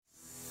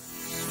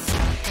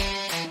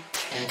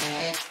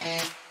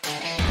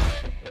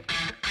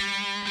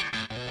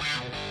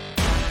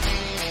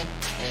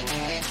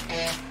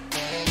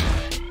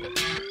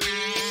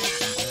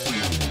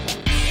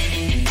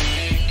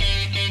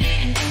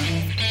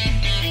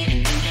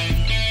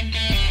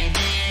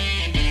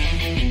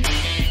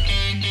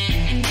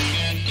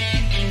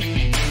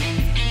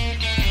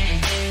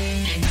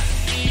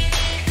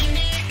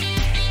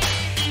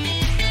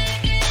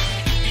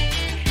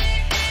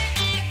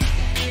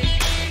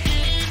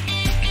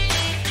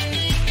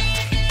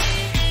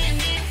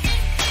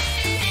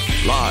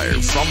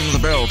Live from the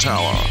bell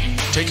tower,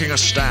 taking a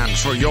stand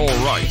for your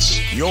rights,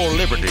 your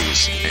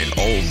liberties, and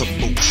all the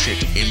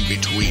bullshit in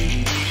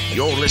between.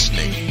 You're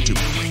listening to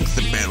Ring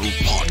the Bell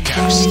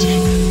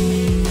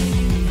Podcast.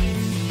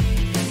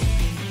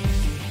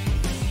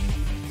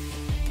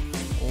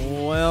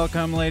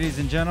 Welcome, ladies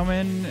and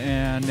gentlemen,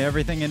 and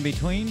everything in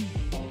between,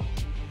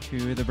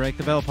 to the Break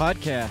the Bell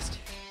Podcast.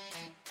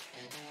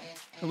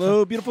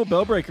 Hello, beautiful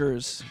bell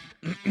breakers.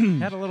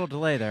 Had a little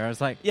delay there. I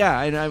was like, Yeah,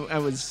 I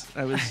was.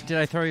 did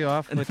I throw you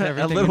off with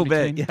everything a little in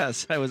bit. between?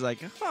 Yes, I was like,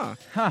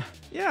 Huh.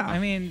 yeah. I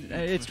mean,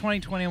 it's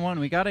 2021.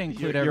 We got to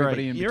include You're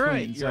everybody right. in You're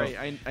between. right. so-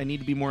 You're right. I need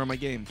to be more on my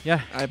game.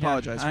 Yeah. I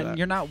apologize for that.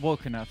 You're not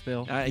woke enough,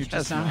 Bill. I You're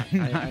guess just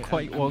not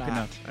quite I'm woke not.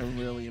 enough. I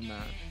really am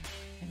not.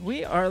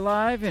 We are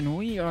live, and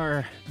we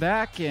are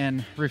back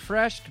and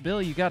refreshed.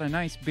 Bill, you got a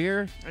nice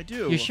beer. I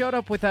do. You showed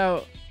up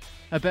without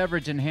a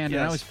beverage in hand,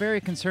 and I Yes. was very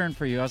concerned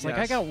for you. I was like, I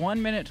Yes. got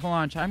 1 minute to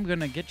launch. I'm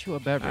going to get you a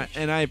beverage.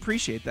 And I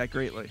appreciate that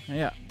greatly.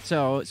 Yeah.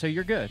 So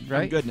you're good,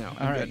 right? I'm good now. All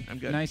I'm right. good. I'm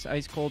good. Nice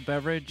ice cold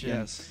beverage. and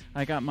Yes.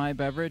 I got my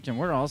beverage, and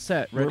we're all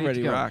set. We're ready to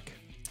to go. rock.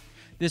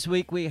 This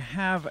week we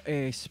have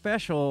a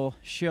special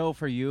show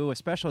for you, a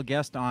special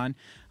guest on.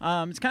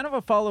 It's kind of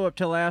a follow up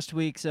to last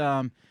week's.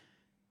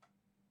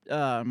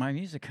 My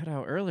music cut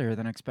out earlier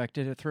than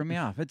expected. It threw me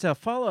off. It's a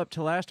follow up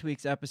to last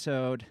week's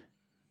episode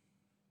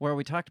where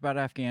we talked about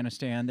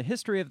Afghanistan, the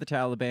history of the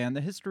Taliban,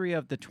 the history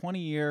of the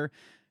 20-year.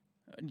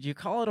 Do you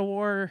call it a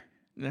war?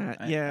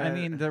 Yeah. I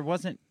mean, there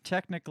wasn't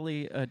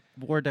technically a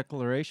war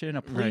declaration,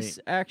 a police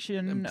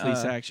action,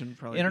 police action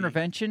probably.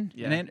 intervention.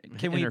 Yeah.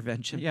 Can we?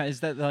 Intervention. Yeah,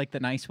 is that like the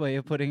nice way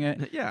of putting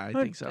it? Yeah, I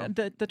think so.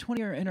 The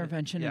 20-year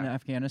intervention in Yeah.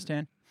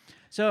 Afghanistan.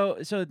 So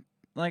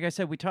like I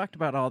said, we talked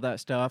about all that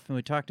stuff, and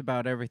we talked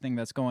about everything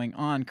that's going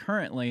on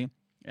currently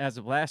as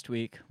of last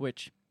week,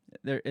 which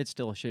it's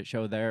still a shit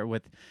show there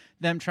with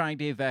them trying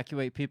to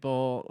evacuate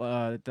people.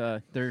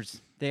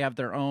 They have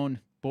their own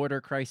border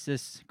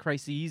crises,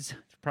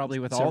 probably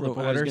with all the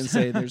Several- I was borders. going to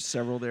say there's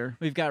several there.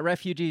 We've got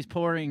refugees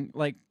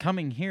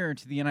coming here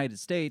to the United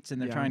States,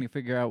 and they're Yeah. trying to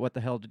figure out what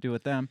the hell to do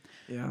with them.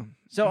 Yeah.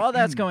 So all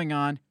that's going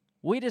on.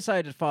 We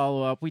decided to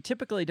follow up. We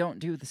typically don't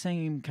do the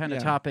same kind of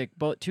Yeah. topic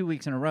both 2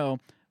 weeks in a row,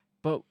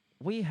 but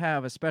we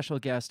have a special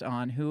guest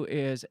on who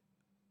is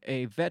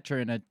a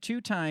veteran,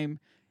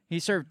 he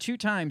served 2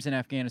 times in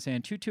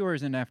Afghanistan, 2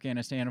 tours in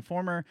Afghanistan, a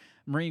former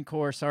Marine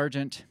Corps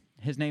sergeant.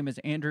 His name is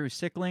Andrew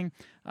Sickling.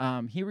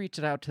 He reached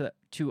out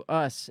to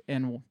us,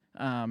 and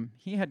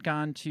he had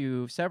gone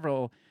to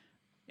several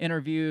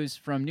interviews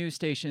from news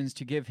stations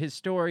to give his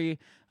story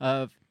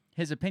of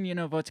his opinion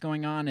of what's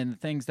going on and the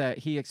things that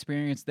he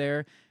experienced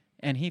there.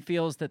 And he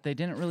feels that they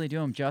didn't really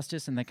do him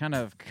justice, and they kind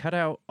of cut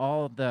out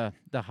all of the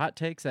hot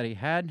takes that he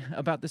had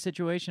about the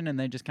situation, and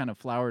they just kind of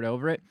flowered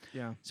over it.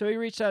 Yeah. So he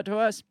reached out to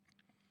us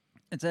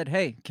and said,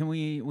 hey, can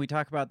we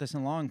talk about this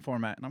in long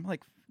format? And I'm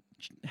like,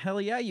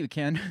 hell yeah, you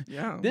can.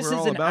 Yeah. This we're is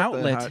all an about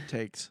outlet. The hot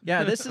takes.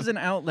 Yeah, this is an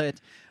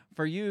outlet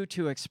for you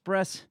to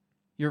express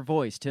your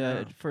voice,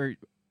 Yeah. for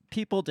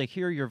people to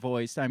hear your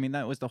voice. I mean,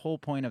 that was the whole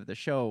point of the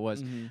show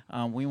was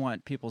Mhm. we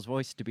want people's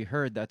voice to be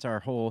heard. That's our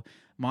whole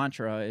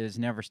mantra is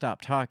never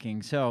stop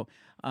talking. So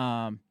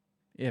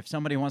if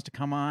somebody wants to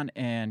come on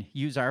and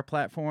use our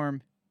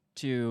platform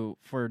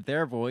for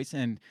their voice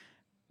and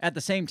at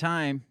the same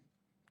time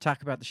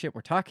talk about the shit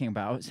we're talking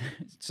about.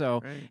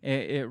 So Right.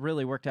 it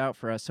really worked out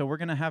for us. So we're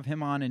going to have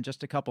him on in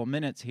just a couple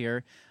minutes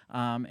here,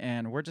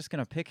 and we're just going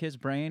to pick his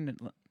brain,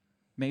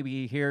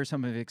 maybe hear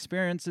some of his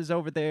experiences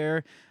over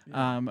there,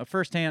 a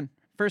firsthand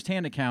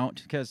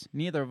account, because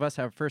neither of us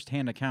have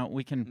firsthand account.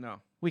 We can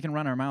No.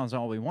 run our mouths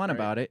all we want Right.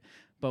 about it,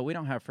 but we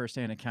don't have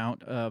firsthand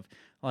account of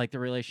like the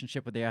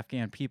relationship with the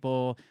Afghan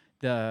people,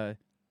 the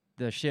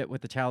shit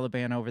with the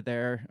Taliban over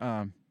there.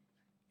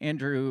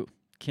 Andrew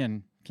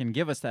can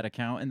give us that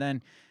account, and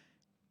then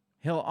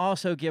he'll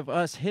also give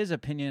us his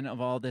opinion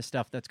of all this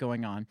stuff that's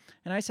going on.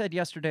 And I said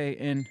yesterday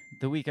in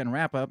the weekend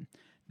wrap-up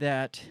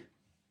that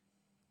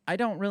I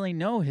don't really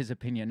know his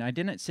opinion. I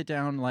didn't sit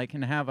down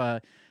and have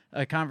a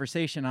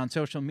conversation on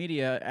social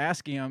media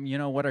asking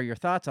him, what are your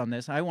thoughts on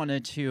this? I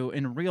wanted to,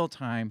 in real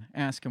time,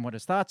 ask him what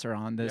his thoughts are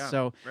on this.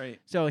 Yeah, right.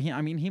 So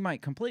he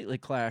might completely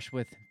clash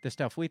with the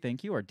stuff we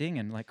think. You are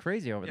dinging like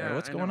crazy over there.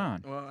 What's I going know.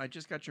 on? Well, I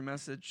just got your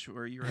message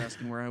where you were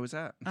asking where I was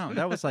at. Oh,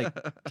 that was like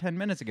 10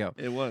 minutes ago.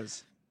 It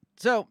was.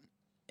 So,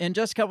 in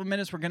just a couple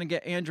minutes, we're going to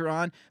get Andrew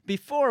on.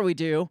 Before we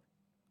do,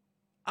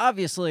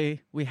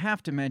 obviously, we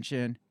have to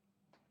mention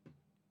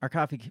our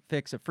coffee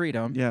fix of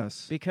freedom.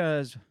 Yes.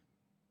 Because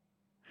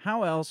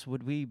how else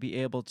would we be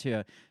able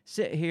to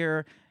sit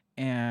here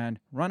and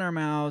run our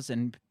mouths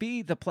and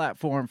be the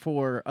platform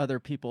for other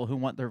people who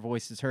want their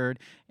voices heard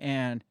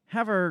and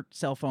have our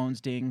cell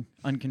phones ding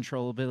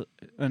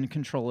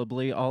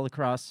uncontrollably all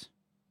across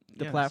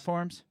the Yes.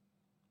 platforms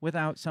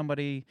without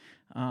somebody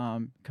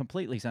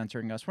completely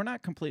censoring us? We're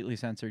not completely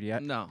censored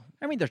yet. No.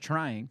 I mean, they're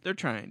trying. They're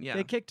trying, yeah.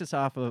 They kicked us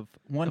off of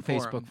one The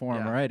Facebook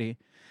forum yeah. already.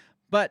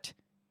 But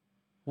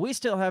we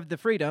still have the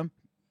freedom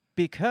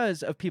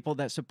because of people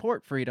that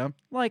support freedom,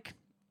 like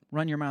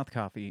Run Your Mouth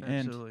Coffee.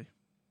 And Absolutely.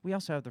 we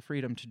also have the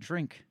freedom to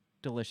drink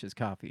delicious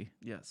coffee,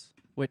 Yes.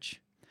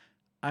 which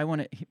I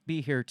want to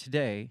be here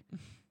today,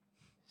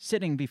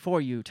 sitting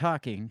before you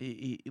talking,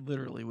 He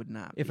literally would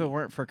not. if be. it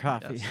weren't for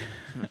coffee.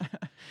 Yes.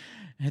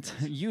 It's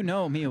you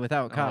know me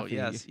without coffee.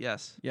 Oh,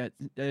 yes. Yeah,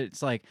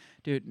 it's like,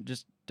 dude,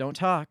 just don't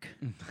talk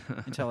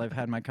until I've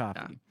had my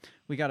coffee.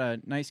 We got a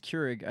nice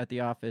Keurig at the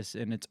office,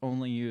 and it's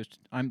only used.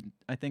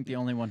 I think the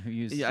only one who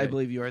uses Yeah, it. I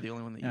believe you are the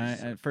only one that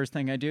uses it. First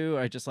thing I do,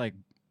 I just like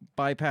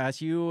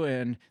bypass you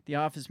and the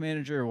office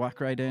manager, walk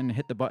right in,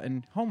 hit the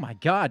button. Oh my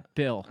God,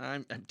 Bill!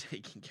 I'm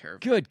taking care of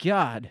it. Good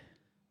God,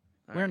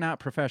 All we're right. not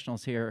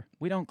professionals here.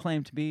 We don't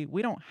claim to be.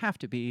 We don't have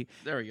to be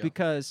There we go.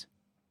 because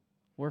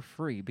we're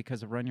free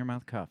because of Run Your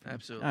Mouth Coffee.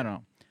 Absolutely. I don't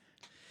know.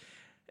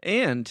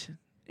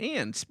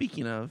 And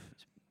speaking of,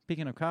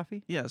 Speaking of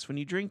coffee, yes, when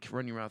you drink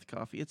Run Your Mouth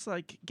coffee, it's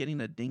like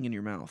getting a ding in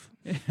your mouth.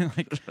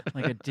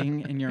 like a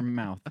ding in your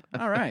mouth.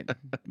 All right,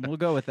 we'll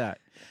go with that.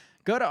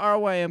 Go to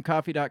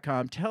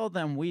rymcoffee.com. Tell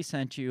them we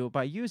sent you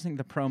by using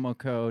the promo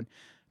code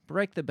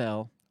Break the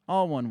Bell,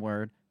 all one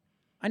word.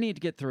 I need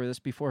to get through this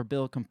before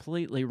Bill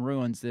completely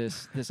ruins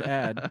this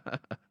ad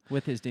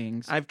with his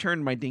dings. I've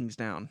turned my dings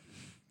down.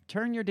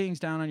 Turn your dings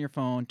down on your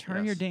phone.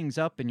 Turn your Yes. dings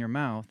up in your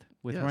mouth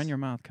with Yes. Run Your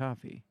Mouth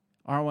Coffee.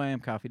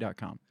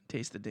 rymcoffee.com.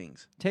 Taste the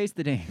dings. Taste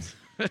the dings.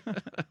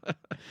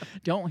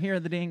 Don't hear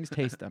the dings,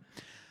 taste them.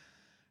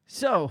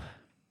 So,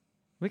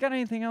 we got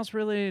anything else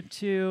really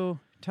to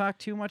talk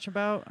too much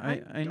about? I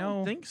don't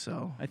know. think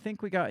so. I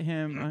think we got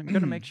him. I'm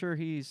going to make sure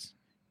he's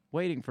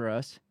waiting for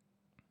us.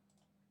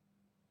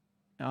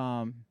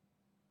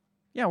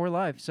 Yeah, we're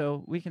live,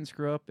 so we can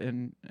screw up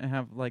and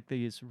have like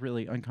these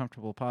really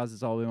uncomfortable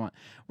pauses all we want.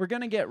 We're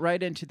going to get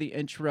right into the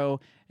intro,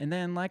 and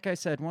then, like I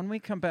said, when we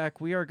come back,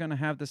 we are going to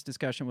have this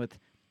discussion with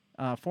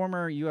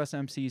former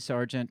USMC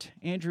Sergeant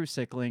Andrew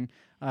Sickling,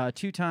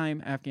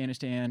 two-time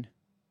Afghanistan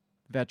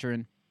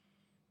veteran.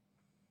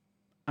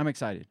 I'm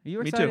excited. Are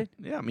you excited? Me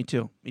too. Yeah, me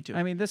too. Me too.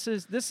 I mean, this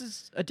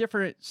is a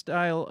different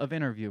style of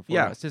interview for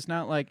Yeah. us. It's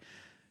not like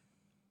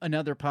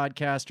another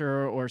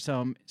podcaster or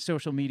some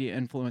social media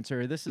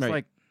influencer. This is Right.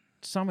 like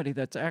somebody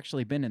that's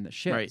actually been in the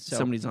shit. right. So,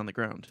 Somebody's on the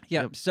ground.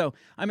 yeah. Yep. So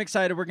I'm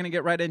excited. We're going to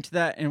get right into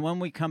that. And when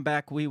we come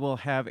back, we will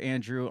have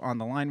Andrew on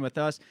the line with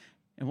us,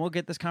 and we'll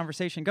get this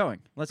conversation going.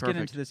 Let's get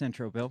Perfect. into this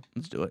intro, Bill.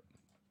 Let's do it.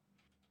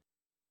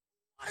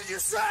 What did you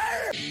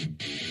say?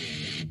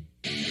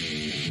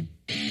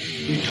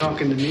 You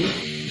talking to me?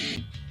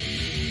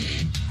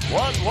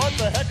 What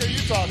the heck are you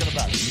talking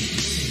about?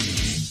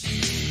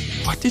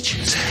 What did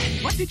you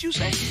say? What did you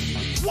say?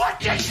 What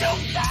did you say?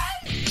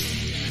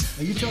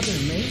 Are you talking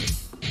to me?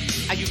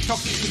 Are you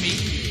talking to me?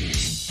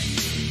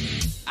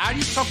 Are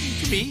you talking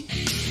to me?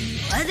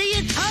 What are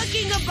you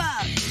talking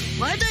about?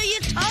 What are you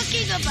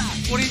talking about?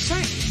 What are you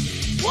saying?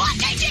 What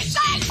did you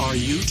say? Are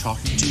you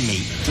talking to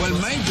me? Well,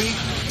 maybe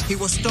he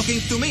was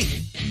talking to me.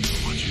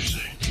 What'd you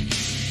say?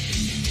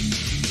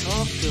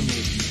 Talk to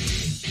me.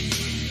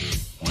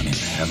 What in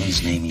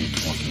heaven's name are you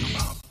talking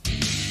about?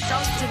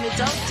 Talk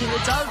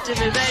to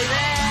me,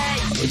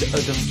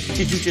 baby.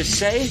 Did you just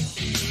say?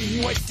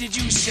 What did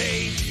you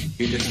say?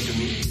 You listen to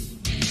me.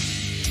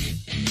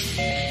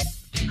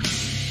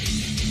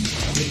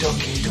 Are you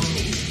talking to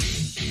me?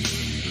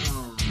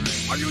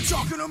 Are you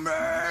talking to me?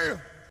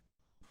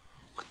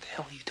 What the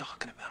hell are you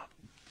talking about?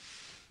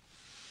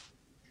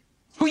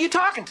 Who are you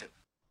talking to?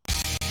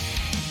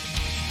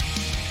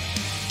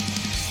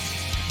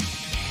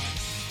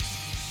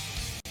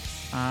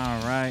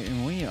 All right,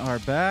 and we are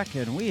back,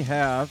 and we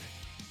have,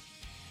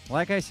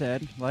 like I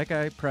said, like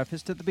I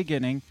prefaced at the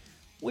beginning,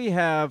 we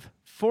have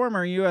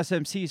former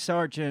USMC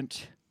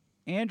Sergeant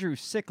Andrew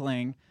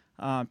Sickling,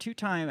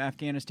 two-time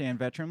Afghanistan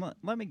veteran.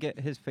 Let me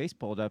get his face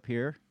pulled up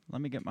here. Let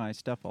me get my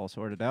stuff all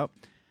sorted out.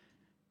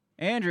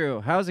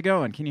 Andrew, how's it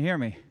going? Can you hear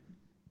me?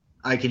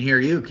 I can hear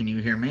you. Can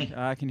you hear me?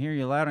 I can hear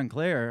you loud and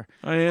clear.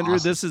 Hi, Andrew.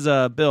 Awesome. This is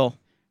Bill.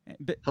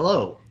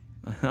 Hello.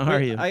 How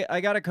are you? I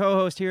got a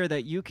co-host here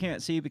that you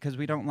can't see because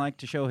we don't like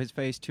to show his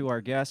face to our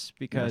guests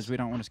because Yes. we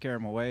don't want to scare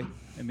him away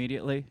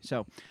immediately.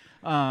 So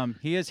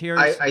he is here.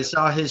 I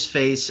saw his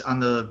face on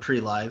the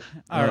pre-live.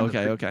 All right.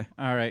 Okay.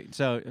 All right.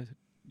 So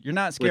you're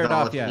not With scared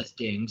all off of yet his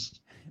dings.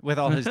 with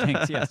all his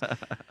dings. Yes.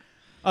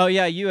 Oh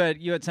yeah, you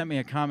had sent me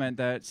a comment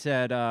that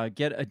said,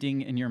 "Get a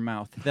ding in your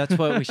mouth." That's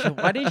what we should.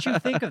 Why didn't you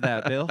think of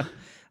that, Bill?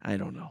 I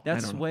don't know.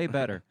 That's way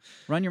better.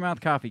 Run your mouth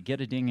coffee. Get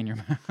a ding in your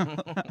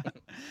mouth.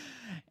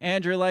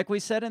 Andrew, like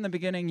we said in the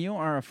beginning, you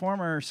are a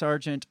former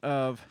sergeant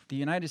of the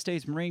United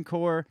States Marine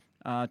Corps,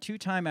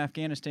 two-time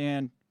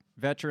Afghanistan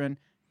veteran,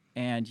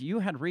 and you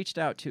had reached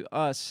out to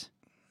us,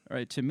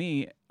 or to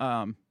me,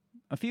 a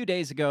few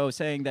days ago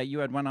saying that you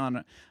had went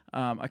on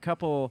a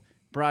couple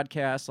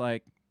broadcasts,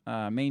 like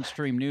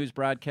mainstream news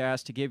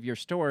broadcasts, to give your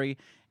story,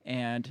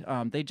 and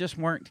they just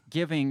weren't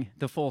giving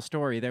the full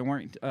story. They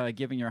weren't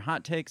giving your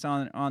hot takes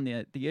on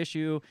the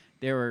issue.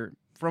 They were,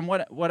 from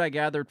what I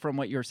gathered from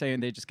what you were saying,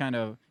 they just kind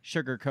of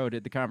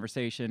sugar-coated the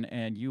conversation,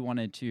 and you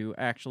wanted to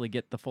actually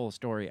get the full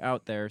story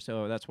out there,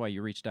 so that's why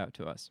you reached out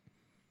to us.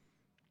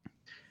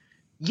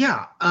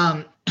 Yeah.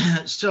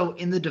 So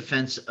in the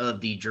defense of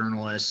the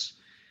journalists,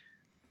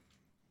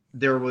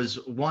 there was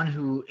one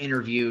who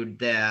interviewed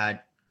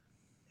that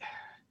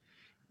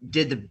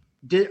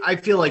I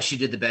feel like she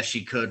did the best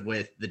she could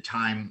with the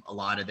time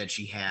allotted that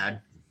she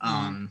had.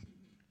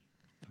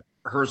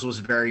 Hers was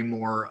very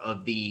more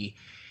of the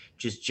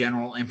just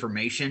general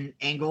information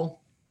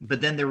angle. But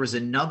then there was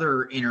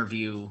another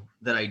interview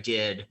that I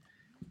did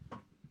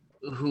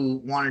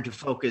who wanted to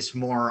focus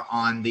more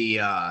on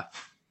the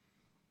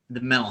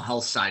mental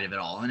health side of it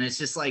all. And it's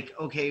just like,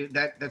 okay,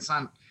 that's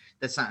not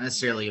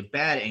necessarily a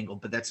bad angle,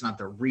 but that's not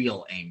the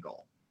real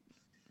angle.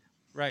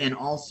 Right. And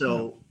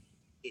also,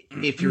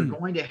 if you're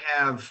going to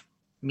have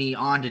me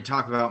on to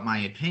talk about my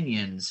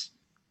opinions,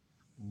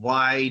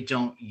 why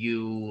don't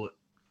you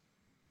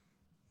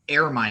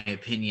air my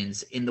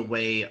opinions in the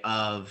way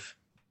of,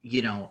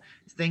 you know,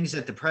 things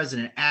that the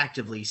president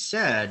actively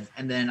said,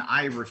 and then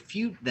I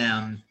refute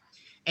them,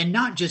 and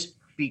not just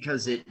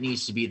because it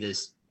needs to be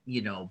this,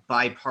 you know,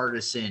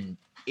 bipartisan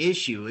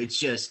issue. It's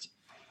just,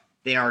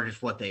 they are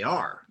just what they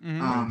are.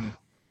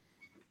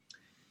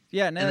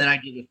 Yeah, and then I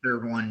did a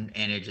third one,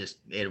 and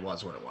it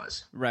was what it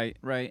was. Right.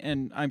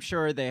 And I'm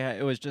sure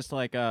it was just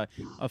like a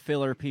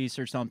filler piece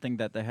or something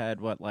that they had,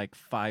 like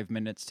 5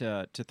 minutes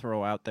to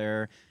throw out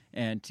there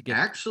and to get.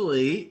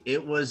 Actually,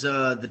 it was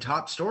the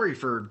top story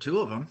for 2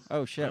 of them.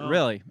 Oh shit!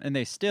 Really? And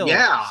they still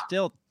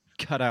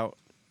cut out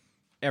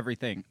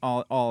everything,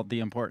 all the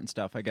important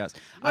stuff, I guess.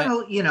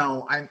 Well, you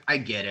know, I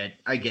get it.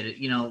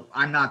 You know,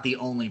 I'm not the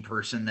only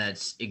person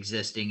that's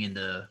existing in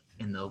the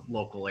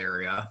local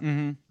area.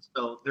 Mm-hmm.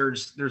 So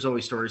there's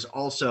always stories.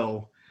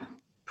 Also,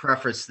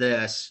 preface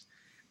this: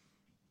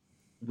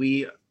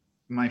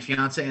 my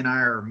fiance and I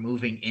are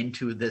moving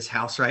into this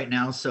house right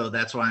now, so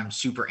that's why I'm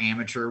super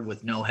amateur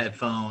with no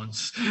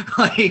headphones,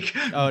 like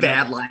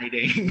bad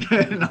lighting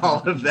and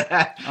all of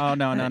that. Oh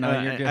no,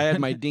 you're good. I had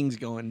my dings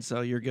going,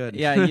 so you're good.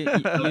 Yeah,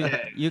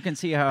 you can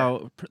see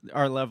how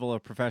our level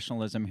of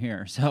professionalism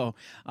here. So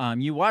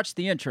you watched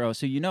the intro,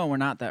 so you know we're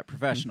not that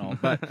professional,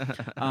 but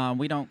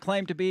we don't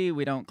claim to be.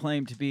 We don't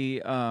claim to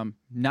be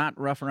not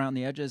rough around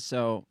the edges.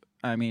 So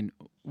I mean,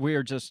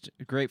 we're just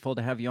grateful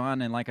to have you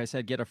on, and like I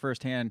said, get a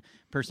firsthand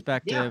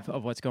perspective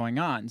of what's going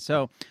on.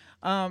 So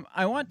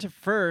I want to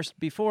first,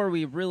 before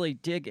we really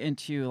dig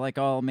into like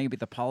all maybe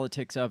the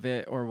politics of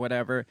it or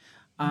whatever,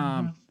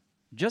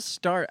 just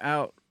start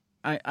out.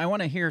 I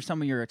want to hear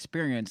some of your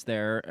experience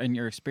there and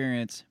your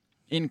experience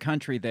in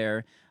country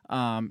there,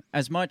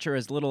 as much or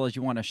as little as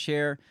you want to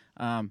share.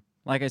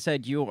 Like I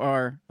said, you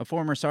are a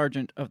former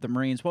sergeant of the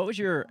Marines. What was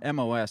your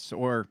MOS,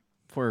 or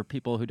for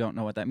people who don't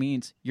know what that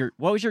means,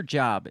 what was your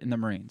job in the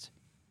Marines?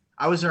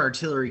 I was an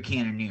artillery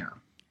cannoneer,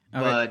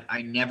 but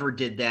I never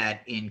did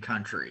that in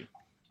country.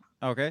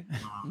 Okay.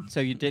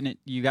 So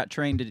you got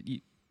trained,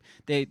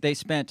 they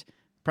spent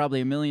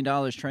probably $1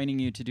 million training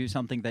you to do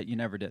something that you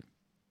never did.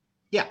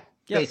 Yeah,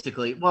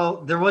 basically.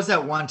 Well, there was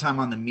that one time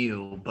on the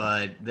MEU,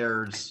 but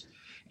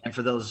and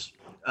for those,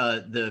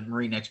 the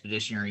Marine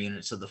Expeditionary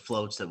Unit, so the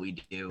floats that we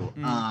do,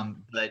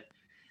 but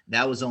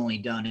that was only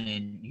done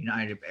in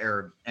United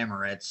Arab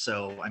Emirates.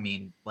 So, I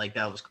mean, like,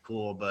 that was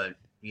cool, but,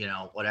 you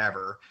know,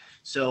 whatever.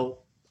 So,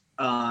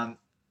 I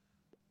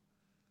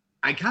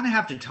kind of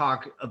have to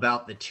talk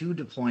about the 2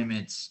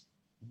 deployments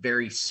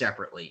very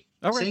separately.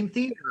 Right. Same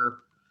theater,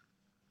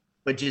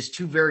 but just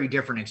 2 very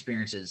different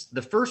experiences.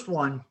 The first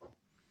one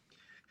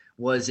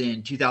was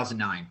in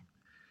 2009.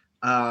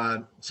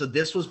 So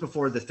this was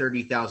before the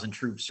 30,000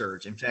 troop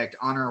surge. In fact,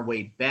 on our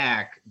way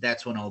back,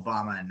 that's when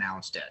Obama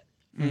announced it.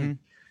 Mm-hmm.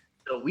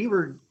 So we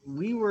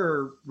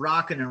were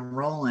rocking and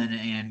rolling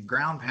and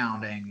ground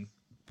pounding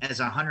as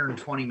a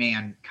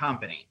 120-man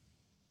company.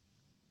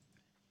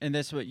 And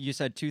this, what you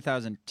said,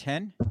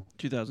 2010?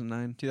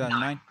 2009.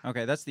 2009?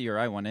 Okay, that's the year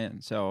I went in.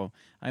 So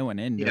I went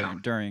in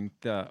during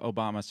the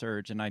Obama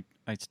surge, and I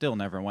still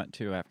never went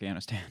to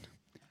Afghanistan.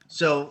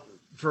 So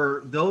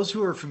for those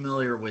who are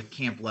familiar with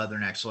Camp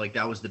Leatherneck, so like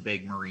that was the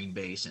big Marine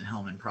base in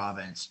Helmand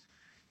Province,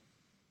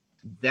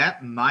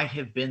 that might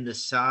have been the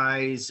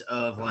size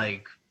of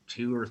like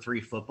 2 or 3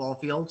 football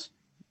fields.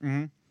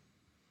 Mm-hmm.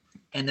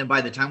 And then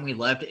by the time we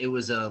left, it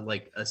was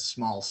a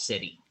small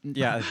city.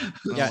 Yeah.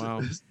 Yeah. Oh,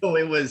 wow.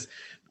 So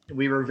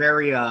we were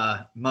very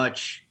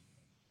much,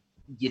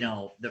 you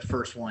know, the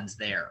first ones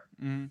there.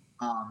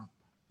 Mm-hmm.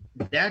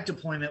 That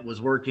deployment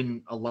was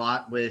working a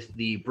lot with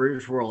the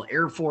British Royal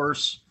Air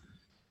Force,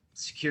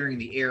 securing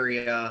the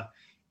area.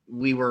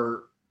 We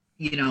were,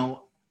 you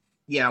know,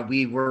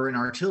 we were an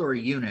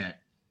artillery unit,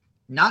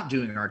 not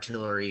doing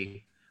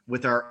artillery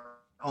with our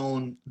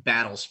own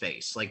battle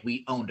space. Like,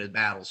 we owned a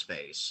battle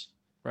space.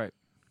 Right.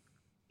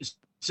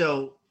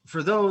 So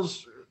for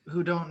those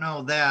who don't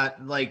know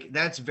that, like,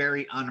 that's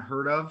very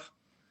unheard of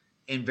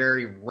and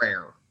very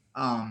rare.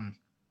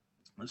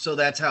 So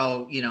that's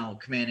how, you know,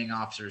 commanding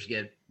officers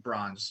get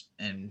bronze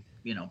and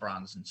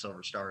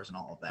silver stars and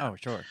all of that. Oh,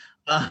 sure.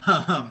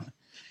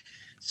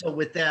 So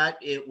with that,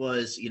 it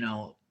was, you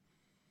know,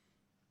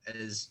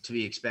 as to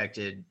be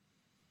expected,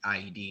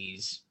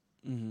 IEDs,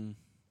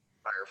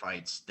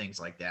 firefights, things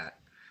like that.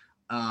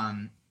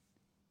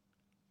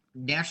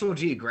 National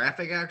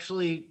Geographic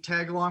actually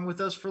tagged along with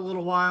us for a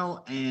little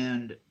while,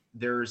 and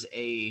there's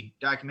a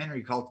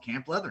documentary called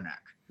Camp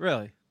Leatherneck.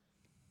 Really?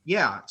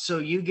 Yeah, so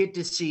you get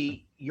to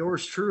see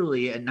yours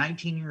truly at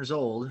 19 years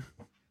old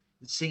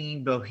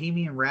singing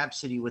Bohemian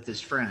Rhapsody with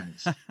his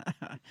friends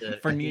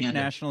for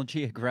National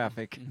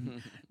Geographic.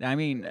 I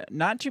mean,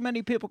 not too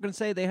many people can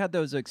say they had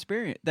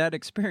that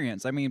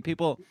experience. I mean,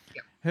 people.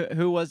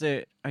 Who was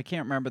it? I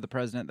can't remember the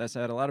president that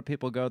said a lot of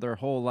people go their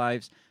whole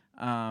lives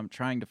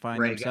trying to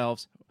find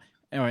themselves,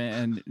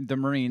 and the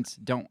Marines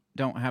don't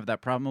have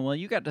that problem. Well,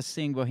 you got to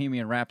sing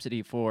Bohemian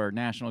Rhapsody for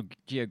National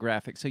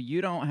Geographic, so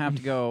you don't have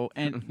to go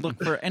and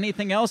look for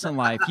anything else in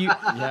life.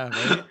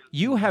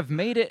 You have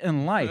made it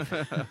in life.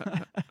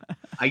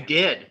 I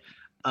did,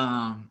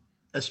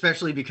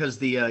 especially because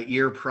the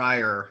year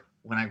prior,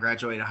 when I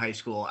graduated high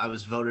school, I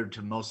was voted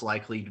to most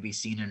likely to be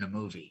seen in a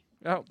movie.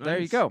 Oh, there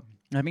you go.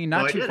 I mean,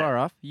 not too far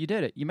off. You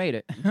did it. You made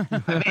it. I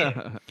made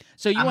it.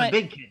 So you I'm went.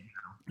 a big kid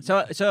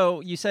now.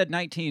 So you said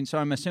 19. So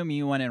I'm assuming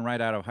you went in right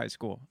out of high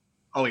school.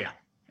 Oh yeah.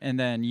 And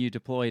then you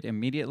deployed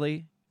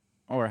immediately,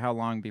 or how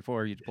long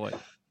before you deployed?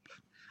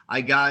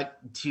 I got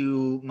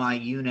to my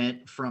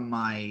unit from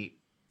my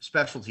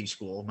specialty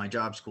school, my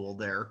job school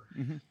there,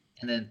 and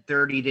then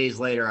 30 days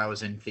later, I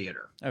was in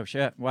theater. Oh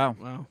shit!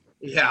 Wow.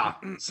 Yeah.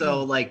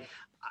 So like,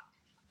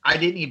 I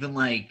didn't even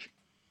like.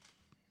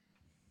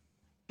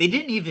 They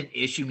didn't even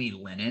issue me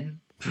linen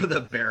for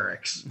the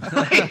barracks.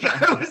 Like,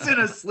 I was in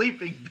a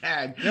sleeping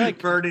bag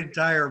for an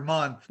entire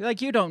month.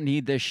 Like, you don't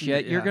need this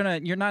shit. Yeah.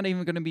 You're not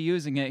even gonna be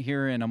using it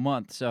here in a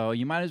month, so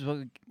you might as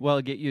well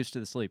get used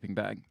to the sleeping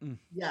bag.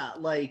 Yeah,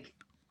 like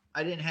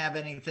I didn't have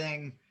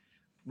anything.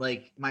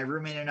 Like my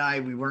roommate and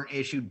I, we weren't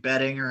issued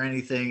bedding or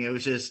anything. It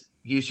was just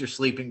use your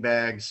sleeping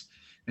bags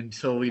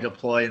until we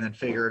deploy and then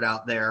figure it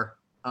out there.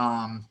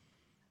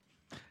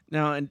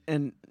 Now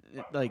and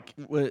like,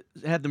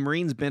 had the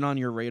Marines been on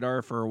your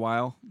radar for a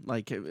while?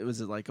 Like, was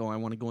it like, oh, I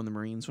want to go in the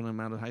Marines when I'm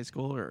out of high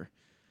school, or?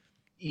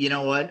 You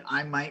know what?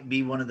 I might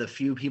be one of the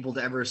few people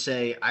to ever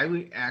say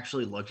I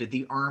actually looked at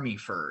the Army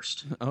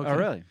first. Okay. Oh,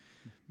 really?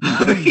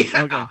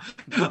 Yeah.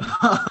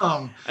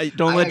 Okay.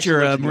 Don't let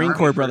your Marine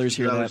Corps brothers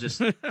hear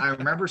that. I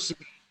remember seeing.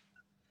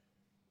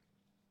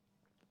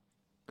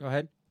 Go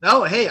ahead.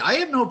 Oh, hey, I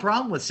have no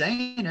problem with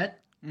saying it.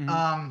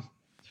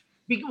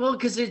 Well,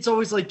 because it's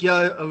always like,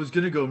 yeah, I was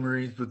gonna go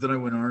Marines, but then I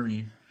went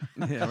Army.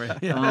 Yeah,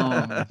 right.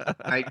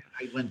 I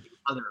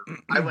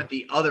went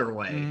the other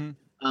way.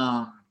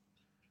 And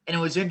it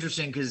was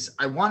interesting because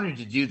I wanted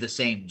to do the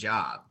same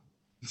job,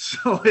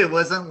 so it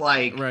wasn't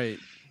like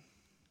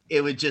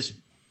it would just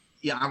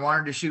I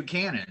wanted to shoot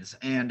cannons,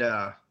 and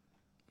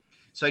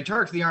so I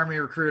talked to the Army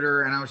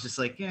recruiter, and I was just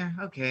like, yeah,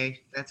 okay,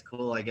 that's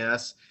cool, I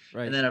guess.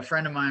 Right. And then a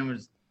friend of mine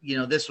was,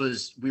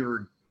 we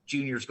were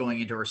juniors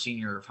going into our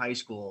senior year of high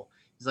school.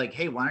 He's like,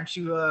 hey, why don't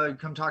you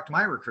come talk to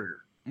my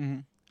recruiter?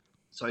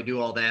 So I do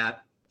all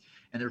that.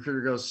 And the recruiter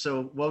goes,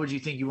 so what would you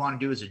think you want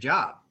to do as a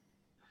job?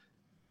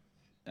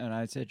 And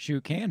I said,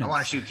 shoot cannons. I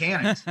want to shoot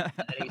cannons. And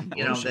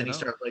he, then he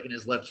started licking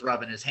his lips,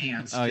 rubbing his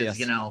hands. Because,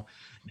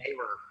 they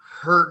were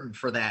hurting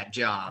for that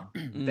job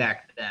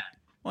back then.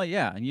 Well,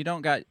 yeah. And you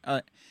don't got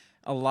a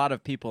lot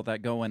of people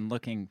that go in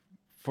looking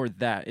for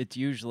that. It's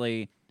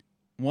usually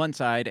one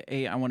side,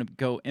 hey, I want to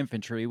go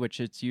infantry, which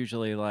it's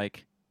usually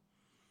like,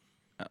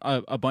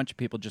 a bunch of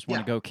people just want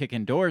to go kick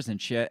indoors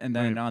and shit, and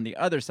then on the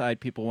other side,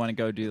 people want to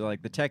go do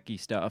like the techie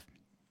stuff,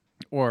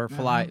 or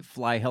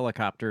fly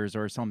helicopters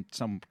or some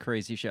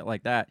crazy shit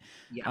like that.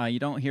 You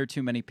don't hear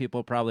too many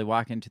people probably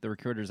walk into the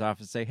recruiter's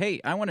office and say, "Hey,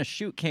 I want to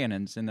shoot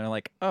cannons," and they're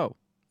like, "Oh,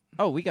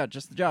 we got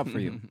just the job for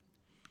you."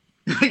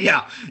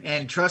 Yeah,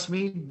 and trust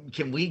me,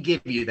 can we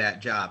give you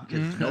that job?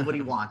 Because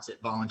nobody wants it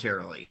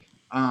voluntarily.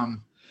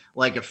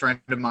 Like a friend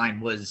of mine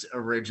was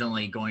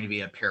originally going to be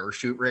a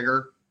parachute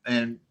rigger,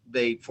 and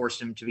they forced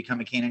him to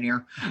become a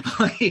cannoneer.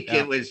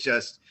 It was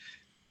just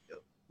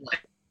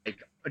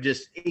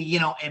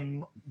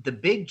and the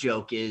big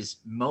joke is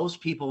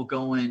most people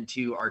go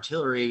into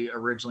artillery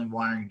originally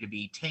wanting to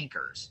be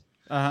tankers.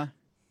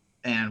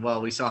 And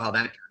well, we saw how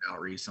that turned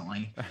out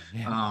recently.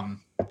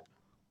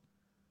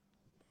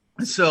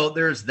 So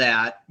there's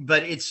that,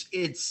 but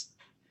it's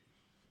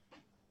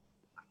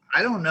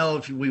I don't know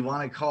if we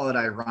want to call it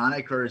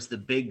ironic or it's the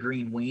big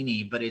green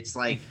weenie, but it's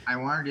like I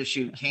wanted to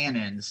shoot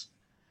cannons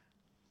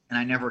and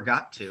I never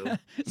got to.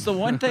 It's the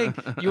one thing,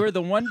 you were the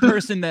one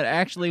person that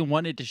actually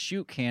wanted to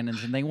shoot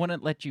cannons, and they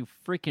wouldn't let you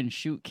freaking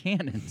shoot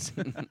cannons.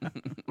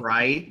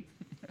 Right?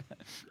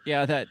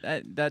 Yeah,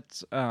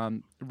 that's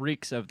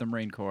reeks of the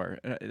Marine Corps.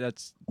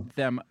 That's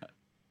them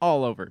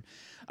all over.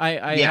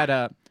 I had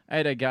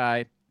a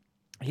guy.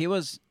 He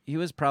was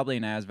probably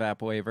an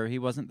ASVAB waiver. He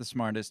wasn't the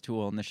smartest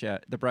tool in the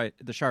shed,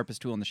 the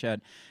sharpest tool in the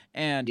shed,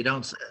 and you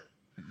don't say.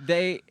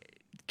 They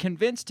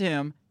convinced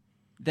him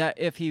that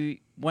if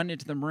he went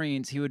into the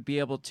Marines, he would be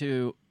able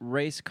to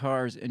race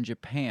cars in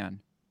Japan,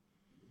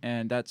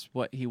 and that's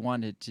what he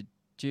wanted to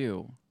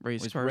do.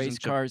 Race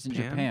cars in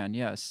Japan,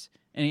 yes.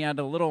 and he had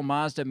a little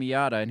Mazda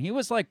Miata, and he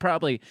was like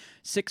probably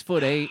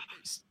 6'8",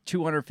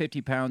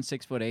 250 pounds,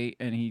 6'8",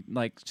 and he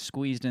like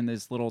squeezed in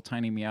this little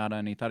tiny Miata,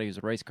 and he thought he was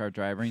a race car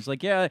driver. And he's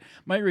like, yeah,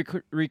 my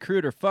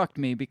recruiter fucked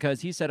me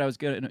because he said I was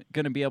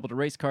gonna be able to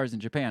race cars in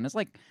Japan. It's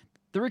like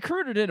the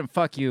recruiter didn't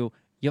fuck you.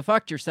 You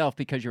fucked yourself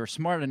because you were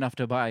smart enough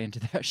to buy into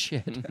that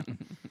shit.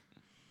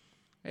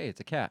 Hey,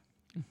 it's a cat.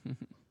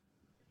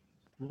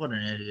 What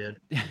an idiot.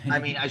 I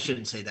mean, I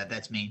shouldn't say that.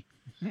 That's mean.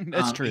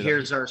 That's true.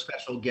 Here's our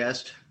special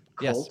guest,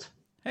 Colt. Yes.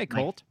 Hey,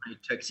 Colt. My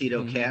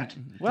tuxedo cat.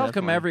 Welcome,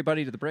 Definitely.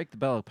 everybody, to the Break the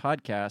Bell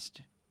podcast.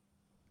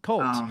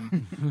 Colt.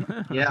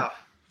 Yeah,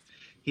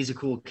 he's a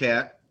cool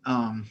cat.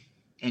 And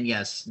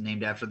yes,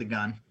 named after the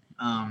gun.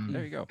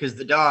 There you go. Because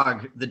the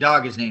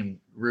dog is named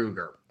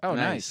Ruger. Oh,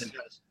 Nice.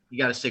 nice. You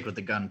got to stick with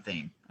the gun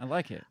theme. I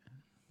like it.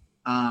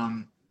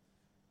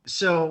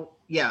 So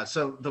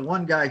the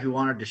one guy who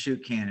wanted to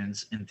shoot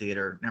cannons in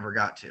theater never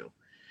got to.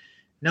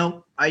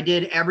 No, I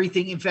did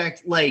everything. In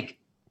fact, like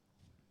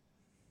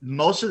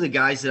most of the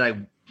guys that I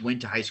went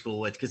to high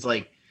school with, because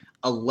like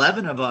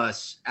 11 of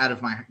us out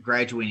of my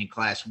graduating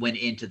class went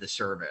into the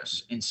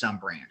service in some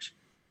branch.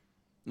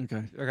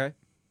 Okay. Okay.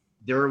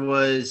 There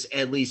was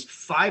at least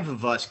 5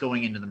 of us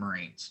going into the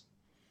Marines.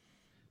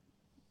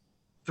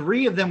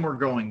 3 of them were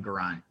going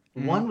grunt.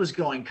 Mhm. One was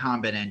going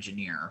combat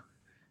engineer.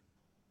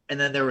 And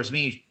then there was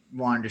me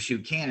wanting to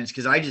shoot cannons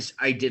because I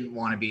didn't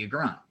want to be a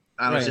grunt.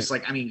 I was Right. just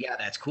like, I mean, yeah,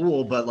 that's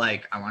cool, but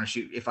like I want to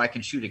shoot. If I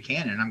can shoot a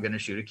cannon, I'm going to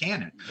shoot a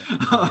cannon.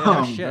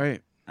 Yeah, shit.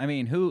 Right. I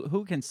mean,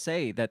 who can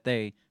say that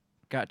they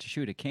got to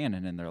shoot a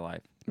cannon in their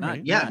life?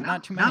 Right.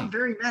 Not too many. Not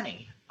very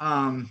many.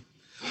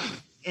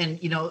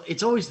 And you know,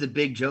 it's always the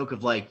big joke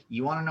of like,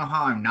 you want to know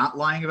how I'm not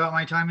lying about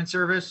my time in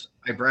service?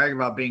 I brag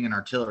about being an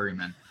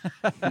artilleryman.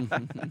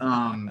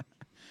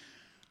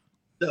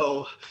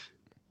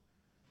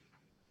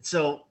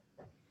 So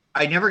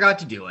I never got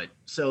to do it.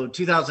 So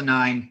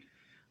 2009,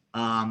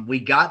 we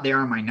got there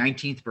on my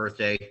 19th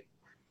birthday.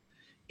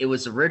 It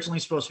was originally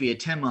supposed to be a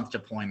 10-month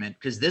deployment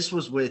because this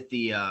was with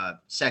the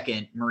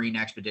 2nd Marine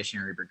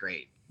Expeditionary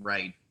Brigade,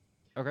 right?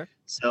 Okay.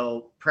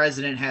 So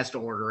president has to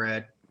order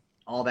it,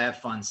 all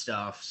that fun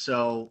stuff.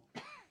 So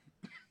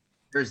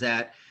there's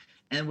that.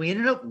 And we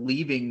ended up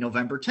leaving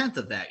November 10th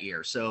of that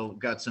year. So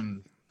got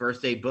some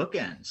birthday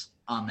bookends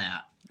on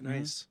that.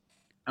 Nice.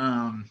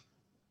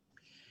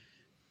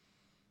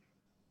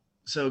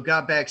 So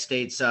got back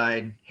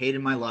stateside,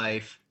 hated my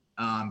life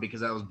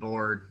because I was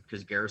bored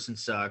because Garrison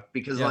sucked.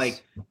 Because Yes.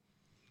 like,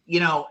 you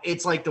know,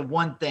 it's like the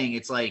one thing,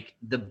 it's like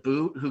the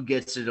boot who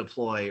gets to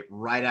deploy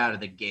right out of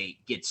the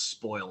gate gets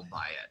spoiled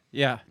by it.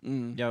 Yeah.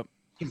 Mm. Yep.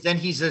 Because then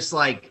he's just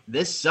like,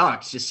 this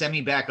sucks. Just send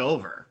me back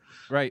over.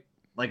 Right.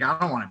 Like, I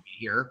don't want to be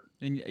here.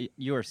 And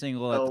you were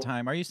single at the So-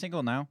 time. Are you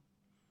single now?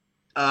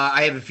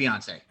 I have a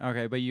fiance.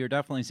 Okay, but you were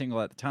definitely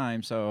single at the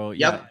time, so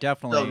yeah, Yep.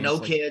 definitely. So no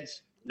it's like-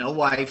 kids, no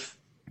wife.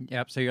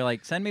 Yep. So you're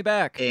like, send me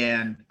back.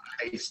 And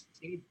I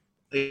stayed,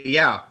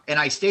 and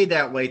I stayed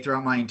that way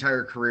throughout my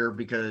entire career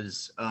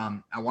because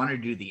I wanted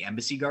to do the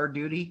embassy guard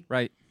duty.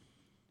 Right.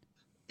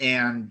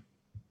 And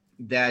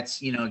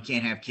that's, you know, you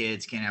can't have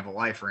kids, can't have a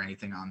wife or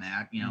anything on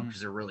that, you know,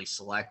 because they're really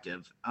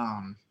selective.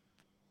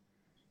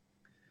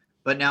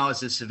 But now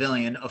as a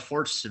civilian, a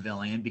forced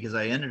civilian, because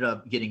I ended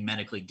up getting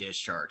medically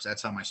discharged.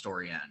 That's how my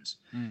story ends.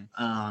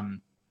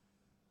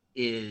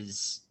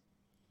 Is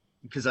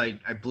because I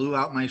blew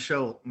out my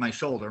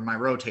shoulder, my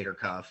rotator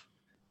cuff,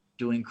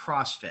 doing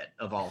CrossFit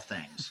of all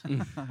things.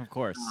 Of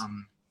course.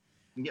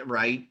 Yeah,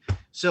 right.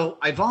 So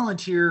I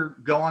volunteer,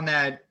 go on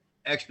that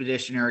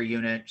expeditionary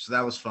unit. So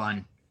that was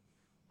fun.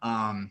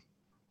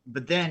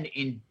 But then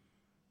in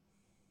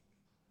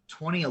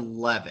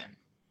 2011,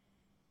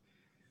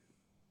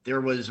 there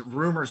was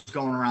rumors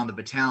going around the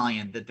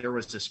battalion that there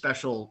was a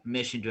special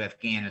mission to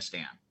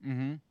Afghanistan.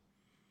 Mm-hmm.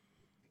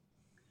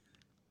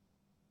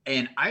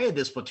 And I had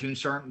this platoon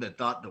sergeant that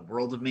thought the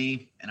world of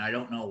me, and I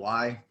don't know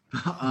why,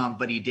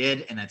 but he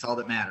did, and that's all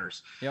that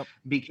matters. Yep.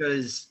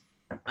 Because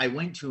I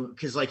went to,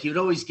 because like he would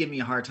always give me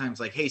a hard time. It's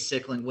like, hey,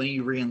 Sickling, when are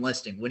you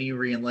re-enlisting? When are you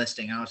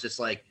re-enlisting? And I was just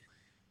like,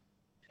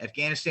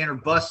 Afghanistan or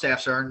bust, Staff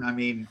Sergeant. I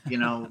mean, you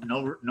know,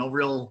 no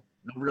real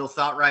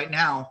thought right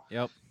now.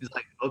 Yep. He's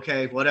like,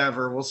 okay,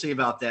 whatever. We'll see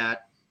about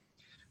that.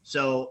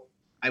 So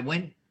I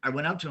went up to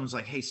him and was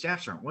like, hey,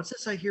 Staff Sergeant, what's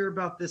this I hear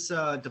about this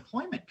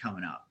deployment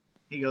coming up?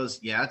 He goes,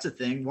 yeah, it's a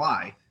thing.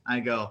 Why?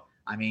 I go,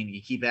 I mean,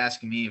 you keep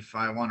asking me if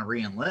I want to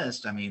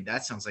re-enlist. I mean,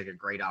 that sounds like a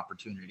great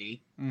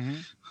opportunity.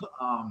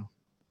 Mm-hmm.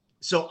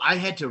 So I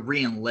had to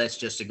re-enlist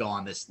just to go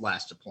on this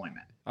last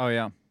deployment. Oh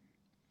yeah.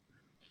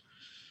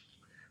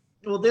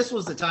 Well, this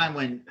was the time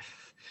when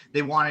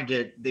they wanted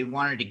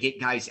to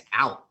get guys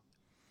out.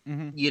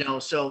 Mm-hmm. You know,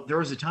 so there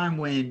was a time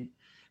when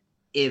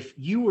if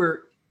you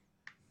were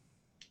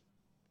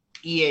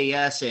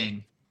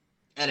EASing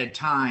at a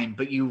time,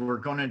 but you were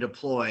going to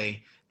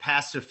deploy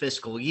past a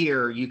fiscal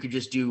year, you could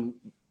just do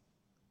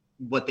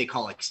what they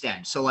call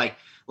extend. So like,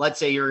 let's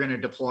say you're going to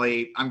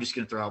deploy, I'm just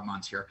going to throw out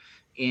months here,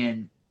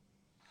 in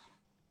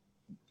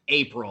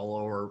April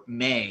or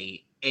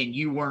May, and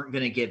you weren't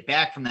going to get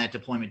back from that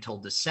deployment till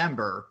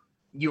December,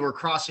 you were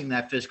crossing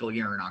that fiscal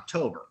year in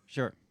October,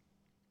 Sure.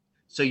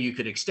 so you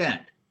could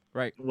extend.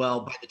 Right.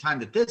 Well, by the time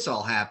that this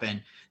all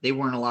happened, they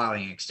weren't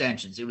allowing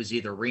extensions. It was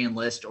either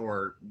re-enlist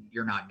or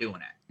you're not doing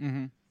it.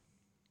 Mm-hmm.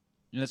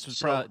 This was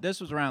So- this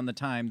was around the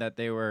time that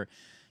they were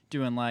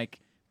doing like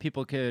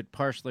people could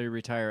partially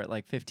retire at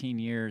like 15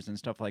 years and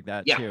stuff like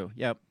that Yeah. too.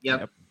 Yep.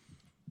 Yep.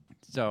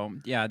 So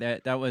yeah,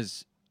 that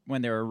was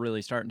when they were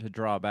really starting to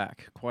draw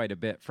back quite a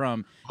bit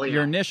from Oh, yeah.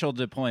 your initial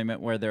deployment,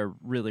 where they're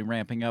really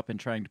ramping up and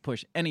trying to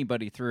push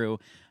anybody through.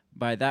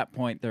 By that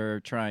point,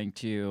 they're trying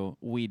to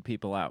weed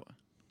people out.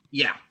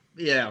 Yeah.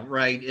 Yeah.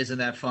 Right. Isn't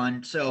that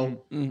fun?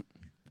 So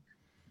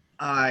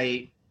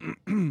I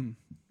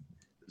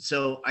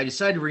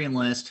decided to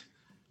re-enlist,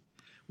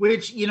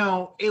 which, you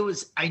know,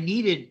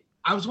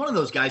 I was one of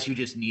those guys who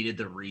just needed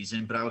the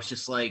reason, but I was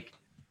just like,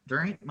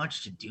 there ain't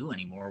much to do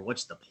anymore.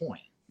 What's the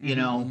point? You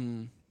know?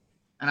 Mhm.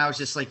 And I was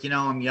just like,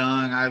 I'm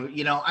young.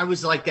 I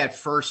was like that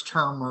first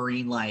term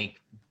Marine,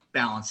 like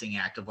balancing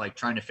act of like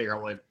trying to figure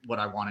out what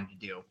I wanted to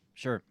do.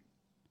 Sure.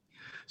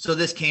 So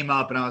this came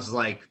up and I was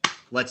like,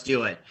 let's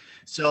do it.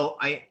 So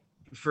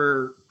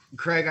for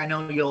Craig, I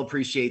know you'll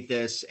appreciate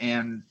this.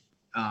 And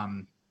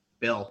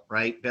Bill,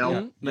 right? Bill?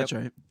 Yeah, that's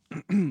right.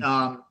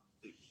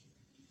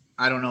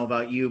 I don't know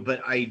about you,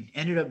 but I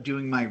ended up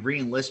doing my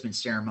re-enlistment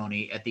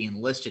ceremony at the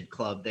enlisted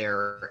club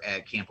there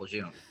at Camp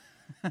Lejeune.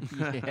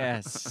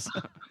 Yes.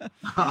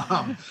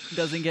 Um,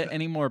 Doesn't get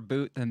any more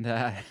boot than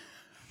that.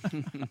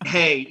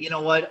 hey, you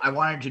know what? I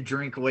wanted to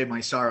drink away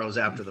my sorrows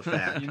after the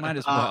fact. You might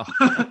as well.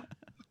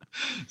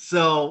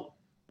 So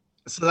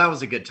that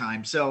was a good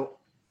time. So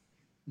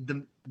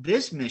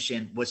this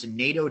mission was a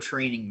NATO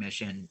training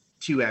mission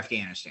to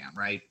Afghanistan,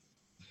 right?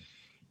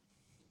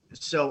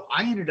 So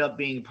I ended up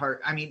being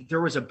there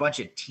was a bunch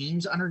of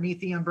teams underneath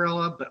the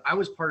umbrella, but I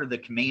was part of the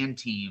command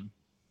team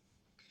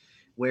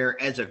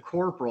where, as a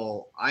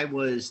corporal, I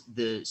was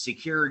the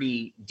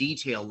security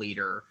detail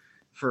leader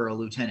for a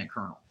lieutenant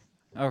colonel.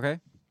 Okay.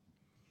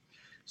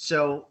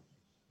 So,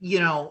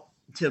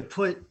 to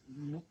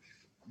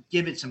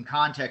give it some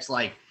context,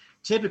 like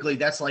typically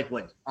that's like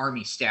what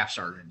Army staff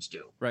sergeants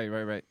do. Right.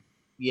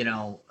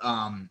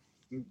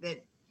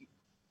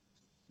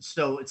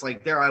 So it's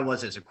like there I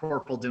was as a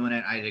corporal doing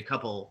it. I had a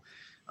couple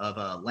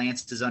of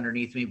lances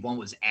underneath me. One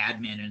was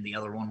admin and the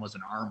other one was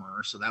an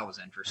armorer. So that was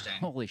interesting.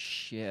 Holy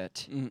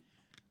shit.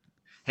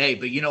 Hey,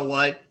 but you know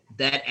what?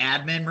 That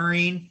admin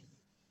Marine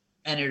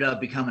ended up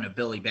becoming a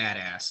Billy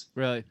badass.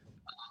 Really?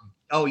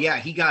 Oh yeah,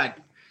 he got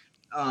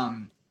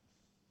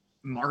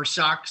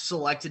MARSOC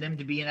selected him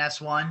to be an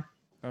S1.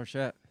 Oh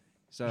shit.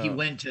 So He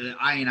went to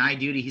I&I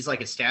duty. He's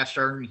like a staff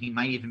sergeant. He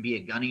might even be a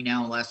gunny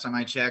now. Last time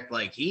I checked,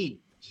 like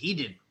he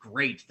did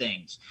great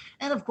things.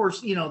 And of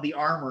course, the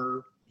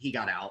armor, he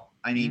got out.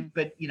 I mean,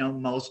 but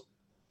most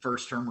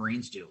first term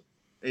Marines do.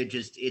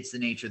 It's the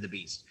nature of the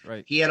beast.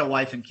 Right. He had a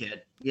wife and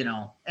kid, and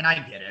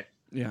I get it.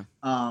 Yeah.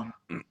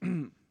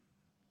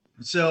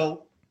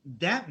 So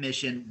that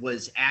mission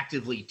was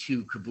actively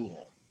to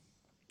Kabul.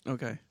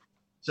 Okay.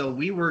 So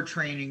we were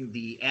training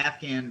the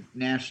Afghan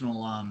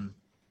National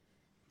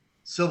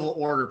Civil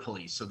Order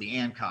Police, so the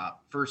ANCOP,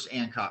 1st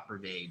ANCOP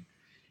Brigade,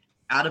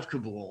 out of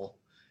Kabul.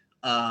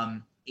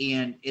 And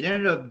it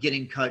ended up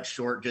getting cut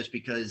short just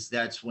because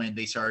that's when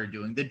they started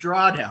doing the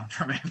drawdown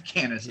from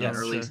Afghanistan, Yes, or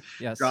at sure. least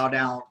Yes.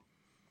 drawdown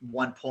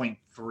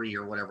 1.3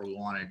 or whatever we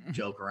want to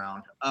joke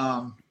around.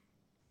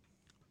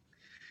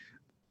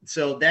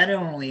 So that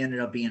only ended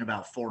up being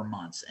about 4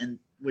 months, and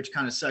which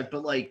kind of sucked.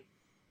 But like,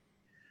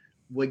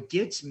 what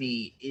gets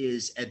me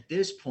is at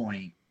this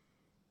point,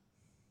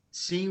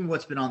 seeing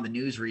what's been on the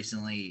news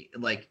recently,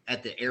 like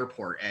at the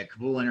airport, at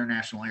Kabul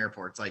International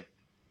Airport, it's like,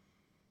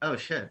 oh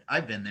shit,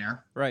 I've been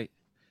there. Right.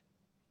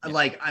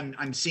 Like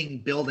I'm seeing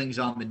buildings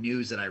on the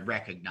news that I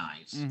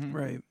recognize, Mhm.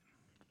 Right.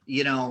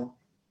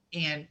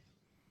 and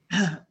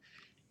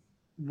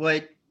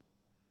what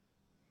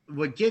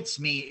gets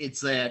me,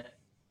 it's that,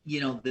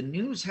 the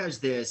news has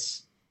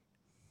this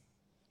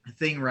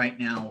thing right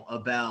now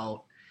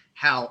about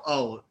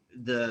how,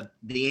 the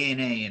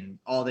ANA and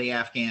all the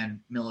Afghan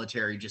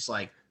military just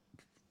like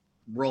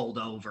rolled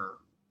over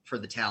for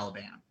the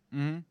Taliban.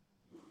 Mm-hmm.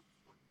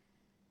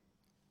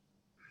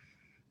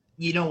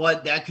 You know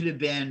what? That could have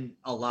been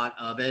a lot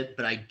of it,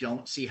 but I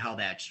don't see how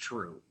that's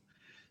true.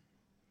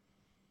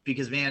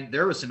 Because man,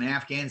 there were some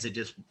Afghans that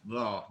just,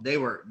 they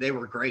were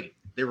great.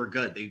 They were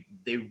good.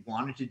 They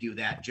wanted to do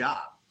that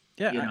job.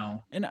 Yeah.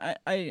 And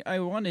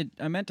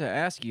I meant to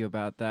ask you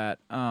about that.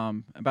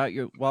 About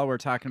while we're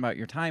talking about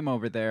your time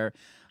over there.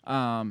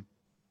 I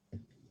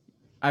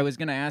was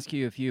going to ask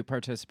you if you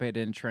participated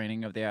in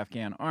training of the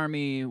Afghan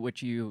army,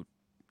 which you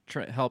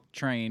helped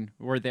train.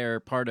 Were there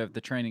part of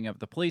the training of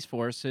the police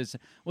forces?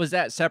 Was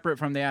that separate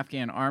from the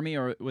Afghan army,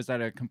 or was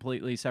that a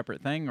completely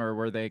separate thing, or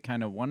were they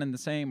kind of one and the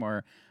same,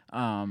 or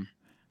how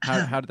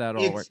did that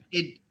all work?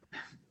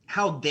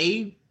 How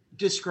they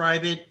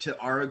describe it to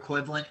our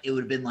equivalent, it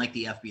would have been like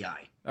the FBI.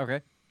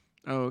 Okay.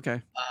 Oh,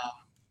 okay.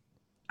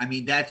 I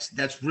mean,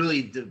 that's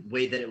really the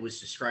way that it was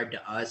described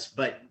to us.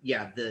 But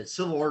yeah, the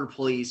Civil Order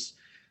Police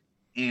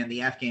and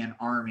the Afghan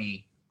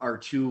Army are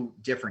two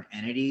different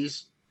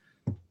entities,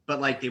 but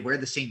like they wear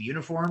the same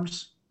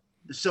uniforms.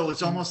 So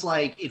it's almost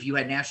like if you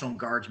had National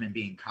Guardsmen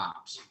being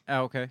cops.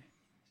 Oh, okay.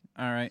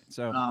 All right.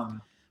 So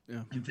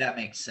if that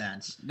makes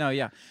sense. No,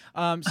 yeah.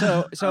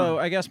 So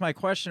I guess my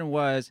question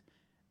was,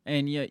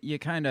 and you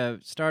kind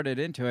of started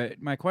into it.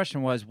 My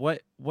question was,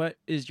 what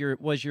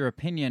was your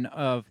opinion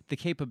of the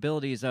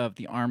capabilities of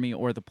the Army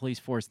or the police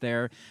force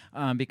there?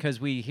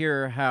 Because we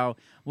hear how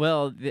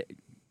we're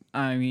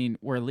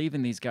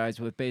leaving these guys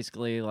with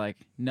basically like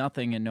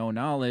nothing and no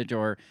knowledge,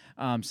 or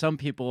some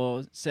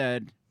people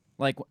said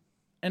like,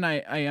 and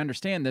I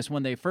understand this,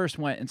 when they first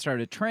went and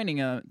started training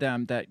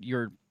them, that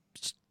you're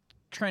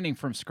training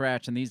from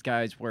scratch, and these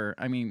guys were,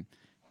 I mean,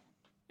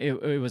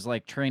 it was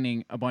like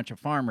training a bunch of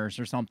farmers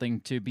or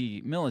something to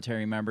be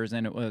military members,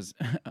 and it was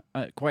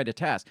quite a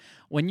task.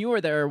 When you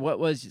were there, what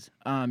was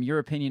your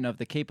opinion of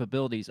the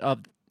capabilities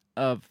of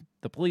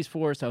the police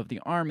force, of the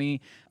Army?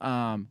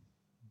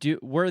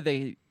 Were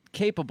they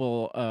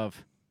capable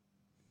of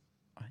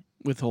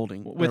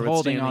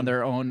withholding on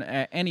their own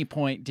at any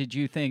point? Did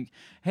you think,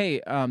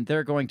 hey,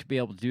 they're going to be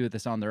able to do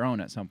this on their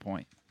own at some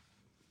point?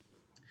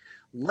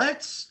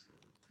 Let's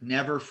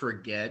never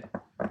forget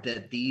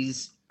that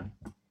these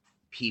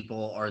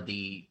people are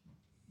the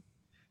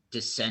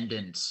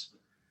descendants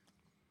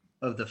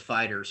of the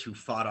fighters who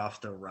fought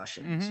off the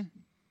Russians. Mm-hmm.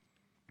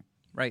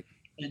 Right.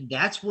 And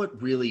that's what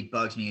really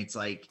bugs me. It's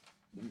like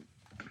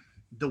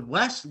the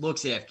West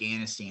looks at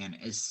Afghanistan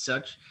as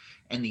such,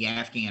 and the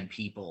Afghan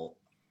people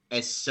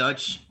as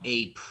such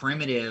a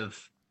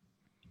primitive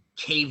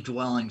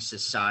cave-dwelling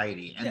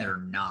society, and they're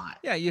not.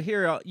 Yeah,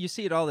 you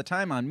see it all the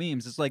time on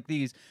memes. It's like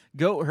these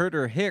goat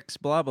herder hicks,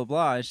 blah blah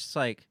blah. It's just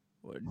like,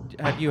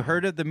 have you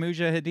heard of the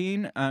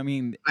Mujahideen?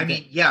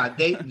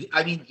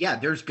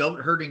 There's goat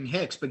herding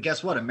hicks, but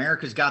guess what?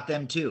 America's got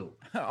them too.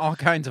 All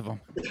kinds of them.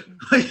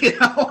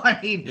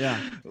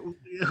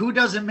 Who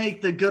doesn't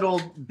make the good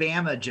old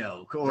Bama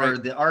joke or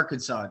the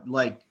Arkansas?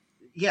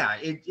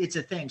 It's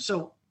a thing.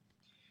 So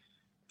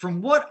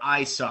from what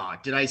I saw,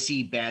 did I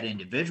see bad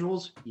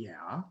individuals?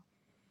 Yeah.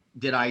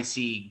 Did I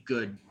see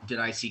good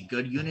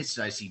units?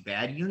 Did I see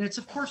bad units?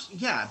 Of course,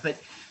 yeah. But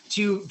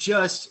to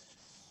just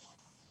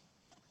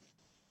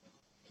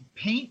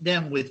paint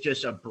them with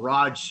just a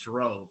broad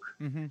stroke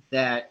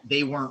that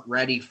they weren't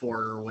ready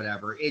for or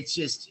whatever, it's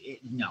just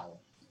no.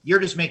 You're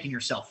just making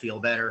yourself feel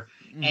better,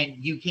 and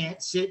you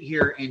can't sit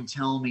here and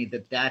tell me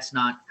that that's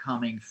not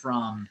coming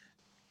from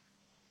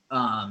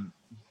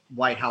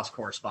White House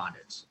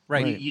correspondents.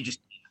 Right. You just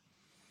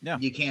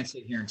you can't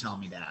sit here and tell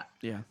me that.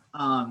 Yeah.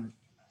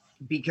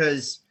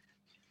 Because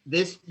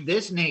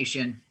this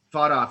nation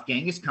fought off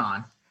Genghis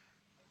Khan.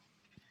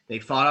 They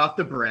fought off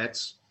the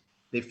Brits.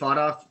 They fought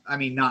off,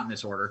 not in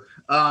this order.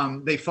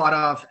 They fought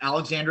off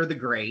Alexander the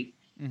Great.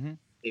 Mm-hmm.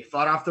 They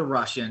fought off the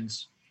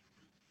Russians,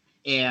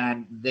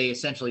 and they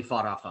essentially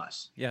fought off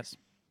us. Yes.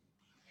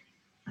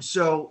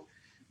 So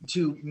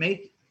to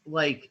make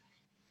when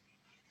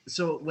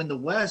the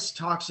West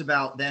talks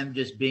about them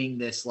just being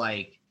this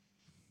like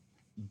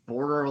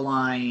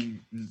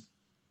borderline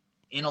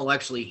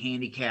intellectually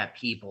handicapped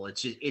people,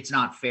 it's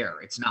not fair.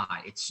 It's not.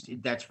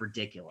 That's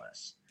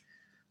ridiculous.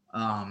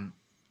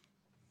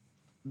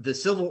 The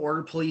civil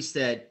order police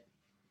that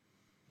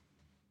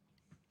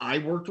I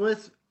worked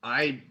with,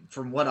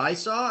 from what I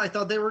saw, I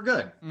thought they were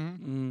good.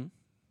 Mm-hmm.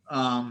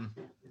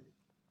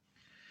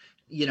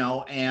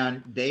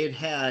 And they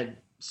had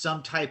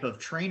some type of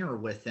trainer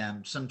with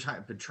them, some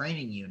type of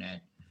training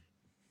unit,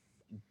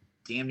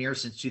 damn near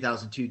since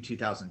 2002,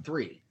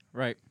 2003.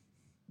 Right.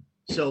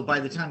 So by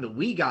the time that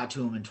we got to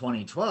them in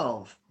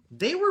 2012,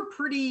 they were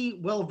pretty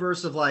well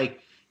versed of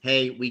like,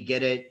 hey, we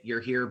get it. You're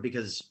here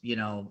because,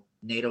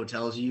 NATO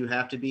tells you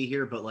have to be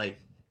here, but like,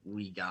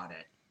 we got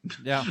it.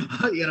 Yeah.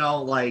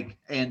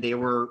 And they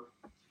were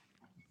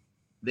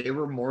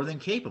more than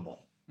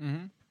capable.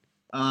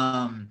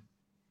 Mm-hmm.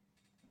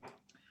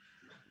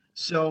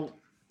 So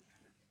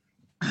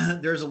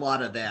there's a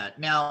lot of that.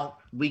 Now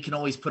we can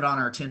always put on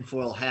our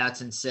tinfoil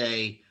hats and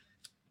say,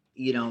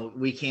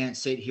 we can't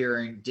sit here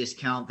and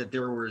discount that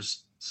there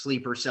was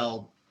sleeper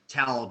cell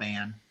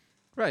Taliban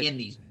in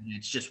these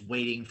units just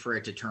waiting for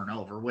it to turn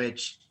over,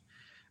 which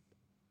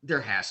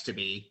there has to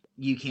be.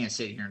 You can't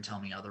sit here and tell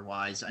me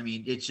otherwise.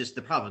 It's just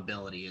the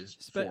probability is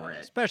for it.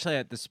 Especially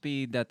at the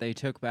speed that they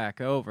took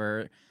back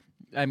over.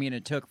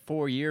 It took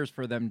 4 years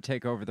for them to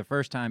take over the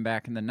first time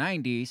back in the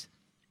 90s,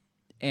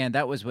 and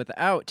that was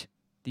without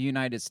the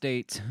United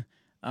States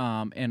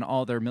and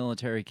all their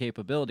military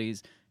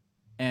capabilities.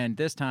 And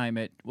this time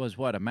it was,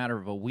 a matter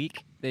of a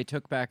week they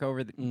took back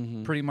over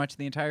pretty much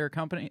the entire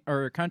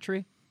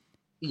country?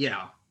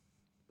 Yeah.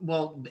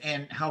 Well,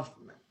 and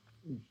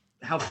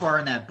how far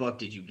in that book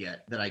did you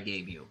get that I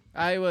gave you?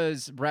 I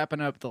was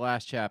wrapping up the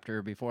last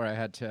chapter before I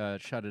had to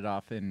shut it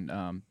off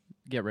and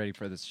get ready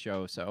for this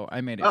show. So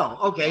I made it. Oh,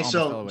 okay.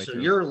 So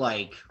you're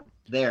like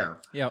there.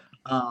 Yep.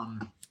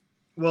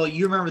 Well,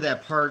 you remember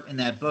that part in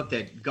that book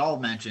that Gall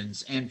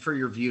mentions, and for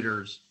your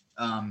viewers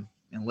and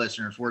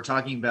listeners, we're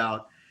talking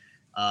about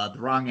The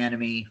Wrong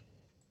Enemy,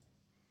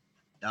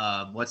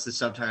 What's the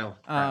subtitle?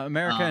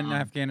 America and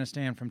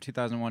Afghanistan from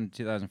 2001 to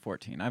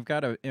 2014. I've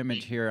got an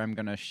image here I'm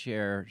going to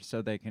share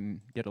so they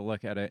can get a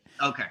look at it.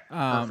 Okay,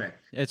 perfect.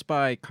 It's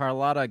by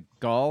Carlotta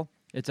Gall.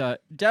 It's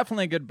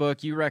definitely a good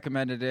book. You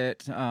recommended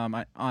it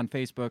on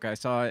Facebook. I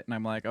saw it, and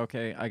I'm like,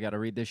 okay, I got to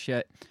read this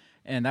shit.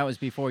 And that was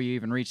before you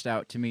even reached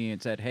out to me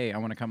and said, hey, I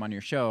want to come on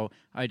your show.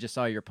 I just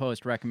saw your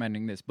post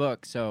recommending this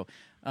book. So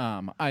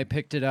I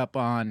picked it up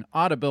on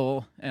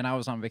Audible, and I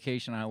was on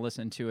vacation. I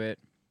listened to it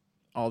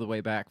all the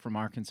way back from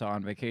Arkansas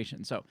on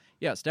vacation. So,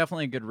 yeah, it's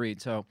definitely a good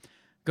read. So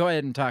go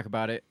ahead and talk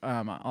about it.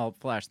 I'll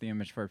flash the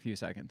image for a few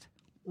seconds.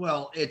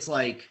 Well, it's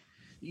like,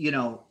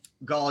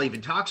 Gall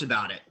even talks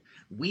about it.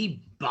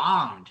 We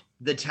bombed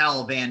the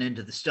Taliban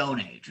into the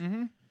Stone Age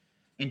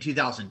in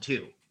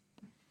 2002.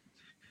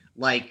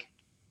 Like,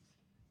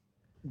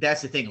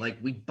 that's the thing. Like,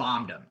 we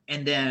bombed them.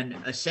 And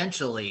then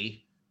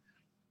essentially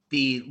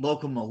the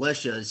local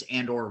militias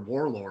and or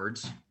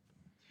warlords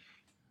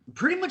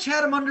pretty much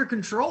had them under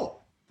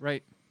control.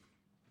 Right.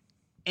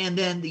 And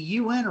then the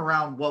UN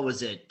around,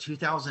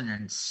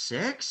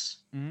 2006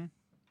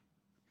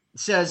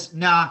 says,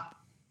 nah,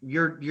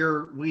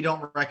 we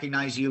don't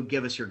recognize you.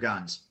 Give us your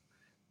guns.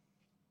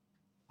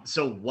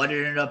 So what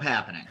ended up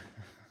happening?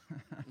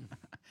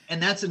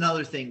 And that's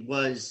another thing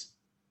was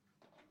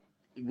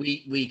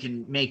we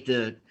can make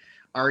the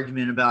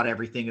argument about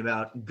everything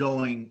about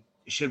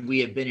should we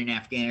have been in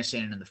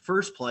Afghanistan in the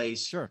first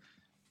place? Sure.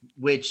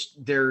 Which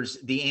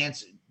there's the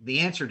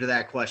answer to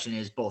that question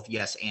is both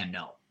yes and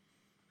no.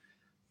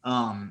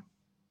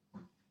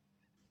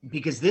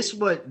 Because this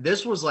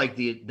was like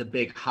the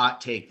big hot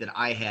take that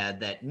I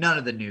had that none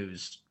of the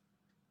news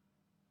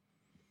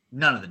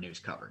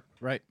covered.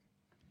 Right.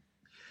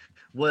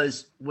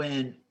 Was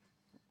when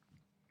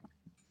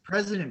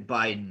President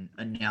Biden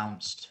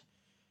announced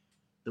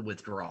the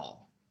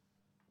withdrawal.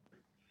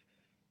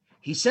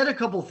 He said a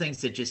couple of things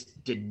that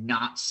just did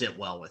not sit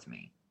well with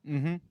me.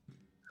 Mm-hmm.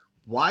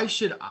 Why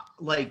should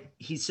I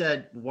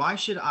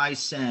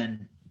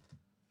send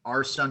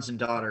our sons and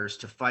daughters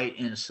to fight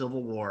in a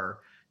civil war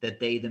that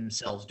they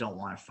themselves don't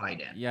want to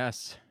fight in?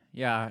 Yes.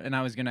 Yeah. And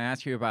I was going to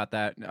ask you about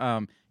that.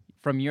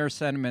 From your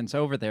sentiments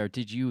over there,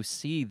 did you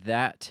see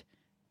that?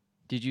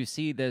 Did you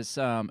see this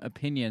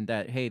opinion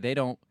that, hey,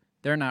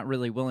 they're not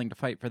really willing to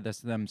fight for this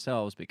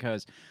themselves?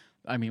 Because,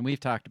 I mean, we've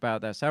talked about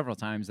that several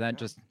times. That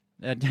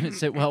didn't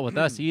sit well with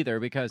us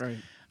either, because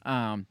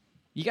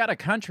you got a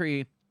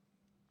country,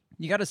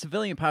 you got a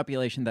civilian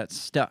population that's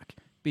stuck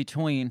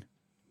between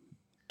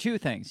two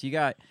things. You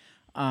got,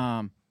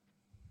 and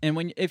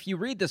if you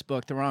read this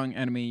book, The Wrong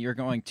Enemy, you're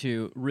going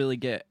to really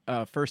get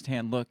a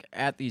firsthand look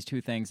at these two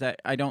things that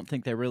I don't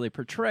think they really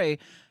portray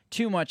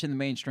too much in the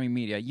mainstream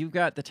media. You've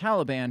got the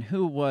Taliban,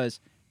 who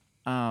was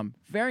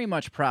very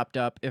much propped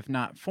up, if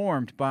not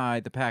formed, by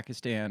the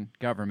Pakistan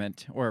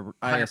government, or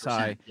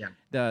ISI,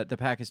 the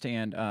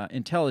Pakistan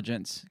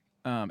intelligence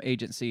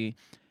agency,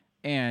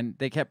 and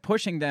they kept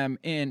pushing them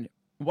in,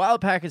 while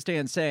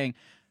Pakistan saying,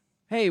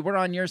 hey, we're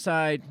on your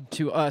side,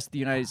 to us, the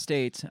United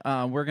States,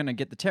 we're going to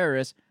get the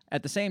terrorists.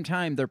 At the same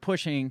time, they're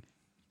pushing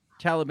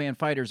Taliban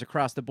fighters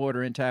across the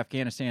border into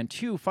Afghanistan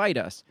to fight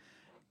us.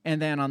 And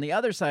then on the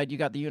other side, you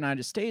got the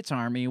United States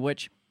Army,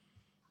 which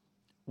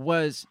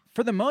was,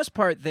 for the most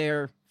part,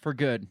 there for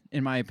good,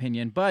 in my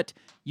opinion. But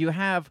you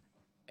have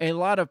a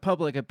lot of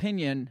public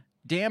opinion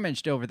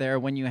damaged over there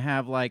when you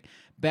have, like,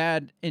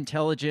 bad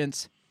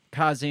intelligence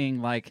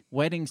causing, like,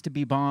 weddings to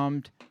be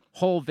bombed,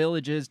 whole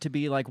villages to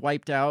be, like,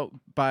 wiped out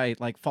by,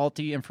 like,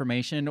 faulty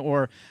information,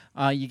 or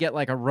you get,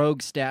 like, a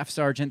rogue staff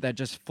sergeant that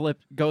just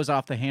goes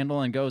off the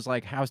handle and goes,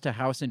 like, house to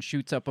house and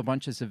shoots up a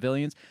bunch of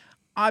civilians.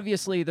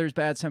 Obviously, there's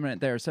bad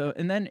sentiment there. So,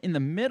 and then in the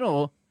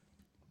middle,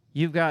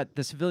 you've got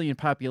the civilian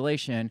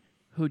population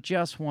who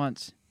just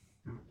wants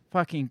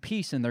fucking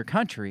peace in their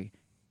country.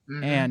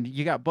 Mm-hmm. And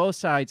you got both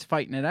sides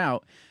fighting it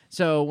out.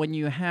 So when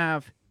you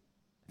have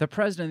the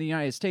president of the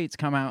United States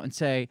come out and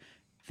say,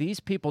 these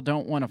people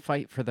don't want to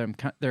fight for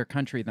their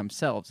country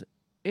themselves,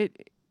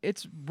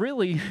 it's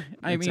really,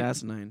 it's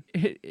asinine.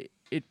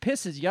 It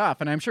pisses you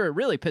off. And I'm sure it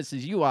really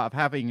pisses you off,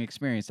 having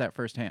experienced that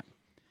firsthand.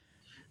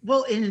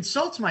 Well, it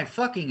insults my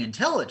fucking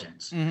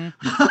intelligence.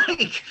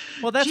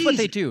 Mm-hmm. Well, that's what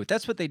they do.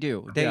 That's what they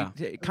do.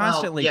 They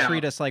constantly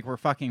treat us like we're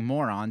fucking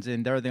morons,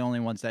 and they're the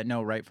only ones that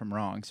know right from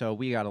wrong. So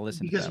we got to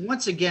listen to that. Because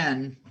once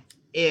again,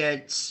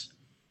 it's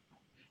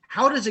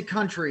how does a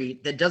country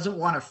that doesn't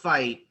want to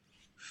fight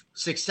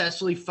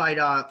successfully fight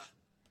off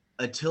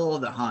Attila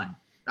the Hun?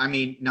 I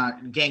mean,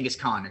 not Genghis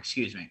Khan,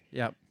 excuse me.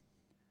 Yep.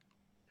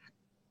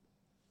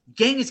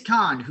 Genghis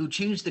Khan, who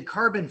changed the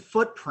carbon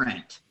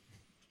footprint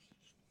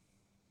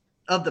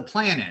of the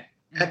planet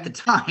at the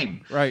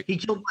time. Right. He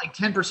killed like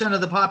 10%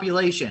 of the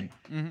population.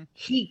 Mm-hmm.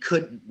 He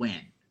couldn't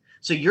win.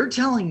 So you're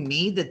telling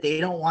me that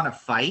they don't want to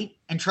fight?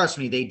 And trust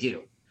me, they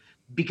do.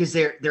 Because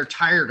they're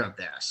tired of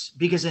this.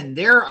 Because in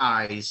their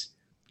eyes,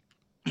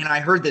 and I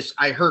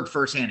heard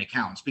firsthand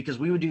accounts, because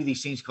we would do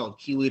these things called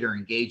key leader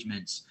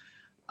engagements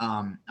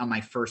on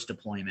my first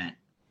deployment,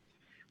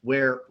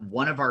 where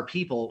one of our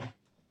people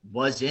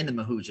was in the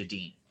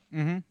Mujahideen.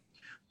 Mm-hmm.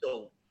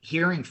 So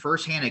hearing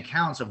firsthand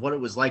accounts of what it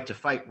was like to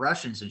fight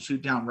Russians and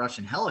shoot down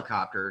Russian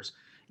helicopters,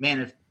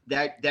 man, if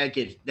that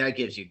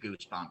gives you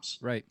goosebumps.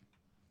 Right.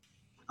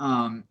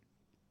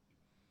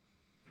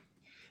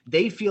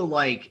 They feel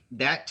like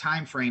that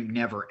time frame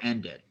never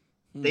ended.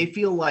 They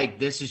feel like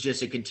this is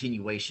just a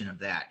continuation of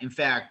that. In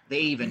fact,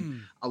 they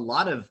even a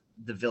lot of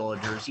the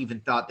villagers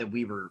even thought that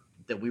we were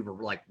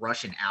like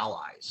Russian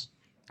allies.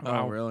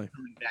 Oh, really?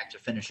 Coming back to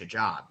finish a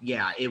job.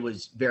 Yeah, it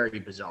was very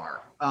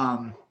bizarre.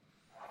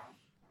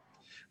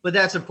 But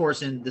that's, of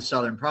course, in the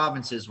southern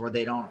provinces where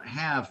they don't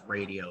have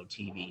radio,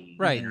 TV,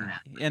 Right.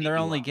 internet. And they're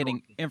only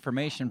getting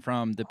information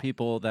from the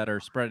people that are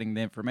spreading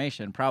the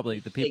information, probably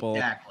the people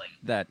Exactly.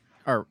 that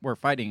we're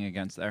fighting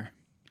against there.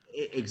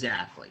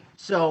 Exactly.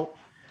 So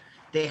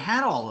they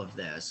had all of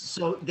this.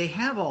 So they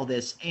have all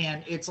this,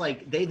 and it's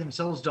like they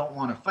themselves don't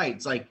want to fight.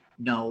 It's like,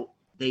 no,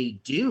 they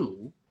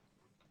do.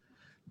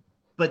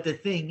 But the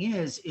thing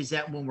is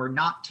that when we're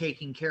not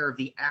taking care of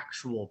the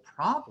actual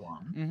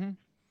problem,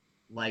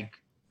 like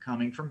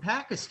coming from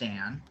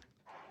Pakistan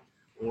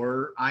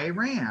or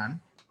Iran,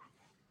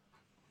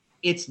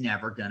 it's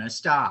never going to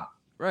stop.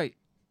 Right.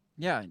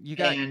 Yeah.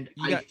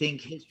 I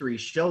think history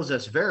shows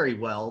us very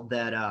well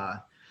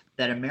that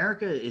that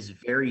America is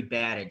very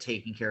bad at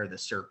taking care of the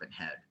serpent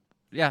head.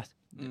 Yeah.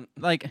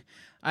 Like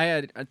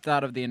I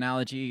thought of the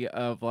analogy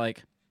of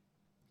like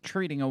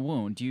treating a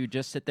wound. Do you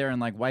just sit there and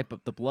like wipe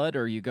up the blood,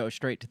 or you go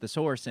straight to the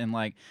source and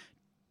like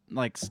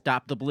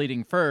stop the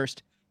bleeding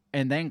first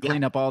and then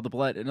clean up all the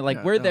blood? And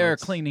like we're there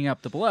cleaning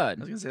up the blood.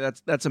 I was gonna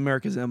say that's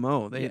America's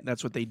MO.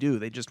 That's what they do.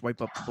 They just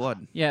wipe up the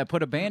blood. Yeah,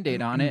 put a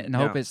Band-Aid on it and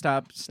hope it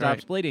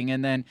stops bleeding,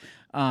 and then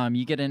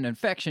you get an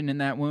infection in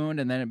that wound,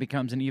 and then it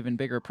becomes an even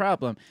bigger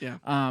problem. Yeah.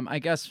 I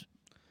guess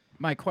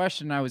my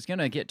question I was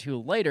gonna get to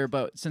later,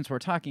 but since we're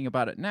talking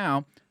about it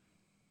now,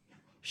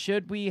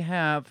 should we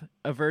have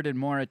averted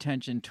more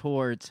attention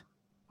towards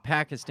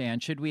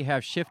Pakistan? Should we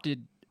have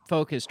shifted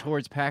focus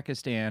towards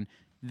Pakistan,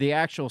 the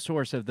actual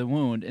source of the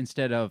wound,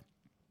 instead of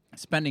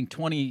spending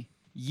 20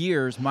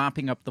 years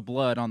mopping up the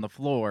blood on the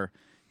floor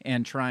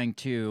and trying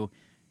to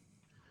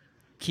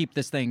keep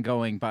this thing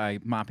going by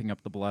mopping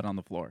up the blood on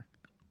the floor?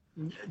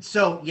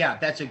 So, yeah,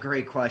 that's a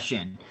great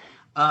question.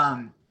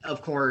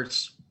 Of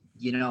course,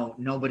 you know,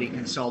 nobody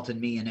consulted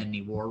me in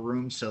any war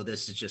room, so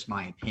this is just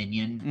my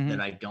opinion that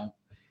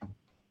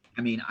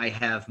I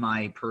have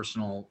my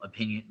personal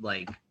opinion,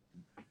 like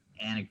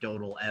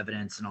anecdotal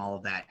evidence and all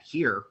of that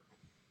here.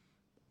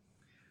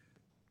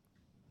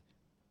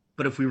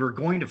 But if we were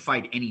going to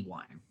fight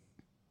anyone,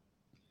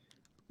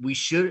 we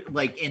should,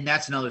 and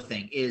that's another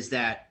thing, is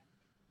that,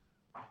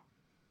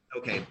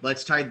 okay,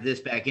 let's tie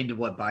this back into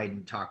what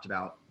Biden talked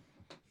about.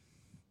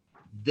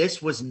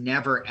 This was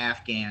never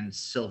Afghan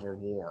civil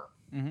war.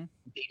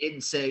 They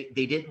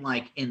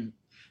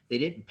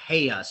didn't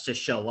pay us to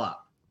show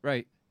up.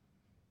 Right.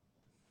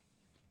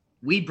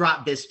 We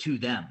brought this to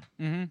them.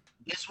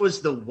 This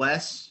was the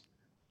West,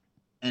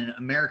 and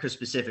America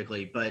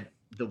specifically, but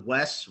the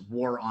West's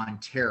war on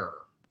terror.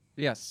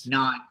 Yes.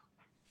 Not,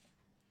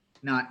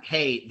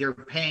 hey, they're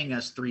paying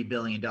us $3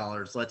 billion.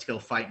 Let's go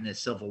fight in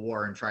this civil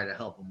war and try to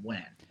help them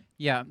win.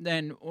 Yeah.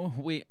 Then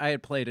I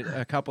had played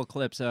a couple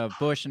clips of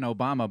Bush and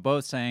Obama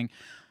both saying,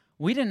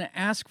 we didn't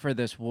ask for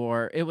this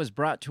war. It was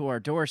brought to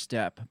our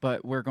doorstep,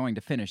 but we're going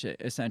to finish it,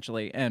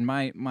 essentially. And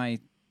my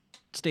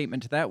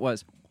statement to that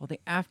was, well, the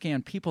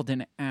Afghan people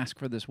didn't ask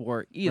for this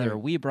war either.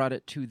 Right. We brought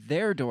it to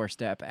their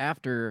doorstep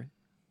after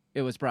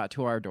it was brought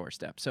to our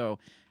doorstep. So,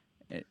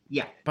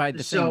 by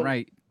the same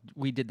right,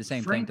 we did the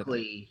same thing to them.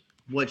 Frankly,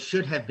 what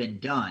should have been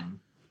done,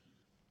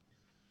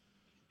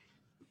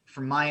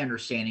 from my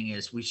understanding,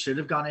 is we should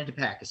have gone into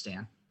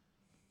Pakistan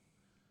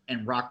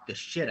and rocked the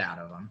shit out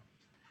of them.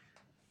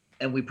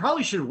 And we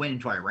probably should have went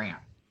into Iran.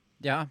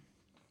 Yeah.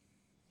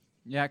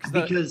 Yeah,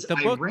 because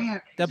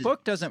the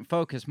book doesn't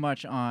focus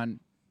much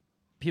on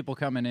people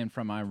coming in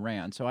from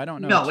Iran, so I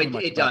don't know. No,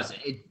 it doesn't.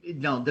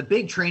 No, the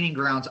big training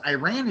grounds,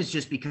 Iran is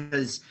just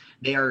because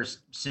they are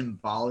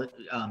symbolic.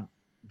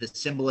 The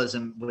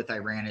symbolism with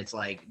Iran, it's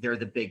like they're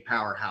the big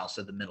powerhouse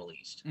of the Middle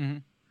East.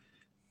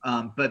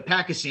 But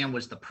Pakistan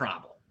was the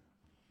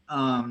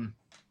problem,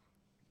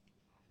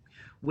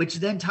 which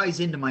then ties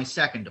into my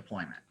second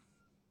deployment.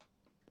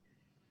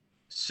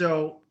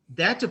 So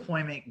that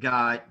deployment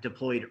got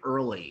deployed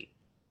early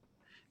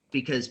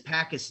because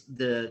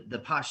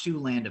the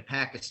Pashtun land of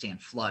Pakistan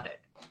flooded.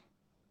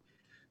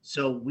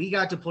 So we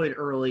got deployed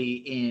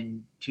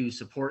early to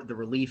support the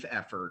relief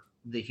effort,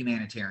 the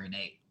humanitarian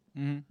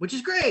aid, which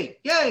is great.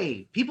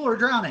 Yay! People are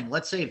drowning.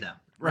 Let's save them.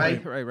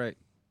 Right.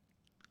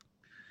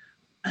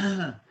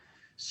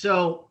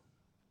 So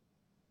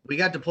we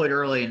got deployed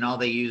early, and all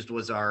they used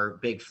was our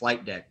big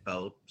flight deck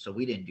boat. So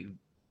we didn't do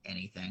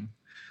anything.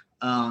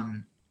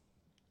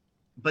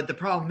 But the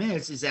problem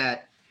is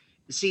that,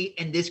 see,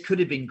 and this could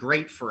have been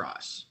great for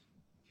us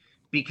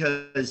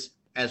because,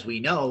 as we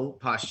know,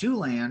 Pashtun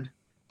land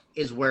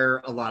is where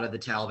a lot of the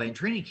Taliban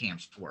training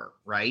camps were,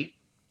 right?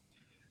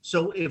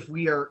 So if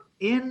we are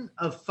in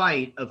a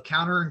fight of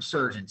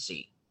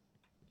counterinsurgency,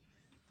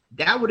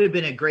 that would have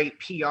been a great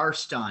PR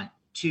stunt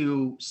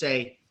to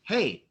say,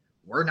 hey,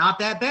 we're not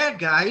that bad,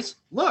 guys.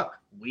 Look,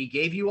 we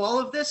gave you all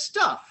of this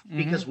stuff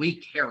because we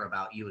care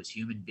about you as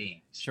human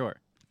beings. Sure.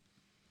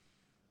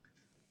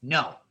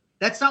 No,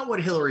 that's not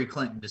what Hillary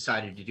Clinton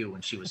decided to do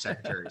when she was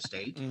Secretary of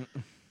State.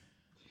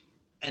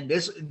 And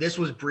this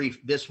was brief.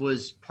 This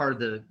was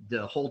part of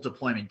the whole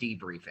deployment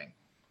debriefing.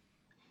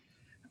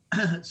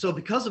 So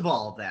because of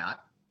all of that,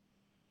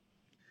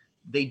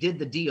 they did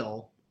the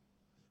deal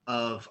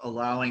of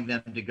allowing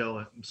them to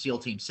go SEAL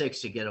Team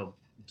 6 to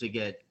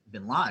get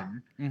bin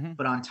Laden.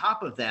 But on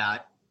top of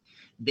that,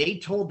 they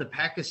told the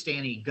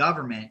Pakistani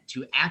government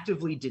to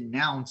actively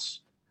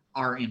denounce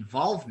our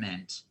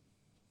involvement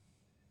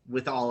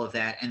with all of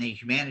that and the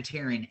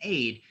humanitarian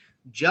aid,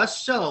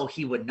 just so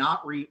he would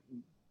not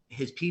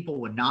his people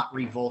would not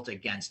revolt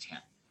against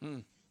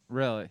him.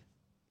 Really?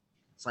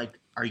 It's like,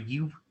 are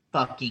you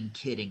fucking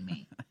kidding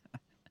me?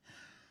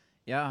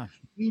 Yeah.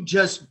 You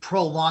just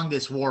prolong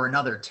this war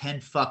another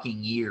 10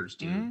 fucking years,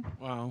 dude.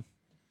 Wow.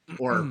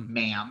 Or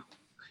ma'am,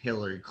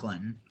 Hillary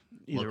Clinton.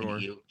 Either Looking or.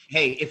 at you.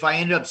 Hey, if I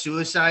end up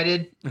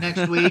suicided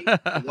next week,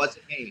 it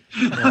wasn't me.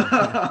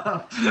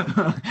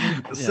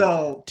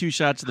 So 2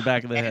 shots to the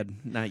back of the head,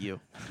 not you.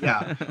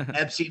 yeah,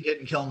 Epstein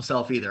didn't kill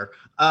himself either.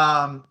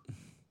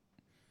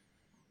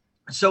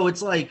 So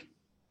it's like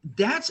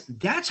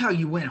that's how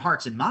you win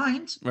hearts and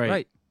minds.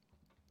 Right.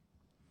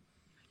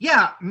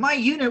 Yeah, my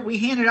unit, we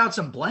handed out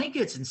some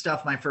blankets and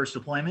stuff my first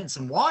deployment,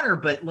 some water,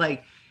 but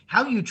like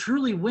how you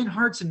truly win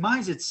hearts and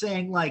minds, it's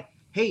saying like,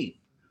 hey,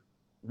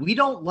 we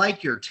don't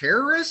like your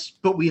terrorists,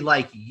 but we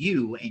like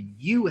you, and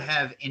you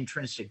have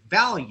intrinsic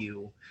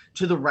value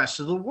to the rest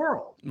of the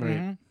world.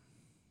 Right.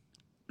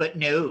 But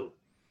no,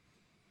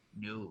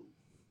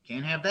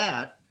 can't have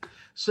that.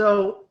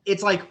 So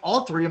it's like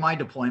all 3 of my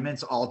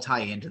deployments all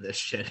tie into this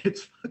shit.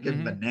 It's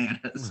fucking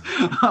bananas.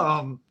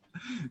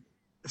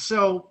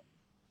 So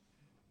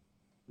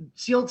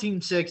SEAL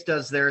Team 6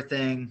 does their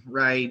thing,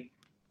 right?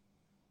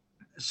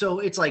 So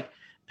it's like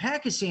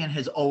Pakistan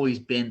has always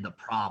been the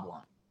problem.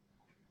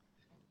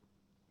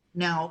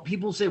 Now,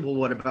 people say, well,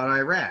 what about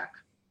Iraq?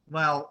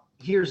 Well,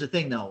 here's the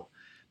thing, though.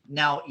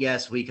 Now,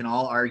 yes, we can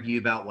all argue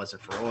about, was it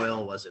for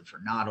oil? Was it for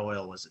not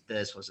oil? Was it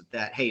this? Was it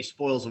that? Hey,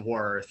 spoils of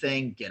war are a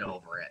thing. Get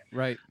over it.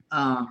 Right.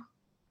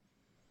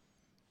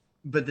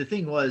 But the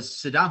thing was,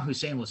 Saddam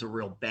Hussein was a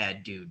real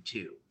bad dude,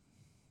 too.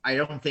 I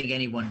don't think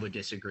anyone would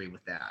disagree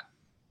with that.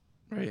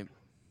 Right.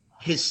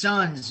 His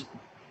sons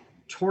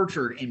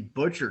tortured and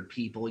butchered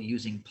people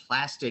using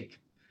plastic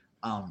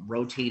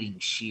rotating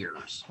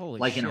shears. Holy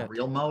like in a shit.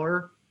 real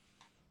mower,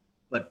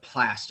 but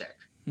plastic.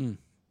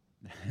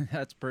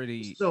 That's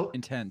pretty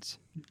intense.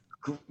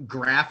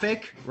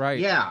 Graphic. Right.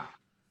 Yeah.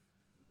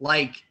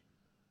 Like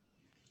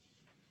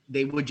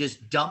they would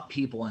just dump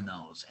people in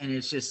those. And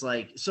it's just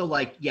like, so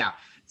like, yeah,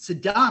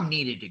 Saddam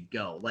needed to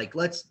go. Like,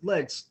 let's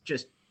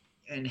just,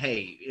 and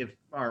hey, if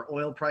our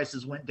oil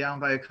prices went down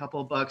by a couple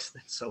of bucks,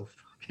 then so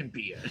fucking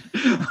be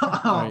it.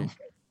 Right.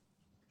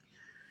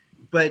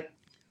 But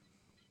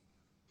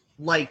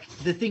like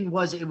the thing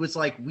was, it was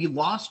like we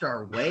lost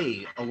our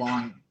way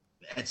along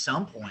at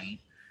some point.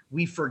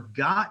 We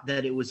forgot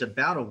that it was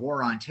about a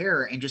war on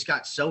terror and just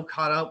got so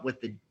caught up with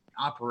the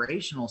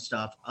operational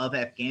stuff of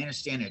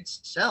Afghanistan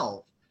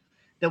itself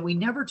that we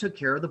never took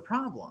care of the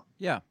problem.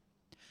 Yeah.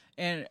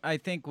 And I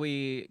think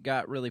we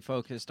got really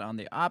focused on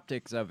the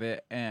optics of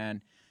it.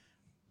 And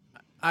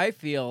I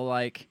feel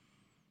like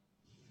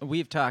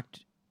we've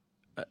talked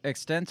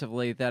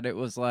extensively that it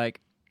was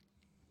like,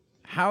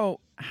 how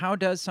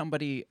does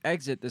somebody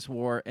exit this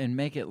war and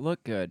make it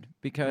look good?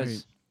 Because,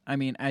 Right. I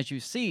mean, as you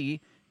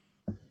see,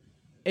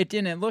 it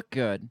didn't look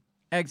good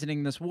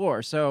exiting this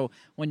war. So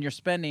when you're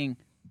spending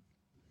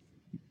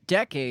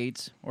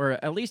decades, or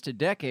at least a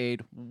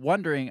decade,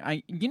 wondering,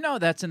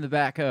 that's in the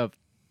back of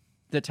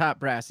the top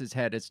brass's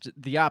head. It's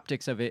the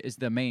optics of it is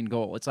the main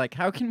goal. It's like,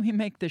 how can we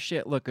make this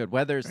shit look good?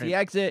 Whether it's the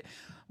exit,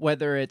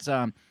 whether it's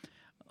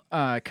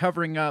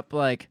covering up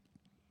like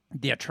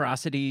the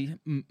atrocity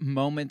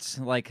moments,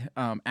 like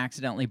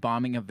accidentally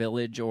bombing a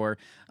village, or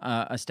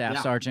a staff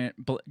sergeant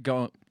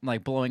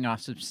blowing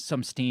off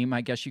some steam,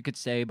 I guess you could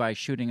say, by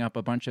shooting up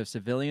a bunch of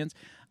civilians.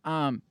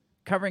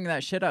 Covering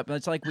that shit up.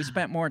 It's like we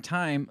spent more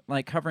time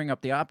like covering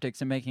up the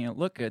optics and making it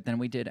look good than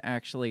we did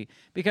actually,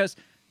 because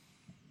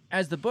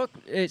as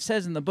it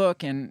says in the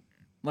book, and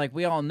like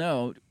we all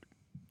know,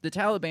 the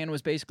Taliban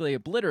was basically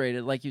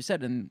obliterated, like you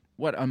said, in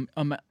what,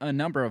 a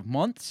number of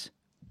months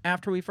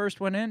after we first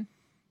went in.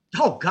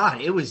 Oh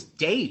God, it was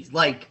days,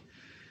 like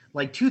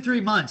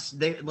 2-3 months.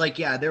 They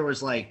there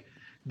was like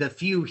the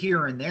few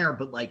here and there,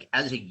 but like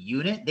as a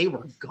unit, they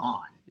were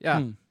gone.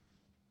 Yeah.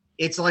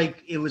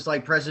 It was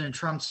like President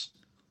Trump's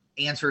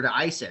answer to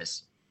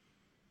ISIS.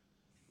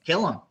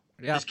 Kill them.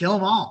 Yeah. Just kill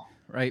them all.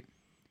 Right.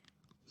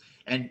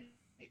 And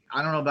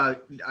I don't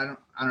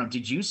know.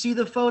 Did you see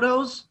the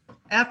photos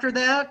after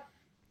that?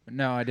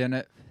 No, I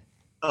didn't.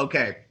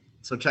 Okay.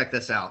 So check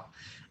this out.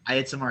 I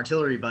had some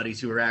artillery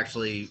buddies who were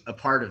actually a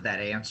part of that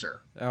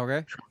answer.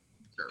 Okay.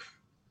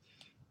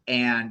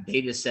 And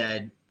they just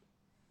said,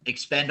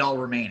 expend all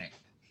remaining,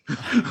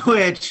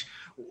 which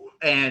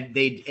and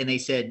they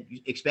said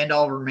expend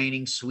all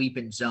remaining sweep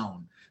and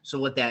zone. So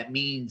what that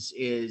means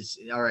is,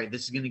 all right,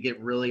 this is going to get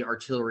really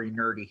artillery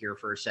nerdy here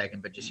for a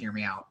second, but just hear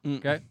me out.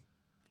 Okay.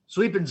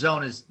 Sweep and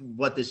zone is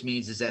what this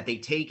means is that they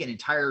take an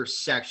entire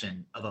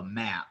section of a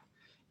map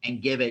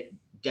and give it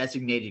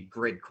designated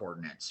grid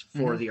coordinates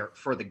for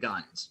the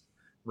guns,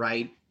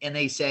 right? And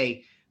they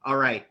say, all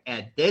right,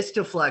 at this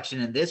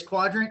deflection in this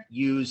quadrant,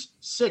 use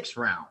 6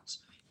 rounds.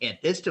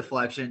 At this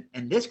deflection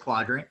in this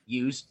quadrant,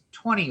 use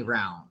 20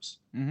 rounds.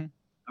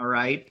 All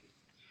right.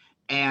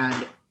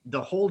 And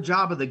the whole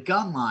job of the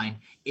gun line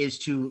is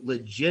to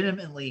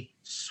legitimately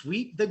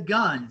sweep the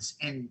guns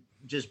and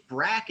just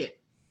bracket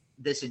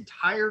this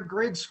entire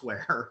grid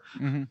square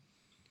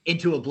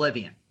into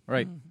oblivion.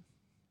 Right.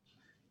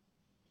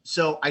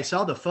 So I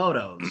saw the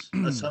photos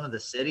of some of the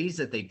cities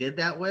that they did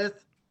that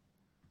with.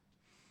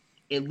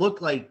 It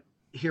looked like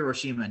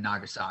Hiroshima and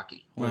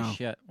Nagasaki. Holy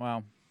shit.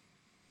 Wow.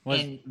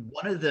 And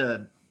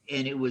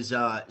it was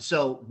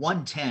so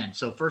 110,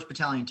 so 1st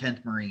Battalion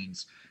 10th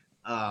Marines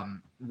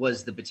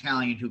was the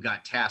battalion who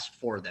got tasked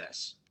for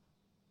this.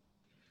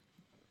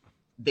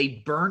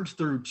 They burned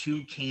through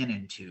 2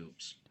 cannon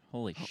tubes.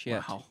 Holy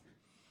shit. Wow.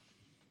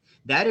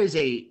 That is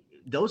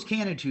those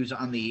cannon tubes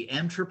on the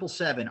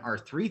M777 are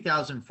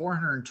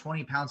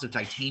 3,420 pounds of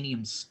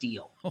titanium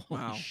steel.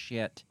 Holy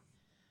shit.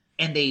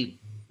 And they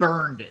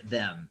burned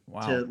them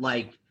Wow. to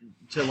like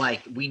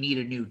we need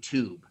a new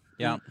tube.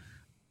 Yeah.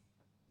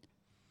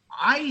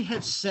 I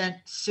have sent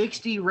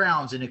 60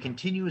 rounds in a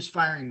continuous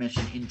firing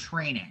mission in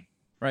training.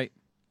 Right.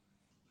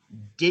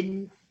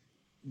 Didn't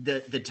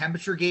the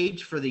temperature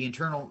gauge for the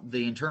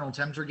internal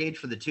temperature gauge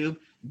for the tube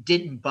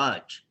didn't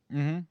budge.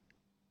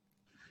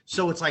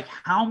 So it's like,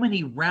 how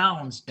many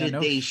rounds did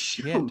they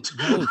shoot?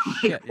 No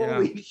shit.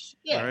 Holy shit.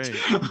 Right.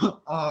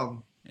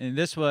 And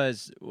this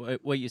was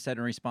what you said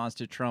in response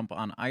to Trump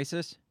on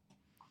ISIS?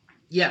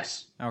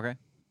 Yes. Okay.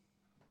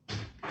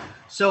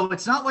 So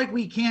it's not like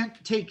we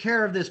can't take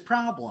care of this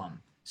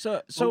problem.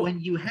 So but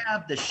when you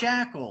have the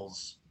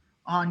shackles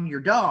on your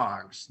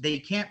dogs, they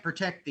can't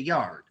protect the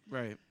yard.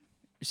 Right.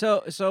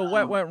 So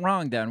what went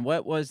wrong then?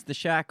 What was the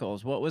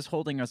shackles? What was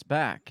holding us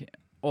back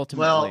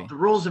ultimately? Well, the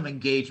rules of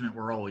engagement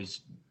were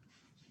always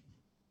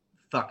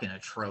fucking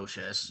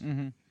atrocious.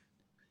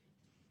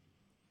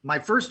 My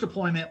first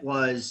deployment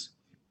was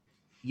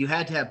you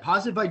had to have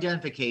positive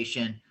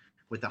identification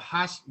with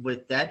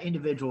that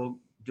individual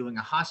doing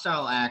a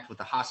hostile act with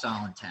a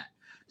hostile intent.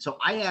 So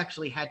I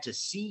actually had to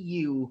see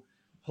you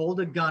hold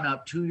a gun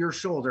up to your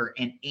shoulder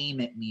and aim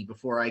at me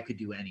before I could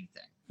do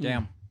anything.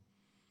 Damn.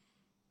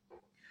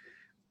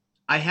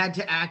 I had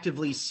to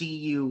actively see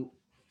you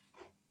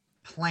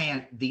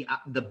plant the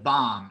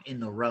bomb in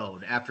the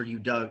road after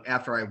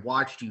I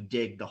watched you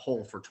dig the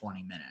hole for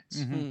 20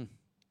 minutes.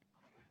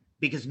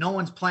 Because no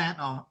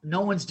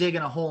one's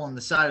digging a hole in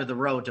the side of the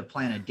road to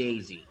plant a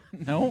daisy.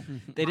 No,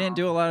 they didn't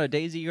do a lot of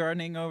daisy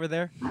gardening over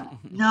there.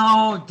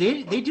 No,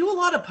 they do a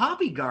lot of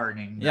poppy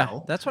gardening. Yeah,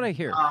 though. that's what I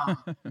hear.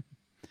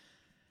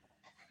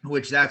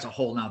 Which that's a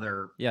whole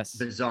nother Yes.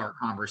 bizarre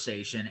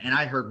conversation. And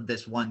I heard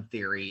this one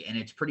theory, and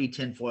it's pretty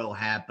tinfoil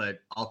hat,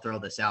 but I'll throw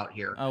this out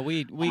here.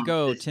 We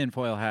go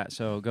tinfoil hat,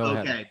 so go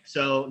ahead. Okay,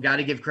 so got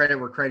to give credit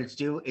where credit's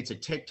due. It's a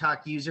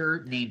TikTok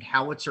user named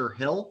Howitzer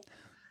Hill.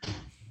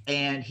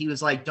 And he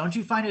was like, don't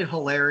you find it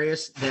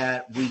hilarious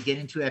that we get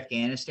into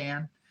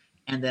Afghanistan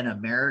and then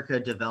America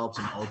develops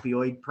an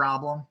opioid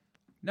problem?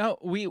 No,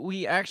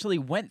 we actually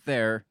went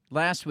there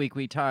last week.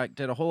 We did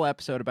a whole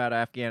episode about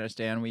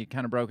Afghanistan. We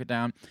kind of broke it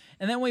down,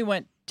 and then we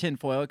went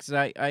tinfoil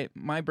because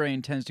my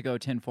brain tends to go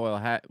tinfoil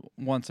hat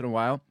once in a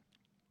while,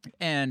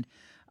 and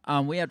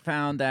we had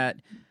found that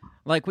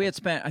like we had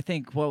spent, I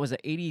think, what was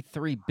it,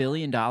 $83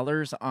 billion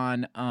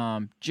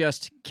on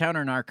just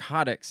counter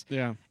narcotics.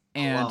 Yeah,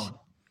 and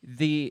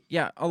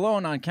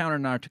alone on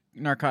counter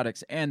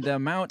narcotics, and the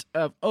amount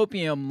of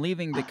opium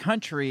leaving the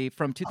country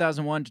from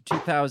 2001 to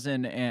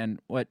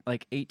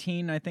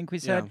 2018, I think we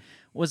said,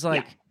 was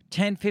like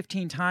 10,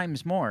 15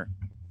 times more.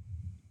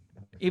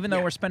 Even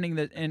though we're spending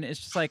and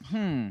it's just like,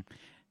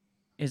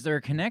 is there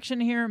a connection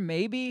here?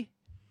 Maybe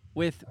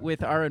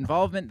with our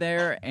involvement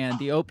there and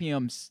the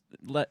opium's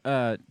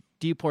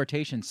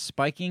deportation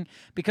spiking,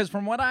 because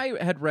from what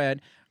I had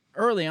read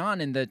early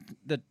on in the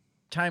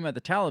time of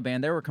the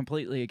Taliban, they were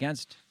completely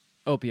against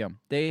opium.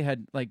 They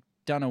had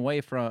done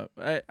away from.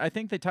 I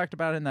think they talked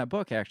about it in that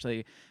book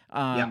actually.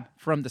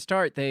 From the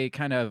start, they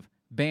kind of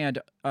banned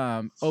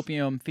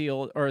opium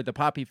field or the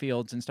poppy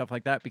fields and stuff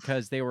like that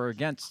because they were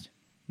against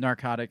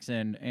narcotics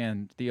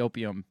and the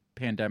opium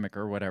pandemic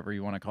or whatever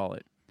you want to call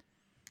it.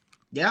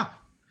 Yeah.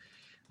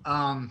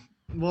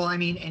 Well, I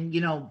mean, and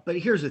but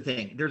here's the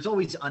thing: there's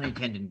always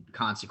unintended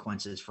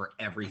consequences for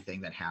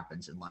everything that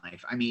happens in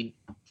life. I mean,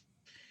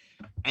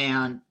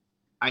 and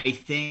I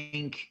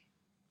think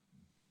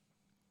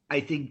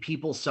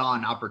people saw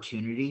an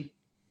opportunity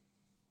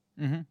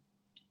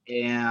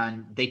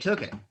and they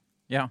took it.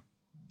 Yeah.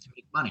 To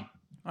make money.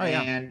 Oh,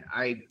 yeah. And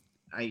I'm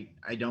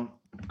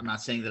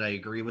not saying that I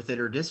agree with it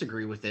or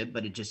disagree with it,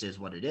 but it just is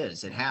what it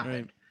is. It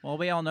happened. Well,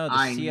 we all know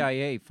the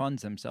CIA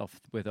funds himself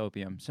with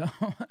opium, so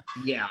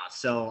Yeah,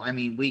 so I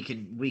mean, we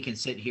can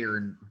sit here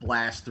and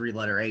blast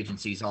 3-letter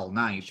agencies all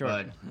night, Sure.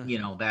 but you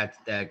know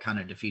that kind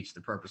of defeats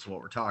the purpose of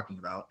what we're talking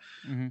about.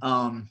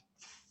 Mhm.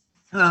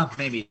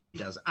 Maybe it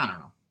does. I don't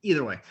know.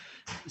 Either way,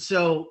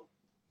 so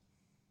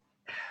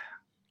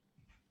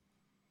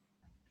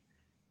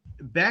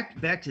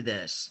back to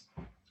this.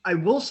 I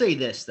will say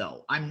this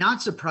though: I'm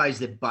not surprised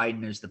that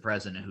Biden is the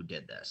president who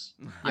did this.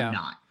 Yeah. I'm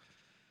not,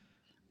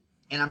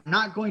 and I'm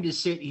not going to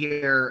sit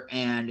here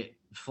and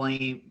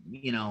fan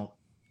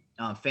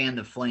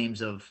the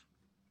flames of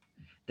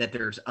that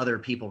there's other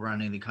people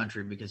running the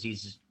country because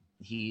he's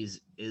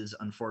is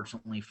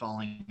unfortunately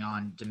falling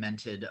on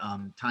demented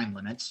time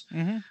limits.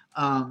 Mhm.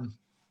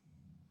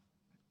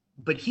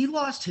 But he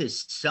lost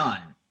his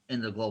son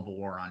in the global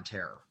war on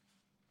terror.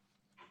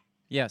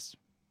 Yes.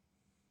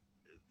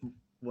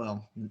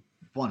 Well,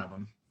 one of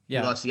them.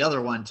 Yeah. He lost the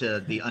other one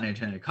to the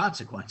unintended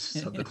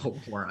consequences of the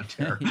global war on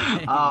terror.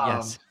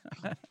 Yes.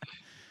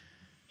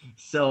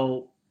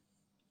 So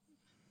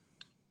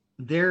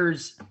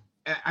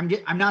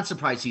I'm not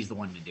surprised he's the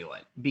one to do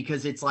it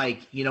because it's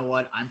like, you know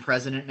what? I'm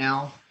president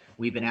now.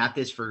 We've been at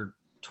this for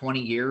 20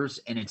 years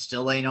and it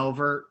still ain't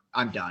over.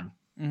 I'm done.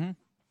 Mhm.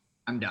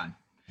 I'm done.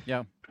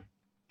 Yeah.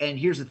 And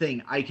here's the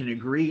thing. I can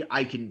agree.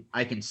 I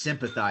can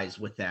sympathize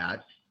with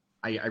that.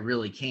 I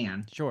really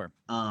can. Sure.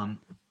 I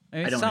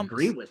mean, don't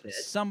agree with it.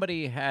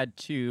 Somebody had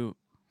to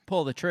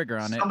pull the trigger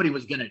on it. Somebody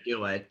was going to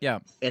do it. Yeah.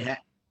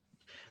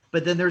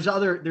 But then there's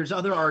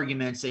other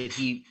arguments that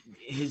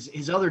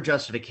his other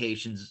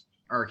justifications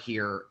are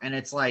here, and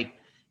it's like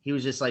he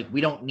was just like,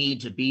 we don't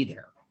need to be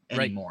there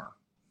anymore.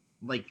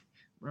 Right. Like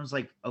I was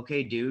like,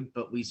 okay, dude,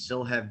 but we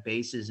still have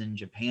bases in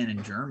Japan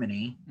and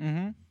Germany.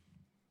 Mm-hmm.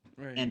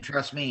 Right. And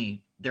trust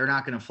me, they're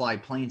not going to fly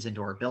planes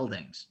into our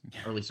buildings,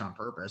 or at least on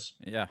purpose.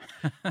 Yeah.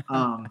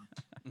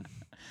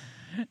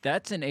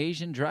 That's an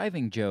Asian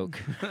driving joke.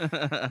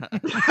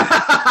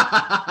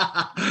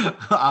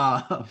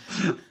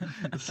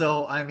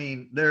 So I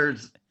mean,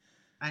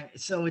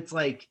 so it's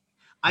like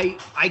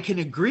I can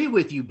agree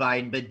with you,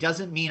 Biden, but it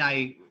doesn't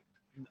mean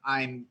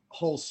I'm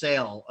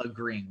wholesale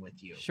agreeing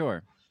with you.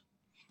 Sure.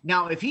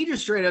 Now, if he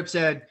just straight up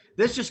said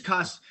this just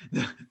costs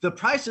the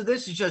price of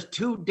this is just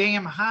too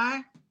damn high,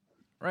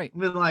 right?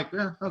 We're like,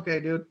 okay,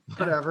 dude,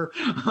 whatever.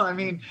 I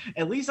mean,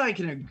 at least I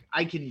can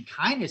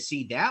kind of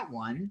see that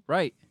one,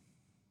 right?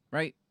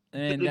 Right.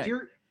 And if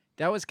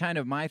that was kind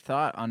of my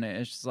thought on it.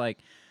 It's just like,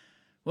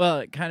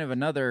 well, kind of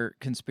another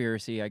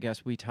conspiracy I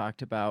guess we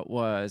talked about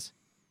was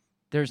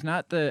there's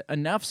not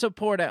enough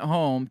support at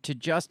home to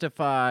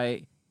justify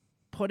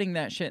putting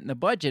that shit in the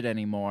budget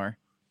anymore.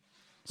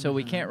 So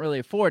we can't really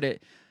afford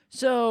it.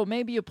 So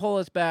maybe you pull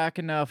us back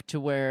enough to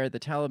where the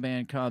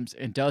Taliban comes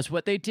and does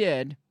what they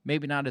did,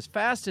 maybe not as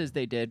fast as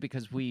they did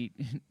because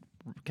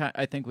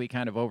I think we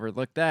kind of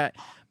overlooked that,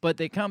 but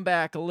they come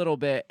back a little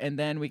bit and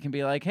then we can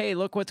be like, hey,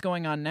 look what's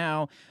going on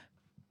now.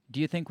 Do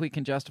you think we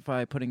can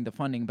justify putting the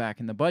funding back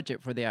in the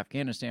budget for the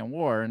Afghanistan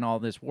war and all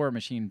this war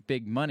machine,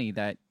 big money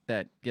that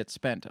gets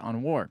spent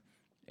on war?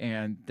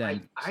 And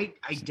then I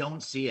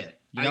don't see it.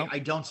 I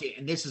don't see it,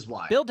 and this is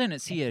why. Bill didn't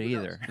see it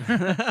either.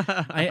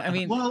 I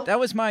mean, that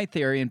was my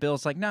theory, and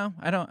Bill's like, no,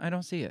 I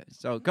don't see it.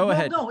 So go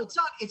ahead. No,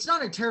 it's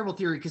not a terrible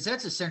theory because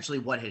that's essentially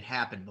what had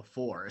happened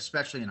before,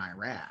 especially in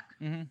Iraq.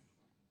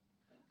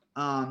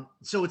 Mm-hmm.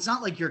 So it's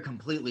not like you're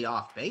completely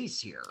off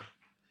base here,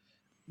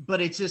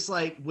 but it's just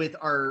like with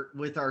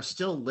our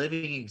still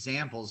living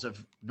examples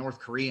of North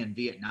Korea and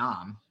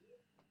Vietnam.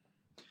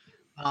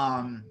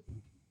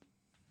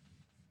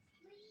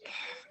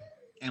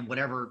 And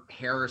whatever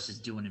Harris is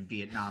doing in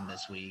Vietnam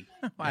this week.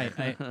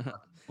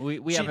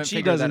 We haven't.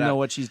 She doesn't know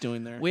what she's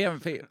doing there. We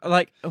haven't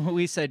like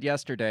we said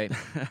yesterday.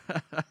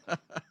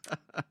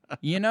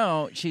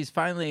 She's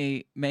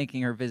finally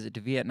making her visit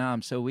to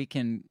Vietnam, so we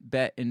can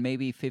bet in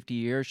maybe 50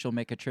 years she'll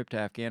make a trip to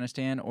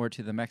Afghanistan or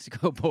to the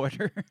Mexico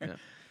border. Yeah.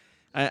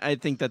 I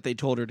think that they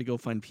told her to go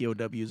find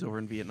POWs over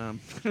in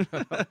Vietnam.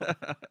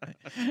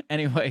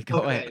 Anyway, go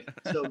ahead.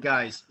 So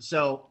guys,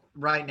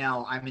 right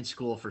now I'm in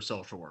school for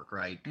social work,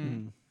 right?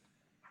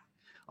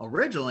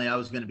 Originally, I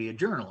was going to be a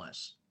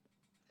journalist.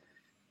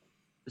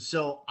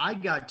 So I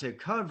got to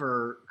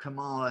cover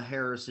Kamala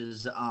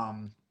Harris's,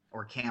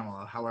 or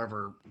Kamala,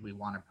 however we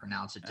want to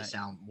pronounce it to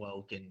sound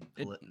woke and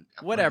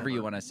whatever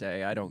you want to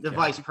say. I don't care. The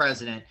vice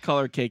president.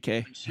 Call her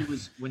KK.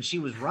 When she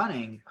was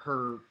running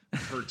her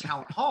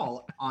town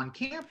hall on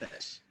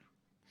campus.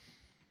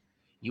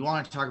 You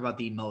want to talk about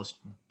the most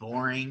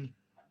boring,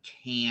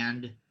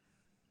 canned,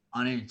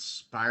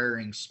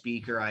 uninspiring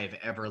speaker I've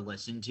ever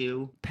listened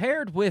to.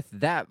 Paired with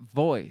that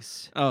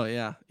voice. Oh,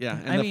 yeah. Yeah.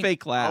 And the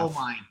fake laugh. Oh,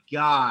 my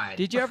God.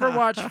 Did you ever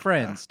watch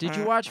Friends? Did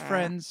you watch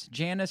Friends?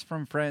 Janice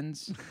from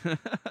Friends?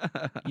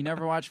 You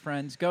never watched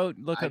Friends? Go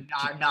look up.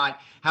 I'm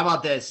not. How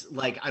about this?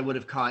 Like, I would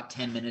have caught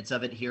 10 minutes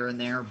of it here and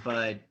there,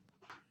 but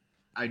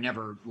I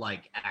never,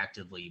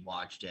 actively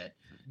watched it.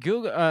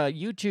 Google,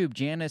 YouTube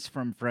Janice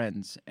from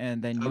Friends,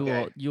 and then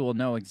you will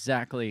know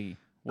exactly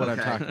what I'm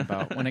talking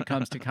about when it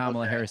comes to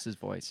Kamala Harris's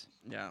voice.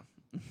 Yeah.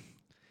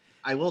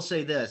 I will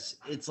say this.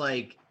 It's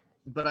like,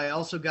 but I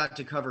also got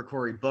to cover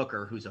Cory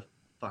Booker, who's a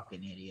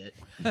fucking idiot.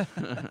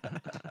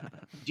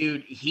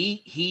 Dude,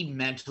 he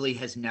mentally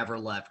has never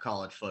left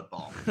college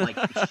football. Like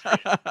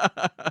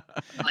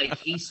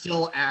he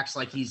still acts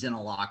like he's in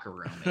a locker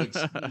room.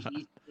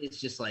 It's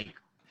just like,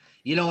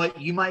 you know what?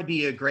 You might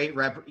be a great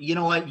you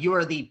know what? You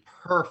are the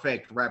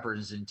perfect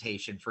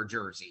representation for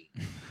Jersey.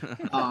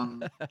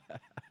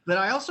 But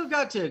I also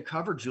got to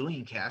cover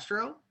Julian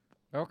Castro.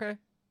 Okay.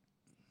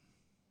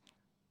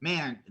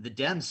 Man, the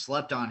Dems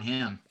slept on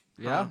him.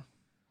 Yeah.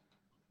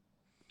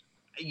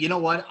 You know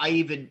what? I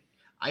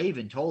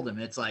even told him,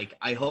 it's like,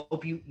 I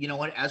hope you know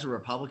what, as a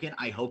Republican,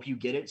 I hope you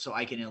get it so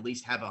I can at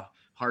least have a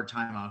hard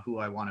time on who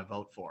I want to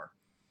vote for.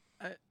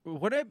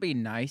 Would it be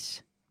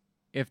nice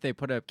if they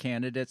put up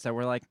candidates that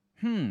were like,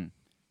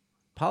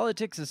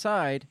 politics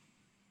aside,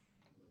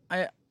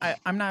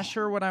 I'm not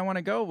sure what I want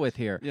to go with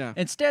here. Yeah.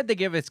 Instead, they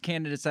give us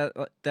candidates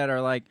that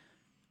are like,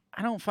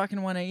 I don't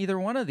fucking want either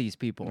one of these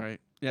people. Right.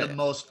 Yeah. The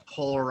most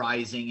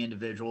polarizing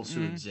individuals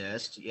who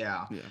exist.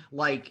 Yeah.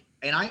 Like,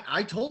 and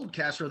I told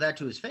Castro that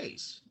to his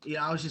face. You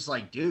know, I was just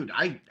like, dude,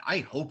 I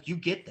hope you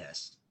get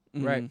this.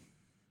 Right.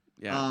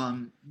 Yeah.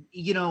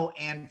 You know,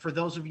 and for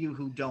those of you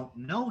who don't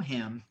know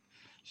him,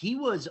 he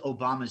was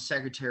Obama's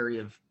Secretary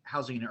of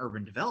Housing and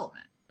Urban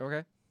Development.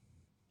 Okay.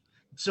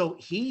 So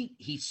he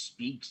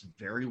speaks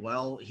very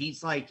well.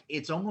 He's like,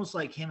 it's almost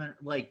like him and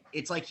like,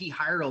 it's like he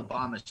hired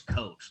Obama's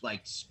coach,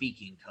 like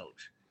speaking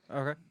coach.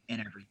 Okay. And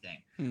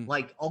everything,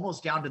 like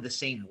almost down to the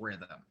same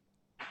rhythm.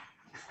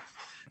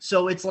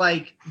 So it's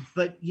like,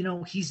 but you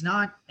know, he's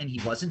not, and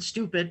he wasn't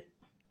stupid.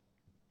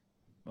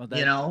 Well,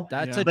 you know,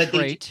 that's a but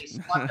trait. they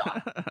slept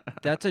on him.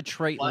 That's a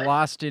trait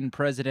lost in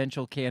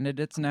presidential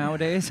candidates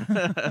nowadays.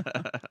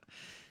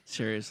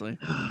 Seriously.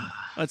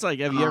 It's like,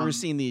 have you ever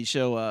seen the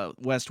show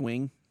West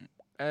Wing?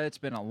 It's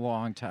been a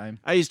long time.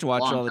 I used to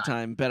watch it all the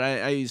time, but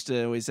I used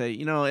to always say,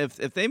 you know, if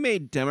they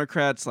made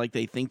Democrats like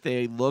they think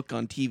they look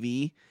on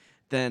TV,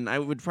 then I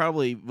would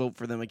probably vote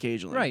for them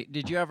occasionally. Right.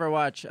 Did you ever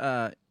watch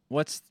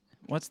what's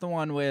the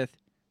one with,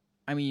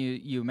 I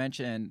mean, you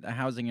mentioned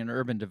housing and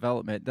urban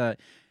development. There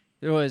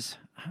was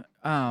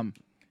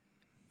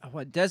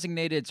what,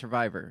 Designated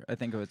Survivor, I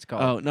think it's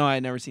called. Oh, no,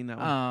 I never seen that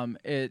one.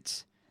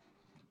 It's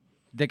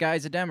the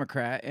guy's a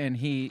Democrat and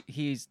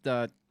he's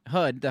the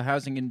HUD, the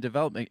housing and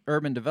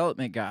urban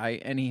development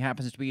guy, and he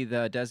happens to be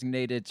the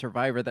designated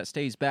survivor that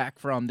stays back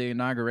from the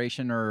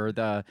inauguration or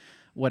the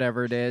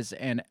whatever it is,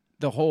 and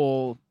the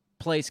whole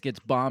place gets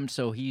bombed,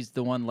 so he's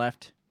the one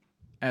left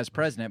as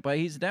president. But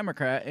he's a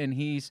Democrat, and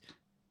he's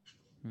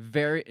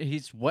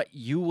what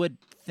you would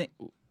think,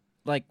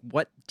 like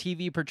what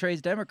TV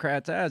portrays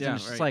Democrats as. Yeah, and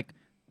it's just right. like,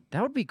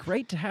 that would be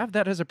great to have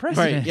that as a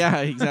president. Right, yeah,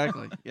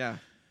 exactly, yeah.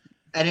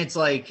 And it's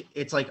like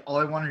all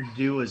I wanted to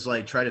do was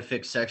like try to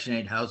fix Section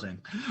 8 housing.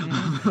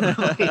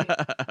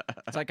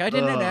 It's like, I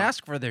didn't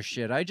ask for this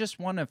shit. I just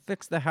want to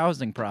fix the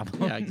housing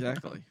problem. Yeah,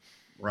 exactly.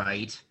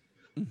 Right.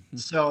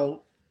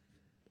 So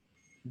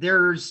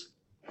there's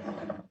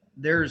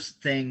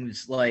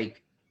things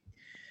like,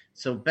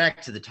 so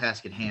back to the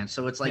task at hand.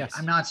 So it's like, Yes.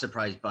 I'm not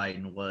surprised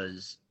Biden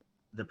was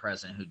the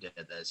president who did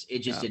this.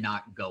 It just did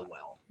not go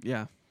well.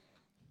 Yeah.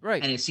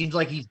 Right. And it seems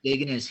like he's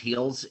digging his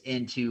heels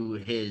into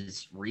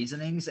his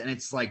reasonings. And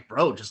it's like,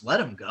 bro, just let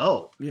him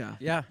go. Yeah.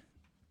 Yeah.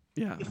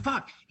 Yeah.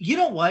 Fuck. You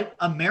know what?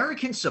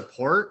 American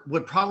support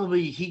would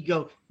probably, he'd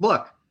go,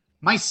 look,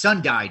 my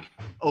son died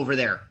over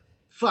there.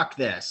 Fuck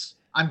this.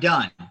 I'm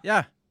done.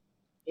 Yeah.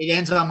 It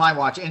ends on my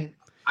watch. And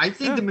I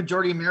think the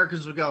majority of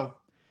Americans would go,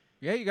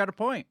 Yeah, you got a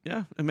point.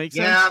 Yeah, it makes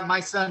sense. yeah, my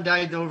son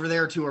died over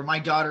there too, or my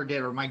daughter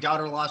did, or my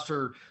daughter lost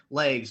her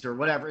legs, or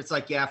whatever. It's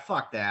like, yeah,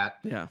 fuck that.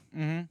 Yeah.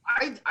 Mm-hmm.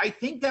 I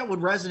think that would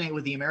resonate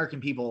with the American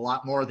people a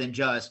lot more than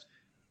just,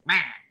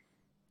 man,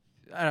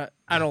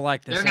 I don't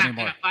like this they're not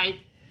anymore. gonna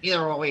fight.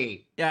 Neither will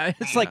we. Yeah,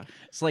 it's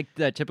like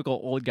the typical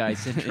old guy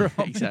syndrome.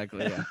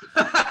 Exactly.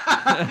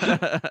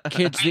 Yeah.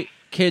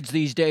 Kids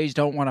these days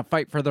don't want to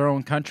fight for their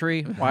own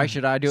country. Why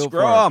should I do it for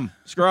Scrum.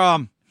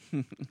 Scrum.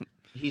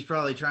 He's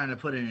probably trying to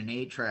put in an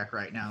 8-track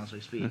right now as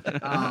we speak. It's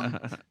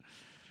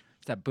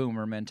that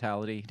boomer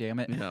mentality, damn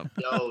it. Yeah.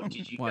 Yo,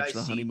 did you Watch guys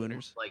the see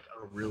honeymooners. like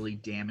a really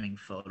damning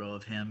photo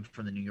of him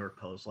from the New York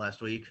Post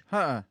last week?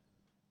 Huh.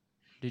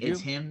 Did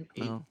It's you? him.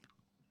 Oh.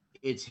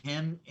 It's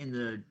him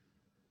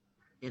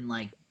in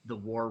like the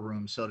war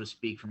room, so to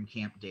speak, from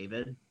Camp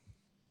David.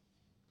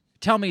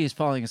 Tell me he's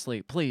falling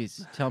asleep.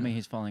 Please tell me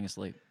he's falling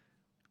asleep.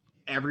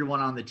 Everyone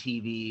on the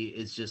TV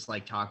is just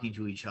like talking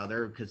to each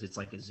other because it's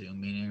like a Zoom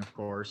meeting, of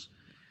course.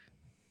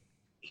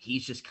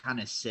 He's just kind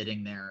of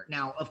sitting there.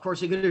 Now, of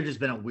course, it could have just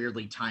been a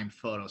weirdly timed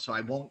photo, so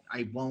I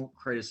won't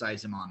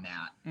criticize him on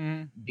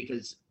that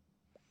because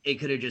it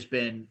could have just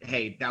been,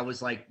 hey, that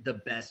was like the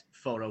best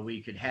photo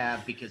we could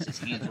have because his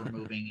hands were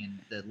moving and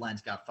the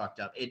lens got fucked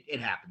up. It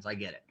happens. I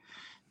get it.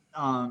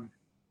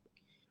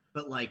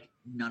 But like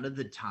none of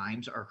the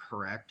times are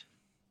correct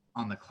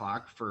on the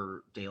clock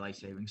for daylight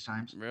savings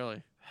times.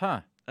 Really?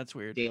 Huh. That's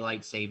weird.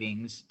 Daylight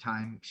savings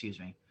time, excuse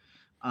me.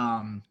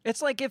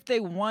 It's like if they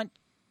want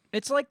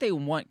It's like they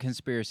want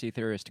conspiracy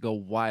theorists to go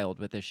wild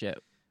with this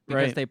shit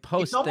because Right. they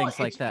post things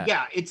like that.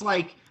 Yeah, it's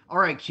like, all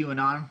right,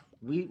 QAnon,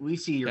 we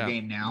see your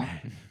game now.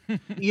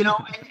 You know,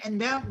 and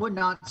that would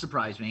not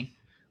surprise me.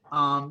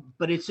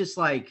 But it's just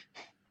like,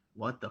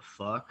 what the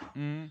fuck?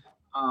 Mhm.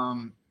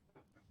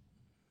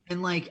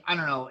 And like, I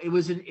don't know, it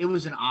was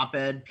an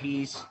op-ed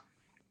piece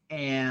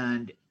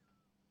and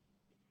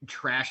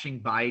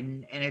trashing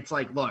Biden, and it's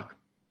like, look,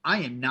 I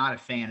am not a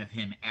fan of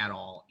him at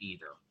all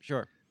either.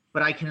 Sure.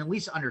 But I can at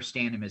least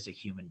understand him as a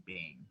human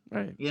being.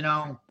 Right. You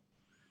know?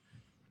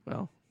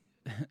 Well,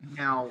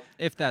 Now,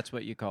 if that's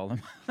what you call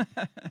him.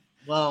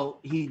 well,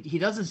 he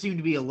doesn't seem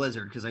to be a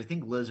lizard because I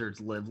think lizards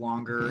live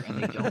longer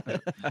and they don't.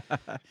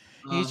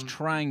 He's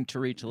trying to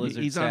reach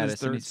lizard he's on his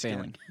status and he's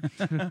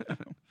third failing.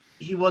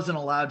 He wasn't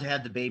allowed to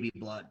have the baby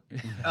blood.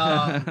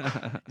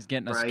 He's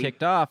getting us Right.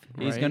 kicked off.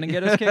 He's Right. going to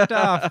get us kicked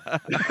off.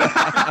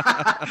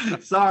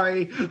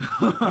 Sorry.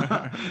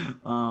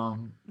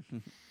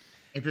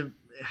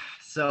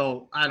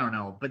 So I don't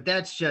know, but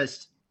that's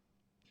just.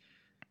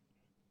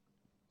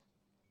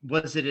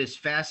 Was it as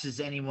fast as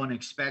anyone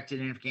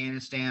expected in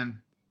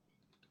Afghanistan?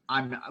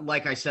 I'm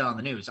like I said on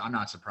the news, I'm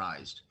not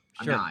surprised.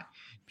 Sure. I'm not,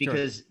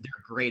 because they're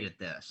great at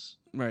this.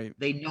 right.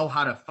 They know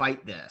how to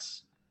fight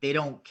this. They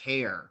don't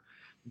care.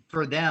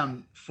 For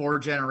them, 4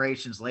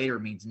 generations later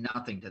means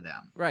nothing to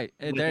them. Right.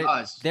 With Their,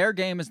 us- their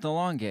game is the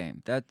long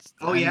game. That's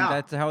Oh, I mean, yeah.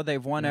 that's how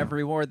they've won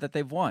every war that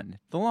they've won.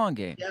 The long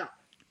game. Yeah.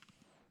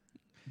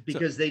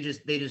 Because they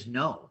just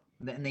know,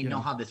 and they know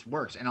Yeah. how this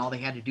works, and all they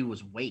had to do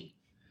was wait.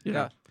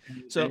 Yeah.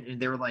 And, So- and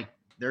they were like,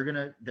 they're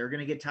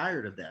gonna get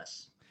tired of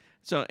this.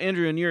 So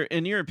Andrew, in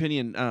your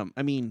opinion,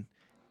 I mean,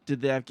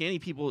 did the Afghani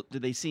people,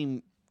 did they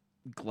seem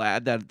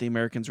glad that the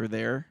Americans were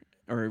there,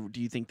 or do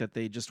you think that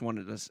they just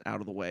wanted us out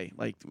of the way,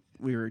 like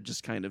we were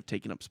just kind of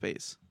taking up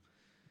space?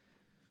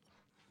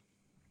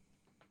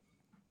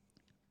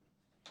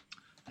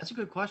 That's a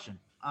good question.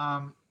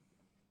 My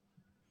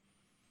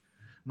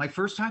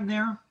first time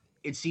there,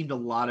 it seemed a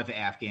lot of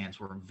Afghans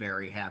were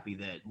very happy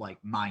that like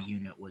my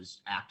unit was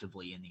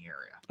actively in the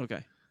area.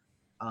 Okay.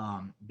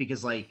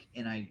 Because like,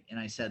 and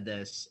I said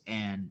this,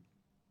 and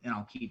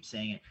I'll keep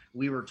saying it.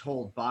 We were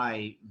told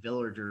by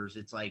villagers,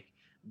 it's like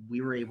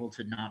we were able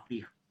to not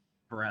be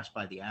harassed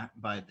by the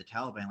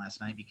Taliban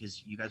last night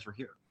because you guys were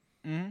here,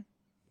 hmm and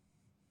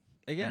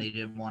Again, they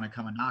didn't want to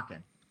come and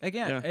knocking.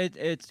 Again,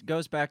 it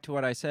goes back to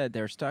what I said.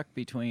 They're stuck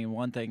between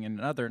one thing and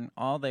another, and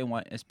all they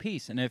want is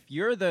peace. And if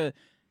you're the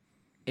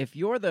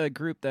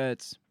group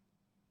that's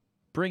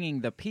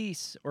bringing the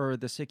peace or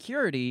the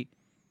security,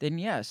 then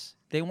yes,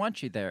 they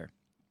want you there.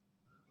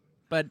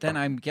 But then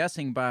I'm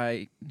guessing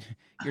by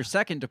your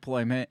second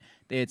deployment,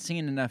 they had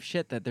seen enough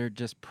shit that they're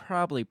just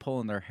probably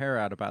pulling their hair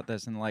out about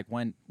this and like,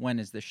 when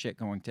is this shit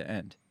going to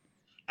end?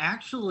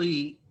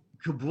 Actually,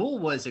 Kabul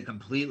was a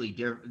completely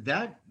different.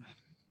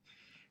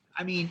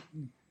 I mean,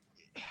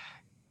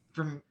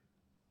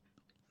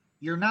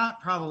 you're not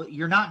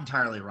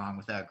entirely wrong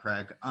with that,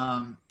 Craig.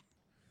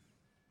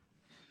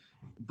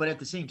 But at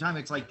the same time,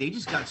 it's like they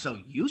just got so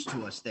used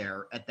to us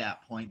there at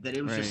that point that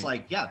it was just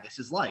Right. like, yeah, this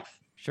is life.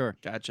 Sure.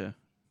 Gotcha.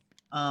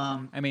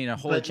 I mean, a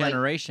whole but, like-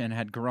 generation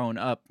had grown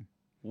up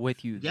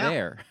with you Yeah.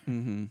 there.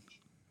 Mm-hmm.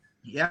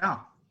 Yeah.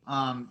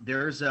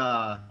 There's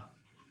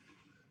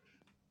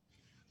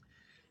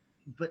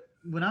but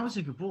when I was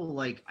in Kabul,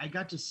 like I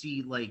got to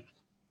see like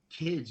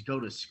kids go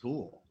to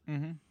school,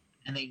 Mm-hmm.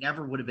 and they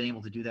never would have been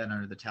able to do that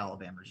under the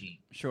Taliban regime.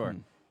 Sure.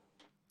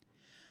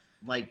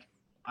 Like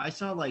I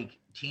saw like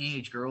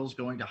teenage girls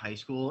going to high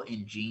school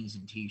in jeans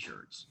and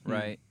t-shirts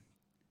Right.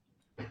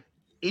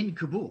 in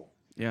Kabul.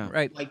 Yeah.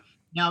 Right. Like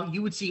now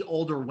you would see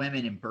older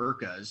women in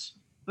burqas,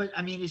 but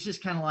I mean it's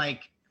just kind of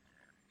like,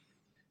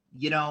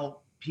 you know,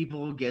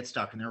 people get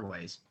stuck in their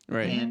ways,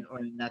 Right. and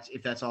that's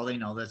if that's all they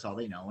know, that's all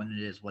they know, and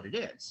it is what it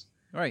is.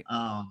 Right.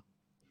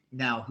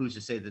 Now who's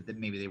to say that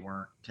maybe they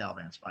weren't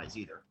Taliban spies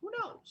either? Who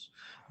knows?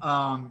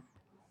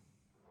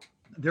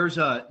 There's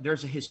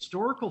a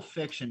historical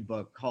fiction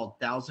book called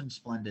Thousand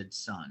Splendid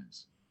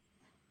Suns,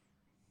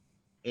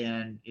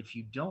 and if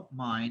you don't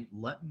mind,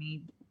 let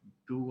me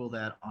Google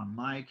that on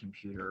my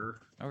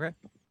computer Okay.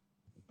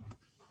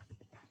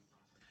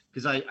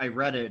 because I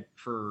read it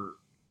for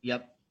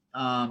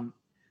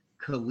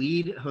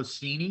Khalid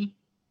Hosseini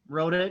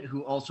wrote it,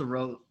 who also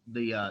wrote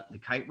the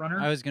Kite Runner.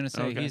 I was going to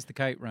say Okay. he's the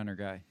kite runner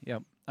guy.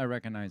 Yep. I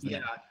recognize that.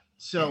 Yeah.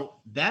 So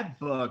that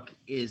book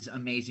is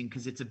amazing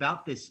because it's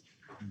about this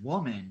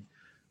woman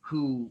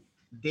who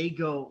they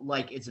go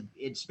like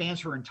it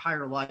spans her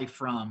entire life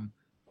from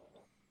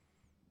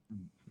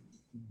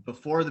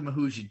before the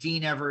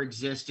Mujahideen ever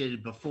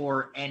existed,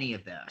 before any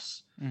of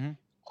this, Mhm.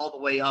 all the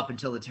way up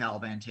until the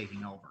Taliban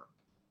taking over.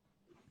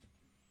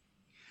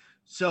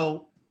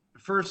 So,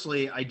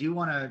 firstly, I do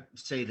want to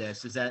say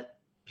this is that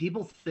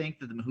people think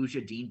that the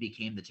Mujahideen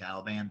became the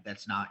Taliban.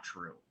 That's not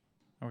true.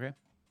 Okay.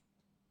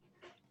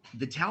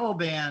 The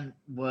Taliban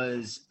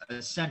was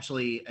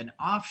essentially an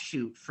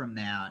offshoot from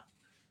that.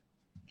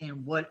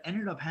 And what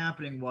ended up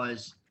happening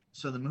was,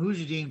 so the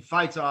Mujahideen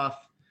fights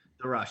off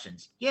the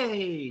Russians.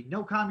 Yay,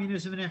 no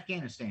communism in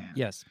Afghanistan.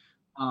 Yes.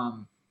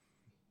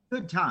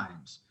 good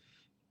times.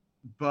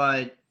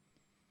 But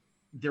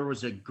there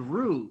was a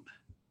group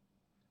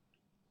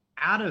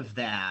out of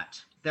that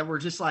were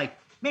just like,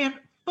 man,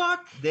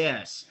 fuck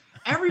this.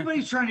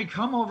 Everybody's trying to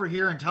come over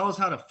here and tell us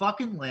how to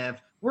fucking live.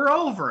 We're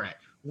over it.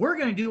 We're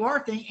going to do our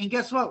thing. And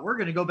guess what? We're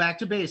going to go back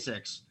to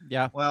basics.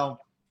 Yeah.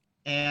 Well,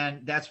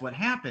 and that's what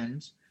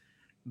happened.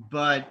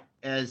 But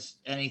as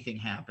anything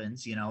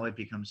happens, it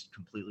becomes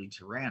completely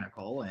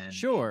tyrannical and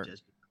Sure.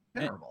 just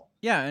terrible.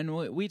 And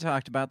we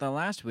talked about that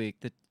last week.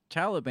 The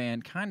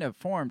Taliban kind of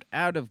formed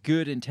out of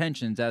good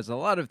intentions, as a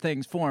lot of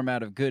things form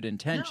out of good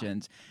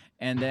intentions,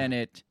 and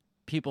then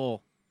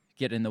people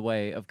get in the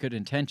way of good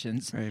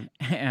intentions, Right.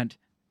 and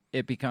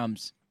it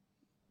becomes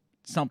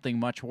something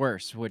much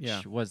worse,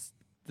 which was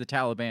the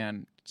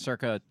Taliban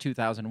circa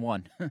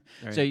 2001. Right.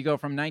 So you go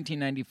from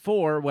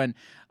 1994 when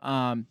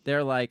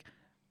they're like,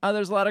 oh,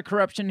 there's a lot of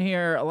corruption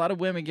here, a lot of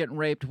women getting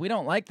raped. We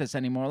don't like this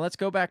anymore. Let's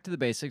go back to the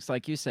basics,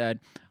 like you said.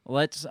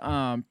 Let's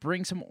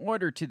bring some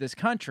order to this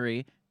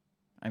country.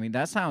 I mean,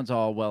 that sounds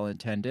all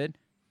well-intended.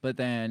 But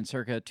then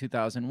circa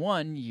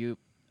 2001, you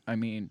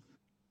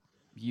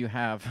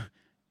have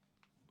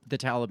the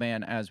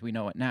Taliban as we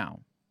know it now.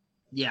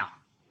 Yeah.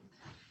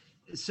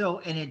 So,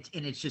 and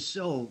it's just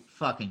so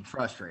fucking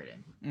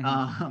frustrating.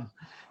 Mm-hmm.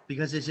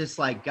 Because it's just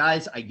like,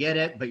 guys, I get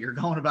it, but you're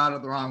going about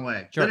it the wrong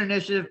way. Sure. Good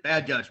initiative,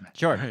 bad judgment.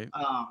 Sure. Right.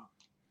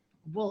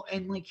 Well,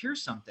 and like,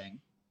 here's something.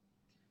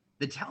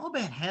 The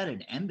Taliban had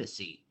an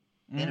embassy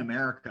in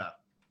America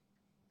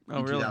in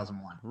really?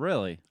 2001.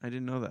 Really? I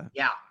didn't know that.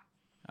 Yeah.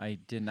 I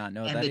did not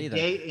know And that the either.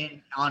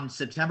 day on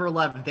September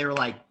 11th, they were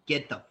like,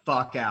 get the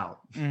fuck out.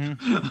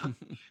 Mhm.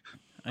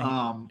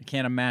 I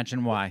can't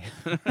imagine why.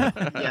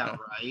 Yeah,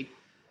 right.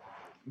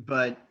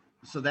 But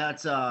so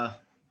that's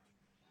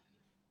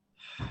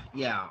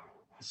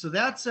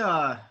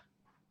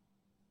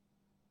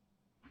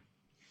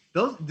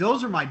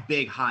those are my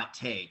big hot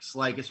takes,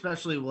 like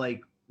especially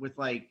like with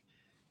like,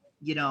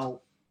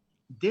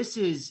 this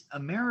is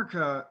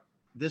America.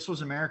 This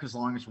was America's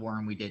longest war,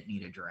 and we didn't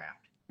need a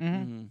draft.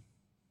 Mhm.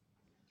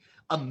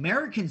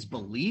 Americans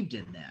believed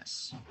in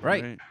this.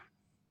 Right.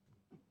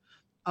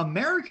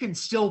 Americans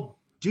still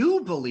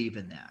do believe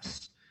in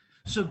this.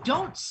 So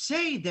don't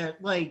say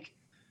that, like,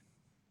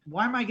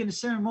 why am I going to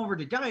send them over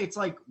to die? It's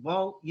like,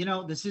 well,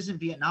 this isn't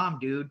Vietnam,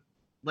 dude.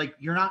 Like,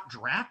 you're not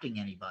drafting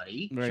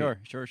anybody. Right.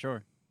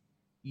 Sure.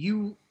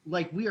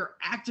 We are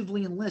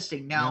actively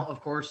enlisting. Now, of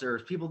course,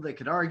 there's people that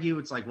could argue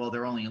it's like, well,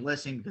 they're only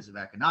enlisting because of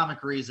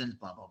economic reasons,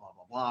 blah, blah, blah,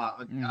 blah,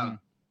 blah. Mhm.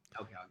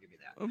 Okay, I'll give you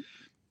that.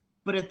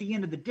 But at the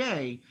end of the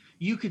day,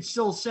 you could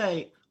still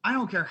say, I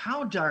don't care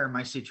how dire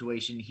my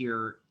situation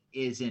here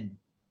is in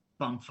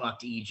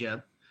bumfucked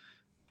Egypt.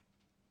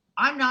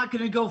 I'm not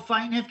going to go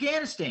fight in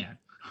Afghanistan.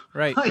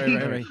 Right.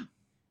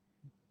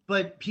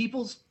 But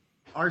people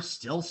are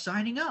still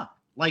signing up.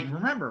 Like,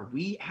 remember,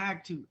 we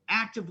had to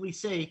actively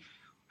say,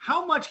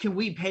 how much can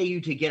we pay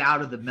you to get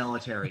out of the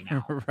military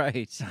now?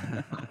 Right.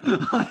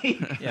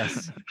 Like,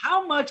 Yes.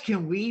 How much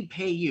can we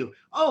pay you?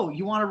 Oh,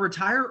 you want to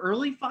retire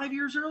early, 5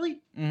 years early?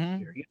 Mhm.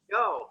 Here you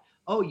go.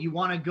 Oh, you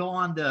want to go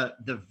on the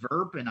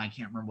VERP, and I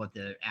can't remember what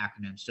the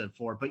acronym stood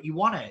for, but you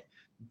want to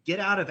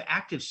get out of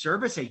active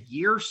service a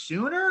year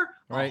sooner?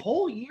 Right. A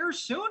whole year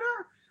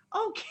sooner?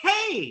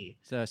 Okay.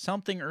 It's a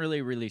something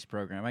early release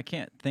program. I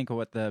can't think of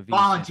what the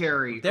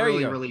Voluntary There you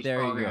early go. release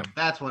There you program. go.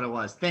 That's what it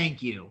was.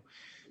 Thank you.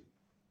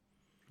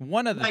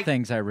 One of the Like-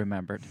 things I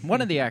remembered. One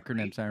of the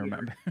acronyms I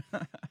remember.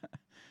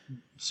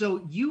 So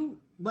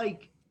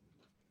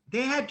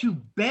they had to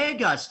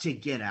beg us to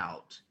get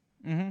out.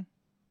 Mm-hmm.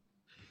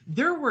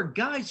 There were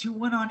guys who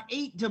went on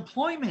 8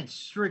 deployments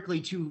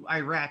strictly to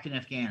Iraq and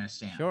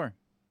Afghanistan. Sure.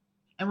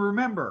 And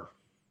remember,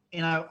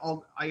 and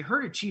I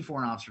heard a chief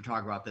warrant officer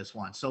talk about this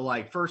once. So,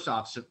 like, first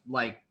off,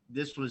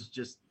 this was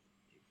just,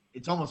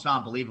 it's almost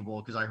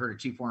unbelievable because I heard a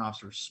chief warrant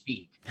officer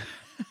speak.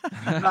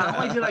 Not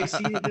only did I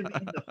see him in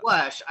the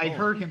flesh, I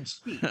heard him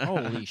speak.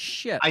 Holy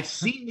shit. I've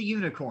seen the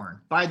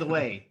unicorn. By the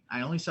way,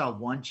 I only saw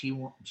one chief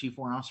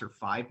warrant officer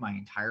 5 my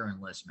entire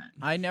enlistment.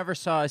 I never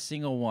saw a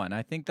single one.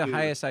 I think the Dude,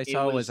 highest I it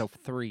saw was was- a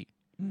 3.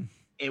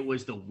 It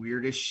was the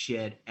weirdest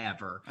shit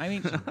ever. I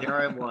mean, So there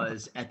I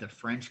was at the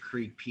French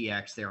Creek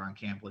PX there on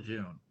Camp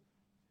Lejeune.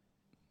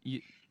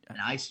 And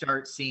I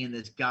start seeing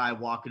this guy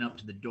walking up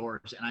to the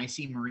doors, and I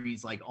see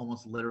Marines like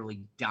almost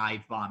literally dive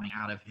bombing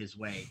out of his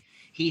way.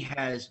 He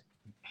has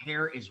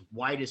hair as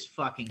white as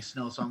fucking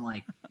snow. So I'm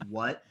like,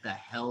 what the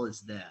hell is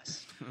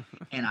this?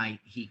 And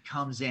he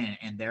comes in,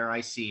 and there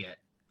I see it.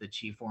 The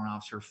Chief Warrant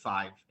Officer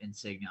 5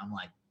 insignia. I'm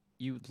like,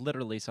 you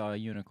literally saw a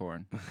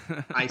unicorn.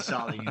 I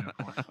saw the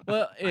unicorn.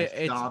 Well,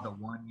 I saw the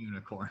one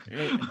unicorn.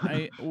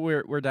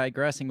 We're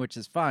digressing, which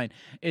is fine.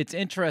 It's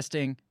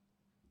interesting,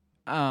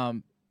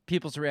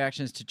 people's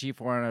reactions to chief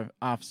warrant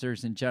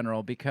officers in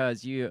general,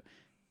 because you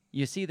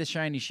see the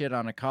shiny shit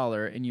on a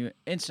collar and you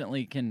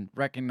instantly can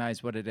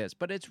recognize what it is.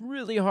 But it's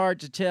really hard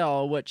to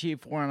tell what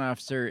chief warrant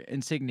officer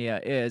insignia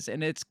is,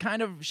 and it's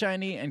kind of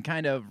shiny and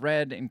kind of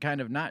red and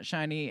kind of not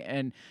shiny,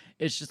 and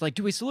it's just like,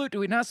 do we salute? Do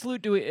we not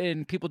salute?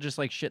 And people just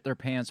like shit their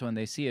pants when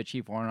they see a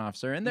chief warrant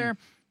officer, and they're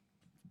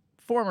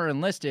former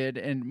enlisted,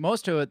 and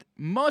most of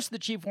the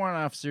chief warrant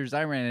officers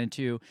I ran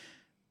into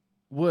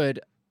would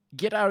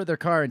get out of their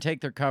car and take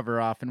their cover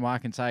off and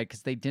walk inside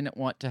because they didn't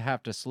want to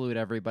have to salute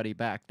everybody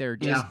back. They're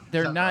just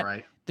they're not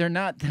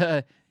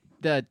the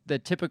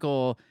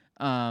typical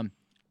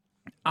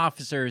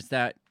officers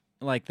that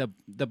like the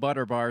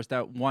butter bars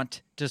that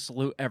want to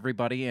salute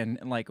everybody and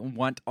like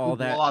want all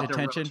that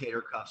attention.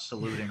 Rotator cuff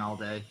saluting all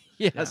day.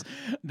 Yes,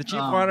 the chief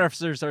warrant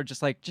officers are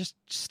just like, just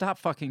stop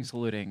fucking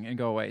saluting and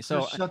go away.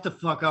 So shut the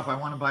fuck up. I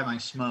want to buy my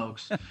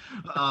smokes.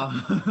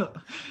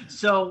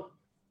 So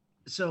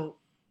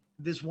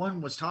this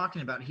one was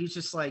talking about, he's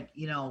just like,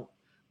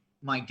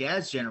 my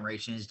dad's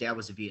generation, his dad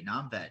was a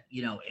Vietnam vet.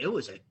 It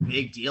was a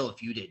big deal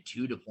if you did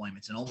 2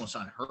 deployments and almost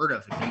unheard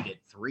of if you did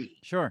 3.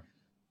 Sure.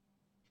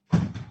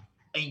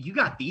 And you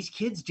got these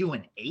kids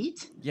doing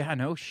 8? Yeah,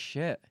 no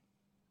shit.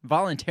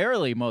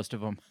 Voluntarily, most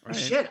of them. Right.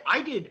 Shit,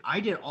 I did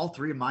all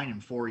 3 of mine in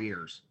 4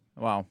 years.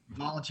 Wow.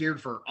 Volunteered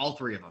for all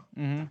 3 of them.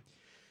 Mm-hmm.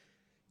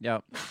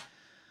 Yep.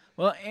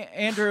 Well,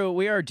 Andrew,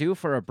 we are due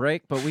for a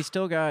break, but we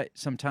still got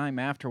some time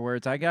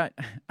afterwards. I got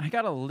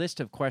a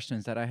list of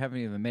questions that I haven't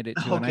even made it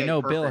to, and I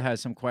know perfect. Bill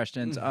has some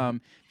questions. Mm-hmm.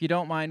 If you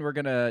don't mind, we're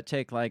gonna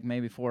take like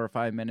maybe 4 or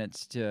 5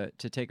 minutes to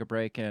take a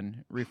break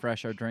and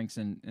refresh our drinks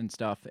and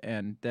stuff,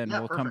 and then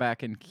we'll come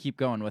back and keep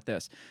going with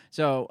this.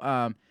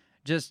 So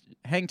just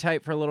hang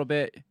tight for a little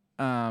bit,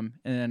 and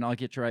then I'll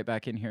get you right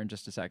back in here in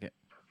just a second.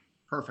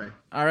 Perfect.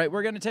 All right,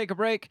 we're gonna take a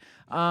break.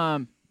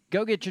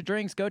 Go get your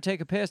drinks, go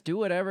take a piss, do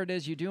whatever it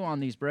is you do on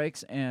these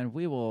breaks, and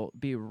we will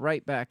be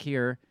right back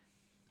here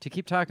to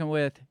keep talking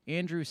with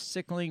Andrew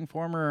Sickling,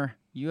 former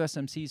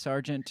USMC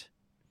Sergeant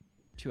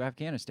to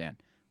Afghanistan.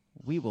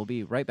 We will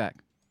be right back.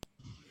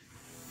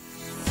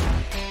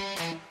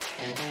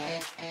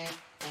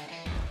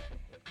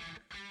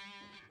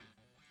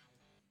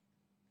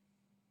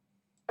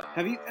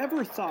 Have you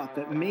ever thought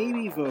that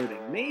maybe voting,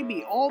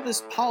 maybe all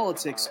this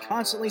politics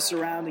constantly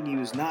surrounding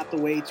you is not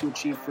the way to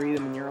achieve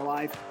freedom in your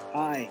life?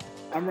 Hi,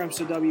 I'm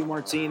Remso W.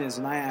 Martinez,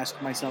 and I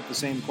ask myself the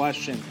same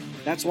question.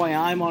 That's why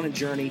I'm on a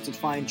journey to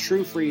find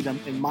true freedom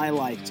in my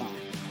lifetime.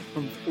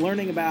 From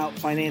learning about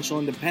financial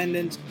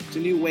independence, to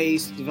new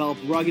ways to develop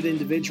rugged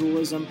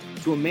individualism,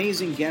 to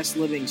amazing guests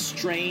living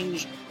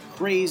strange,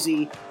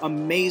 crazy,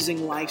 amazing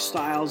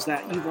lifestyles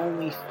that you've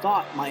only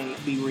thought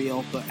might be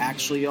real, but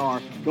actually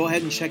are. Go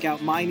ahead and check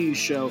out my new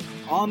show,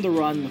 On the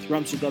Run with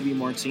Remso W.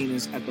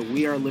 Martinez at the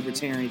We Are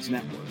Libertarians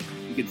Network.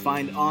 You can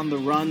find On the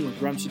Run with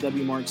Remso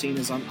W.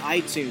 Martinez on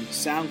iTunes,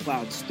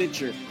 SoundCloud,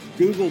 Stitcher,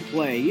 Google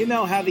Play. You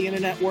know how the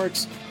internet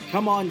works.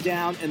 Come on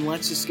down and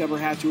let's discover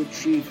how to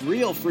achieve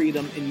real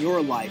freedom in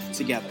your life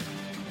together.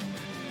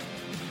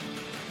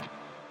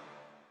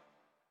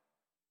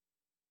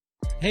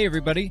 Hey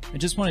everybody, I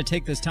just want to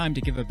take this time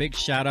to give a big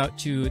shout out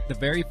to the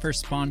very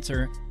first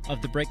sponsor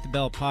of the Break the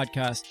Bell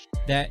podcast.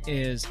 That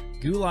is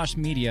Goulash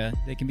Media.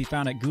 They can be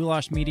found at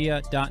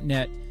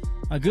goulashmedia.net.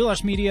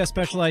 Goulash Media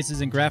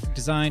specializes in graphic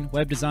design,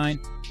 web design,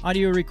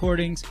 audio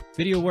recordings,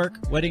 video work,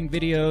 wedding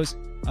videos,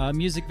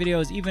 music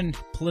videos, even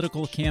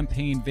political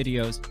campaign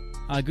videos.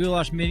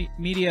 Goulash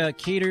Media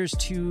caters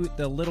to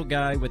the little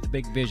guy with the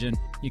big vision.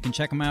 You can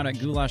check them out at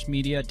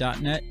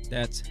goulashmedia.net.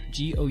 That's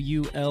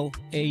GOULASH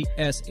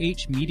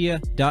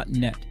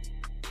media.net.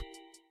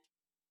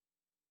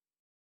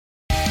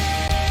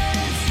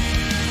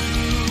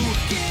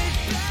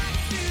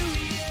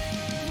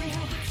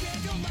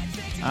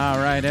 All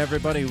right,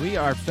 everybody, we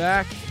are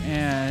back,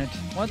 and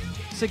once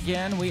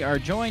again, we are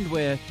joined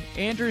with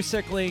Andrew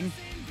Sickling,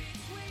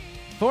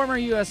 former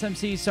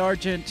USMC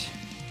Sergeant.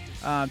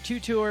 2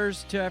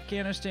 tours to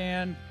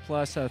Afghanistan,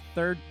 plus a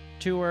 3rd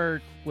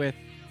tour with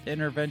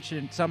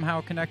intervention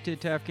somehow connected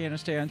to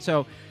Afghanistan.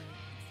 So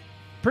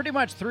pretty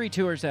much 3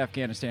 tours to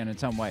Afghanistan in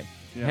some way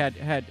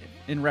had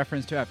in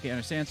reference to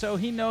Afghanistan. So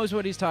he knows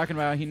what he's talking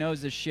about. He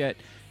knows this shit.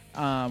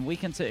 We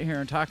can sit here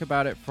and talk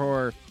about it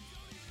for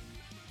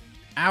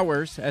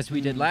hours as we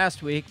did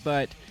last week,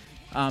 but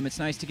it's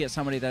nice to get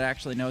somebody that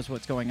actually knows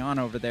what's going on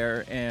over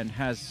there and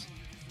has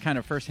kind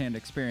of firsthand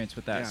experience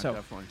with that. So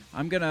definitely.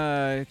 I'm going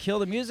to kill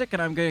the music,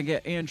 and I'm going to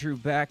get Andrew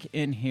back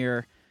in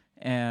here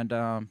and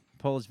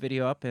pull his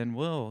video up, and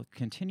we'll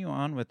continue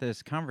on with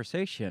this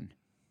conversation.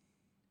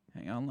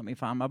 Hang on, let me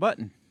find my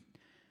button.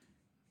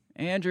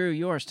 Andrew,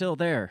 you are still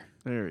there.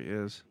 There he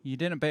is. You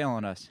didn't bail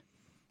on us.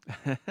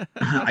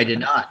 I did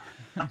not.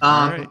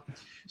 Right.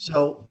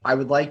 So I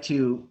would like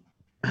to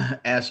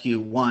ask you,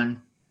 one,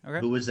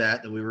 Okay. who was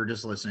that we were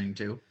just listening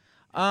to?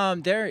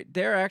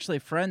 They're actually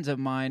friends of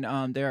mine.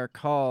 They are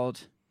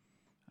called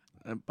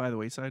By the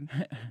Wayside.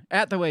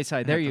 At the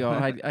Wayside. There you go.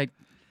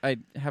 I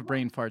have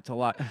brain farts a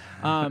lot.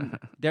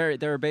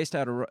 They're based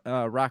out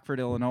of Rockford,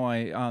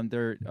 Illinois.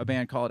 They're a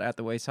band called At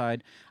the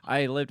Wayside.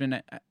 I lived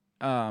in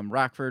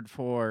Rockford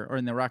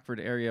in the Rockford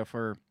area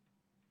for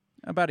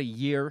about a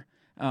year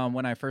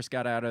when I first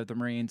got out of the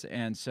Marines,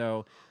 and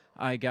so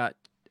I got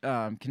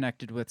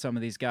connected with some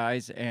of these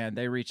guys, and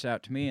they reached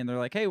out to me, and they're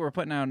like, "Hey, we're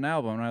putting out an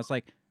album," and I was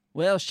like,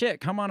 "Well, shit,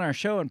 come on our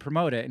show and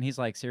promote it." And he's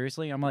like,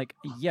 "Seriously?" I'm like,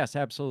 "Yes,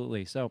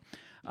 absolutely." So,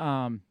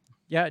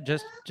 Yeah,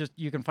 just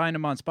you can find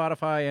them on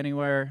Spotify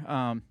anywhere.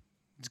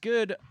 It's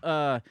good.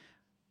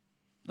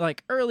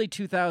 Like early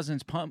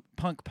 2000s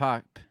punk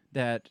pop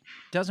that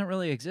doesn't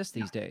really exist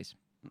these days.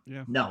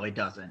 Yeah. No, it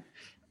doesn't.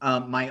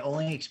 My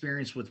only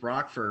experience with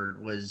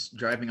Rockford was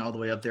driving all the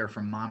way up there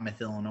from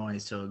Monmouth, Illinois,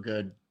 so a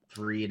good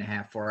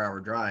 3.5, 4 hour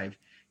drive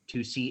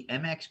to see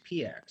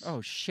MXPX.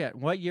 Oh shit!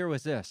 What year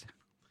was this?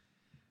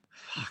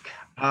 Fuck.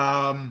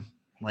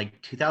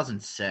 Like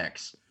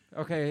 2006.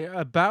 Okay,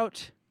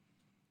 about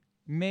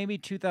maybe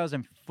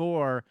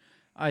 2004.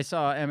 I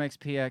saw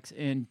MXPX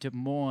in Des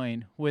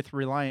Moines with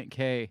Reliant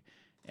K,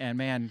 and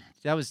man,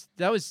 that was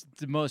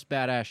the most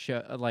badass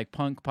show, like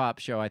punk pop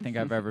show I think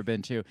I've ever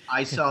been to.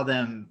 I saw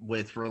them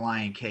with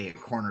Reliant K at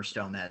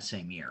Cornerstone that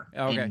same year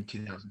in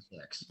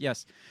 2006.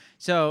 Yes.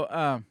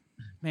 So,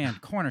 man,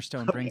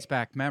 Cornerstone brings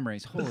back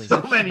memories. Holy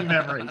so many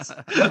memories.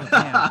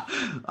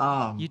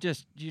 You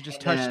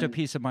just touched a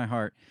piece of my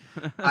heart.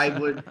 I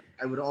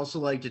would also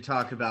like to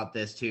talk about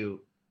this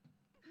too,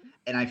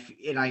 and I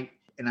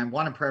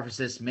want to preface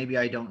this. Maybe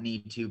I don't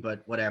need to,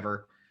 but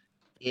whatever.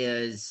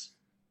 Is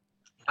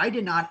I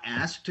did not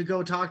ask to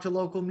go talk to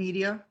local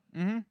media.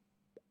 Mm-hmm.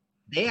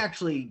 They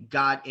actually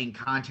got in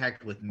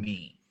contact with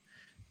me,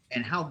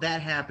 and how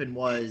that happened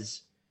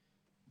was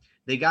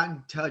they got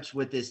in touch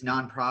with this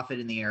nonprofit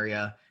in the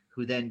area,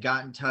 who then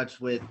got in touch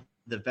with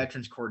the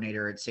veterans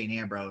coordinator at St.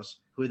 Ambrose,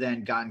 who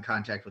then got in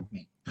contact with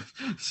me.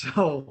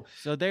 So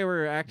they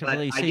were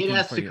actively but I seeking did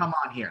ask for to you. come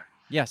on here.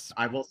 Yes,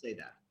 I will say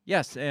that.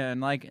 Yes, and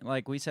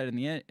like we said in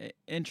the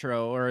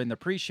intro or in the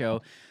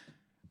pre-show,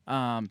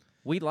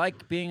 we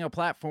like being a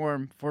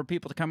platform for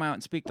people to come out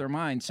and speak their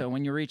mind. So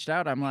when you reached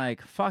out, I'm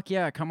like, fuck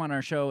yeah, come on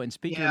our show and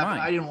speak your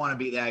mind. I didn't want to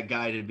be that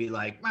guy to be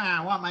like,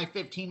 I want my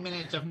 15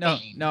 minutes of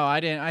fame. No, I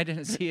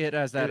didn't see it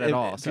as that at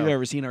all. If you've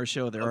ever seen our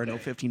show, there are no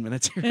 15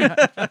 minutes.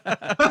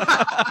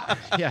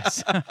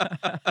 Yes.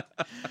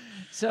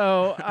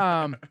 So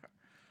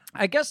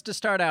I guess to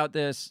start out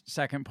this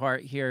second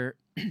part here,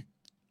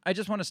 I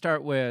just want to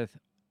start with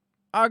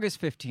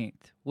August 15th.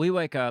 We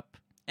wake up,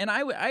 and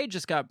I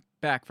just got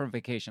back from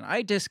vacation.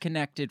 I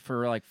disconnected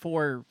for like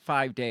 4 or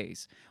 5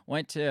 days.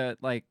 Went to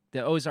like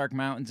the Ozark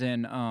Mountains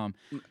in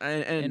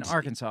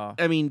Arkansas.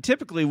 I mean,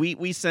 typically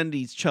we send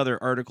each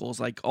other articles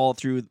like all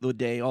through the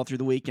day, all through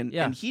the week,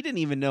 and he didn't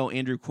even know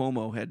Andrew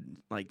Cuomo had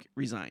like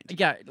resigned.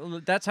 Yeah,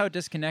 that's how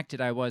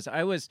disconnected I was.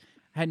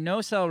 Had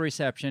no cell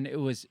reception. It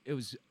was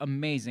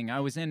amazing. I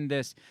was in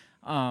this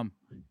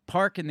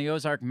park in the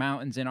Ozark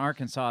Mountains in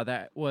Arkansas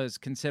that was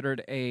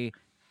considered a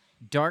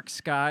dark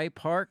sky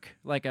park,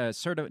 like a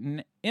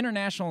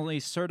internationally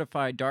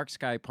certified dark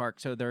sky park.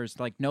 So there's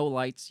like no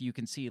lights. You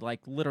can see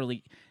like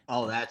literally.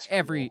 Oh, that's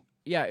cool.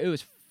 Yeah, it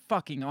was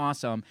fucking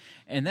awesome.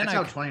 And then that's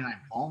how 29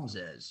 Palms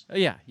is.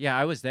 Yeah,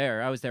 I was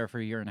there. I was there for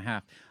a year and a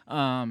half.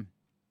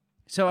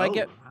 So I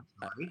get.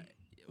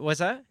 Was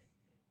that?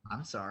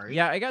 I'm sorry.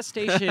 Yeah, I got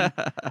stationed.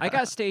 I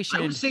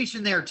was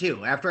stationed there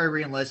too. After I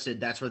reenlisted,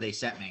 that's where they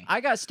sent me.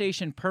 I got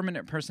stationed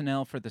permanent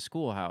personnel for the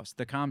schoolhouse,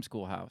 the comm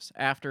schoolhouse,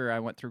 after I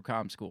went through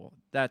comm school.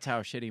 That's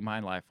how shitty my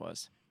life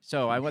was.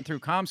 So I went through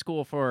comm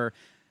school for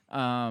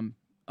a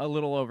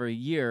little over a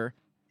year,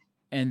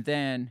 and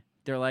then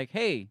they're like,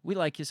 hey, we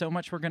like you so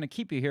much, we're going to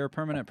keep you here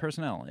permanent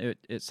personnel.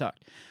 It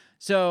sucked.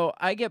 So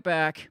I get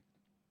back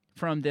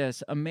from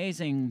this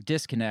amazing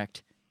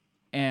disconnect,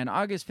 and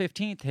August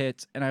 15th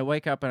hits, and I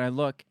wake up and I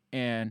look,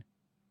 and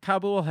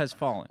Kabul has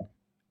fallen,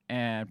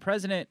 and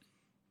President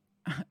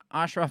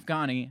Ashraf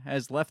Ghani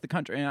has left the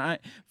country. And I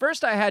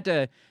had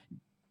to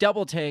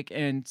double take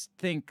and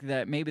think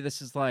that maybe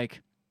this is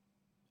like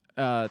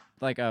a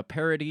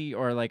parody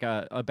or like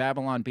a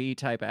Babylon Bee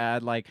type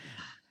ad,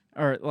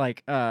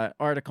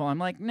 article. I'm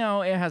like,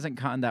 no, it hasn't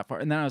gone that far.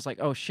 And then I was like,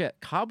 oh shit,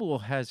 Kabul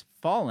has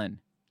fallen.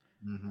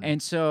 Mm-hmm.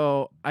 And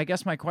so I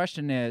guess my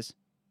question is,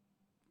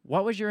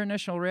 what was your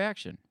initial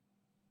reaction?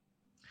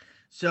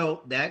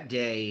 So that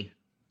day,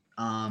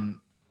 I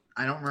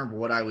don't remember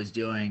what I was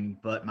doing,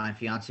 but my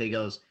fiance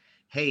goes,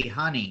 hey,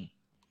 honey,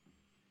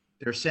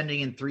 they're sending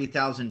in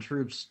 3,000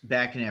 troops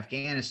back in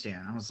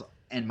Afghanistan.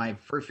 And my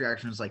first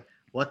reaction was like,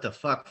 what the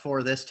fuck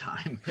for this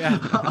time?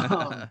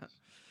 Yeah.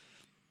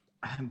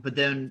 But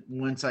then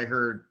once I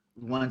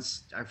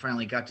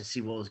finally got to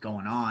see what was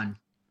going on,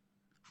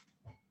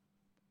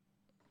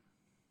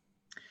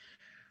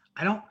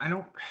 I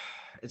don't,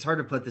 it's hard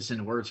to put this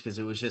into words because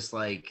it was just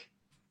like,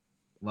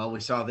 well, we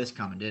saw this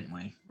coming, didn't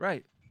we?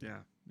 Right. Yeah.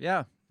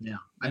 Yeah. Yeah.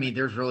 I mean,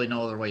 there's really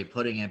no other way of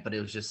putting it, but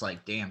it was just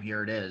like, damn,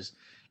 here it is.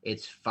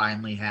 It's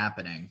finally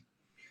happening.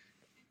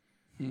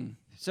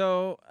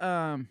 So,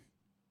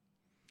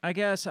 I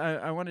guess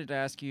I wanted to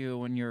ask you,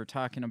 when you're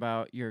talking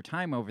about your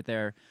time over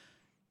there,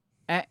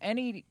 at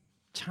any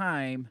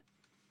time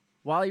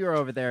while you were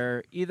over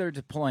there, either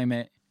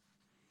deployment,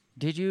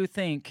 did you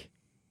think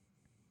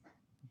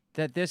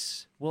that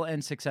this will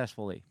end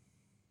successfully?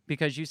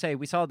 Because you say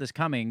we saw this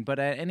coming, but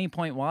at any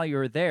point while you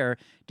were there,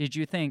 did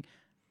you think,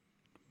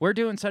 we're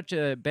doing such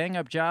a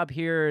bang-up job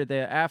here,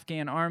 the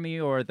Afghan army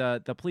or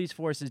the police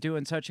force is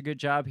doing such a good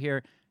job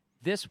here,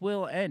 this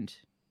will end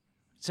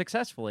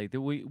successfully,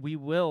 that we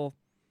will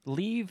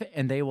leave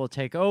and they will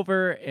take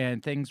over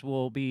and things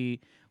will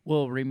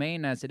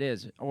remain as it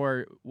is,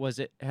 or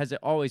has it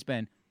always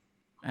been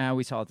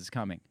we saw this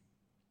coming?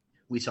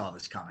 We saw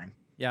this coming.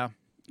 Yeah.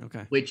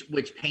 Okay.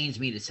 Which pains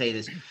me to say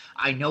this.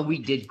 I know we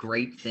did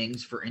great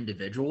things for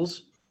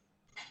individuals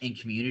and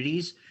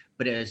communities,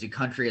 but as a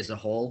country as a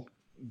whole,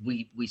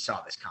 we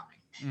saw this coming.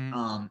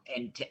 Mm-hmm.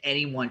 And to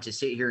anyone to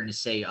sit here and to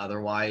say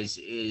otherwise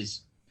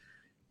is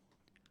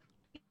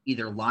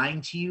either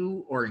lying to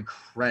you or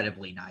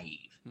incredibly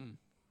naive.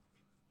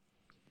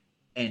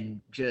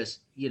 And just,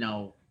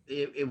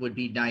 it would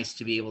be nice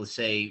to be able to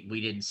say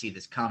we didn't see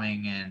this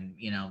coming, and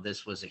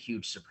this was a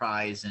huge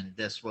surprise, and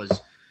this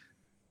was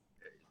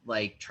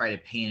like try to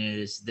paint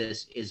it as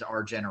this is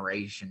our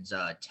generation's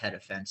Ted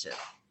offensive.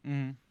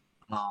 Mm-hmm.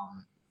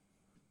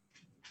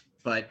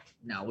 But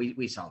no,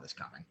 we saw this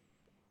coming.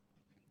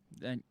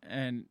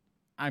 And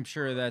I'm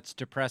sure that's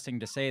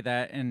depressing to say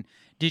that. And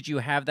did you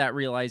have that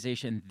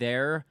realization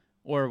there,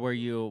 or were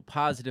you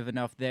positive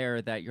enough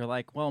there that you're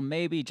like, well,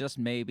 maybe, just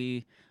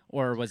maybe,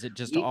 or was it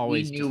just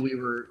always?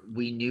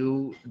 We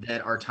knew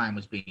that our time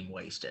was being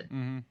wasted.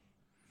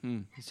 Mm-hmm.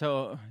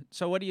 So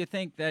what do you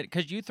think that?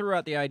 Because you threw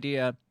out the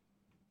idea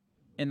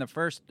in the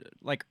first,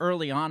 like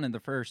early on in the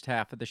first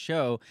half of the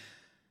show,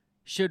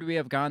 should we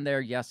have gone there?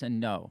 Yes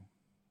and no.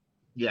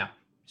 Yeah.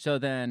 So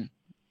then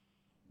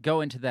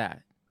go into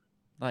that.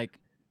 Like,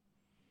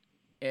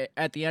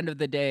 at the end of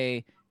the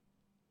day,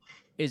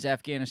 is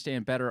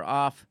Afghanistan better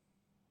off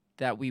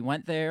that we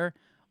went there,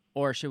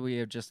 or should we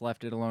have just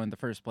left it alone in the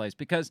first place?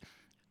 Because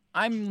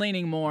I'm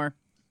leaning more,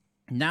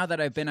 now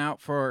that I've been out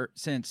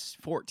since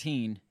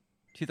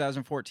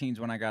 2014 is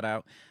when I got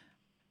out.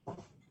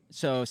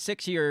 So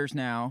 6 years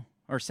now,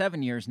 or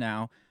 7 years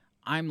now,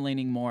 I'm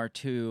leaning more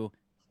to,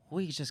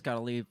 we just got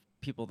to leave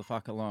people the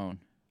fuck alone.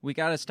 We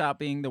got to stop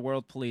being the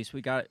world police.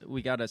 We got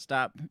to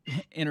stop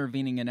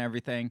intervening in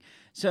everything.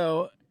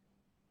 So,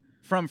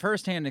 from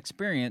firsthand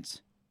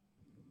experience,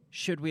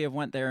 should we have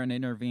went there and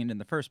intervened in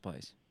the first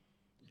place?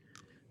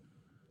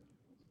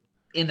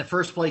 In the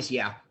first place,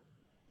 yeah.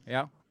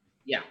 Yeah?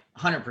 Yeah,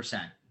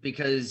 100%.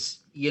 Because,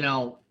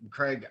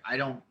 Craig, I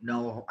don't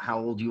know how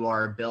old you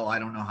are. Bill, I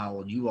don't know how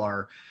old you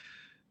are.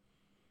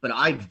 But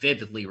I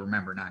vividly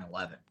remember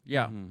 9/11.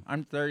 Yeah. Mm-hmm.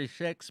 I'm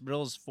 36.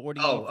 Bill's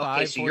 45,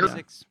 okay, so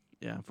 46.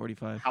 Yeah,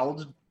 45. How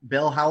old is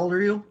Bill? How old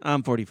are you?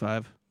 I'm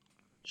 45.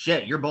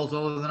 Shit, you're both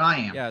older than I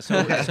am. Yeah,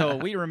 so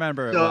we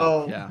remember it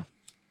well. Yeah.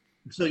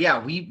 So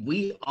yeah,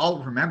 we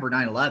all remember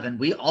 9/11.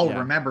 We all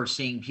remember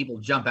seeing people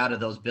jump out of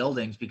those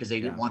buildings because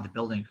they didn't want the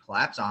building to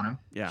collapse on them.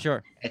 Yeah.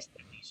 Sure. It's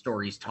 50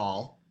 stories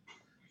tall.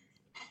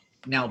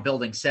 Now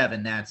building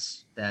 7,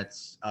 that's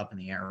up in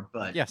the air,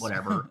 but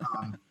whatever.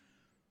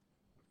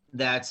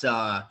 That's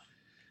but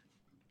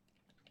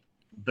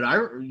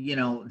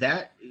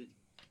that.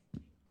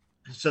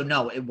 So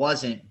no, it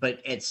wasn't.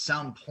 But at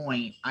some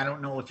point, I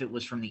don't know if it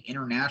was from the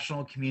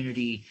international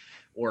community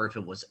or if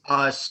it was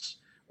us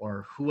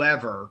or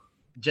whoever.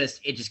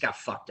 It just got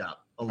fucked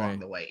up along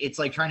the way. It's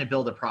like trying to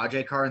build a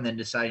project car and then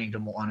deciding to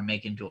want to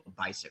make it into a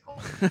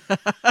bicycle.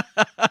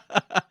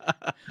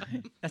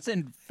 That's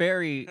a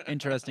very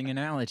interesting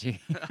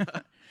analogy,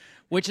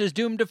 which is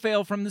doomed to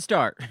fail from the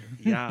start.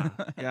 Yeah.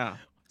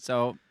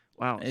 So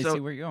wow. I see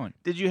where you're going.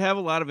 Did you have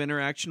a lot of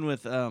interaction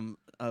with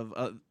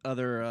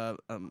other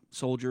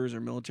soldiers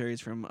or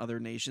militaries from other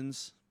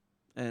nations?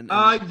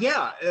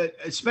 Yeah,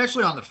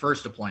 especially on the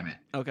first deployment.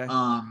 Okay.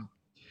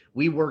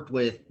 We worked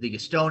with the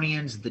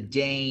Estonians, the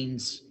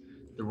Danes,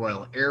 the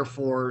Royal Air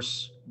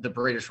Force, the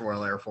British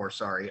Royal Air Force.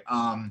 Sorry.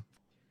 I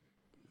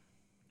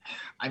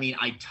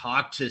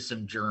talked to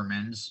some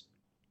Germans,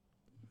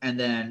 and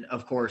then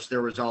of course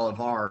there was all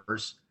of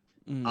ours,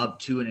 up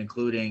to and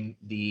including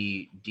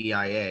the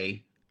DIA.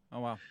 Oh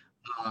wow.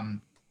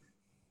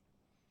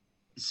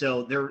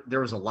 So there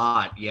was a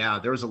lot. Yeah,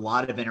 there was a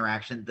lot of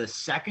interaction. The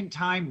second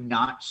time,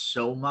 not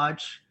so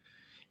much,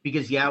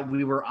 because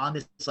we were on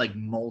this like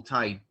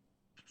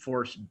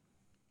multi-force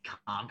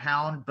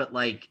compound, but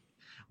like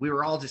we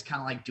were all just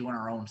kind of like doing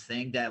our own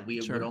thing that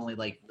we would only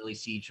like really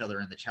see each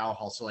other in the chow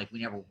hall. So like we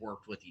never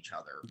worked with each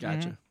other.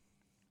 Gotcha.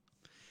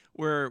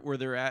 What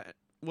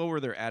were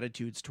their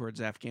attitudes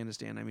towards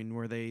Afghanistan? I mean,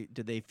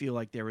 did they feel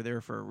like they were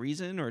there for a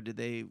reason, or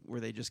were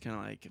they just kind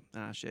of like,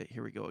 ah, shit,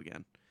 here we go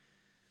again?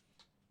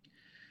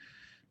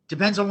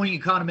 Depends on when you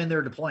caught them in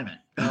their deployment.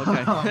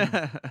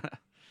 Okay.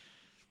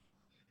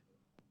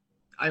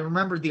 I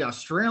remember the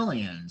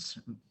Australians.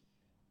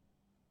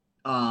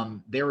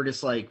 They were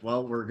just like,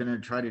 well, we're going to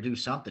try to do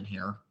something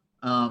here.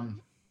 The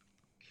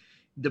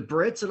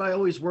Brits that I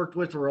always worked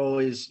with were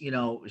always,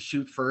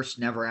 shoot first,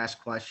 never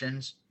ask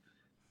questions.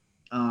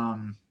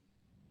 So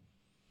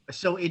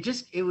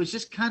it was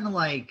just kind of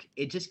like,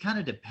 it just kind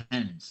of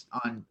depends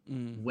on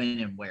when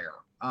and where.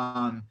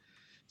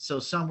 So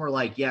some were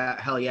like, yeah,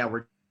 hell yeah,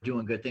 we're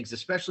doing good things,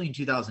 especially in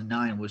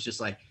 2009 was just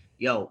like,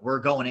 yo, we're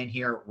going in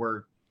here.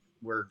 We're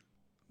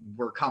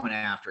coming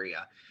after you.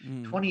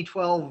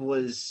 2012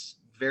 was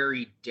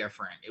very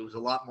different. It was a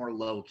lot more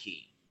low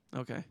key.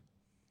 Okay.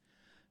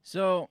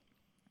 So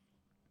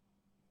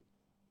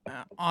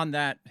on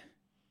that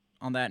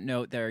on that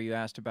note there, you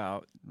asked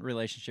about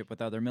relationship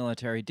with other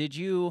military. Did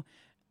you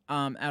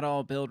at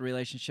all build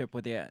relationship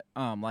with the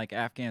like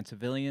Afghan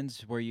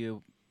civilians? Were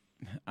you,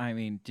 I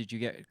mean, did you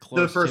get close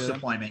The first to them?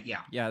 deployment,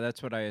 yeah. Yeah,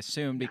 that's what I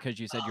assumed because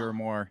you said you were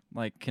more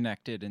like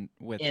connected and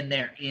with in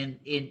there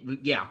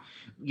yeah,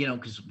 you know,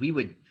 because we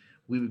would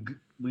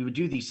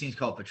do these things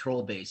called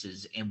patrol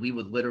bases, and we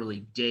would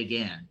literally dig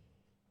in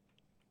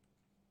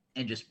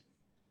and just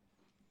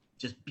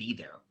be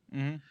there.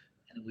 Mm-hmm.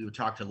 And we would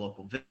talk to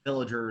local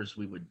villagers.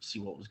 We would see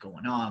what was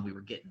going on. We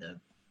were getting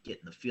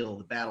the feel of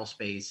the battle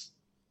space,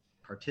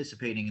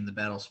 participating in the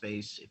battle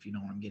space, if you know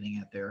what I'm getting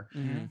at there.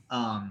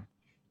 Mm-hmm.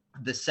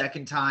 The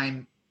second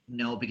time,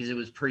 no, because it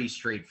was pretty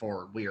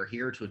straightforward. We are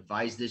here to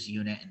advise this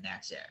unit, and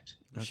that's it.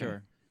 Okay.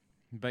 Sure.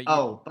 But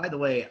oh, by the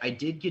way, I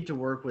did get to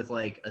work with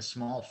like a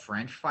small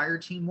French fire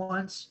team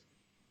once.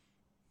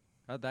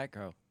 How'd that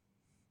go?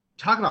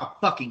 Talk about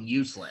fucking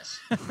useless.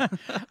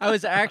 I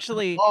was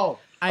actually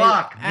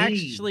I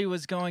actually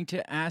was going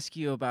to ask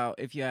you about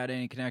if you had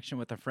any connection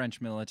with the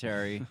French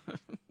military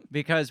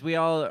because we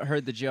all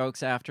heard the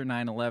jokes after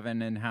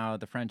 9/11 and how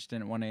the French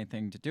didn't want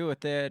anything to do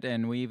with it,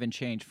 and we even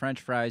changed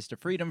French fries to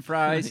freedom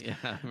fries. Yeah,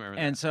 I remember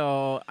and that.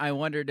 so I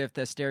wondered if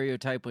the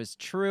stereotype was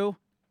true.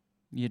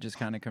 You just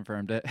kind of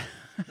confirmed it.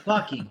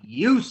 Fucking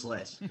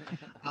useless.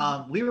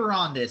 We were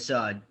on this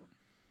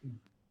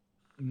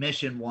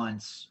mission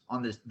once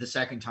on the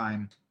second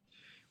time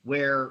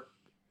where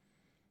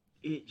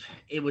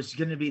it was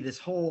going to be this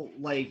whole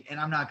like, and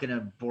I'm not going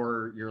to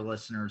bore your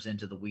listeners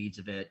into the weeds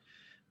of it,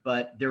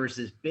 but there was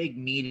this big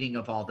meeting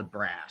of all the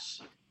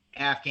brass,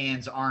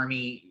 Afghans,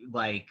 army,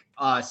 like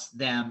us,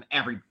 them,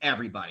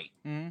 everybody.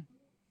 Mm-hmm.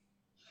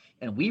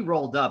 And we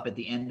rolled up at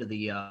the end of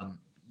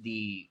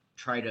the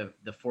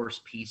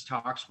forced peace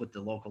talks with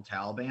the local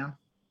Taliban.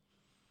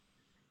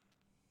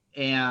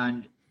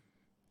 And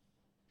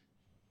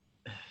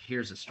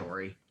here's a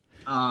story.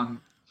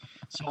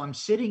 So I'm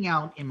sitting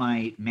out in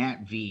my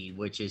Mat V,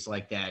 which is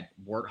like that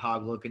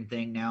warthog looking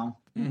thing now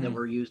that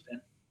we're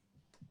using.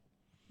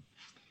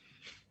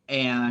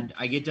 And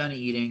I get done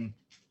eating.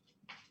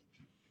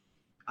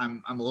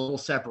 I'm a little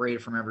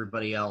separated from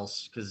everybody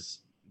else because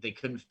they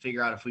couldn't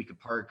figure out if we could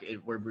park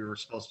it where we were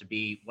supposed to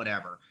be,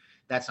 whatever.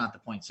 That's not the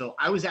point. So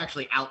I was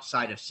actually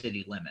outside of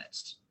city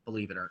limits,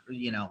 believe it or,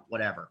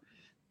 whatever.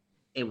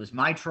 It was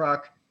my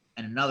truck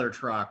and another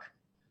truck.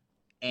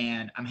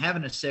 And I'm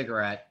having a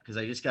cigarette because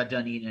I just got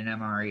done eating an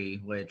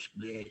MRE, which,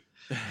 you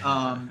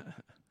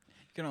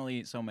can only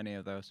eat so many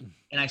of those.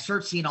 And I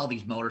start seeing all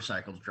these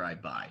motorcycles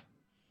drive by.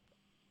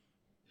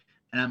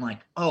 And I'm like,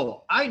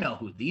 oh, I know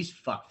who these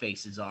fuck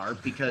faces are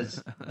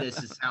because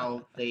this is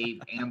how they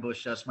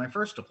ambushed us my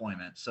first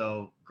deployment.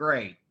 So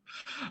great.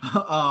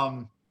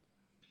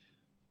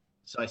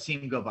 So I see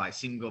them go by.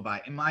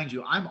 And mind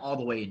you, I'm all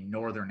the way in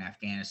northern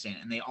Afghanistan,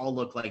 and they all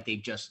look like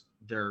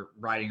they're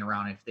riding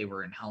around if they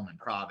were in Helmand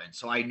province.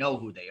 So I know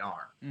who they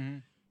are. Mm-hmm.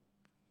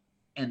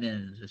 And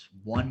then this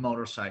one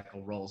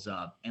motorcycle rolls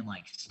up and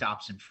like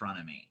stops in front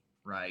of me,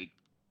 right?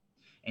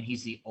 And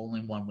he's the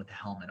only one with the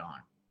helmet on.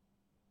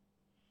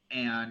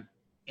 And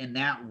in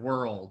that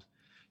world,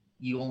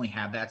 you only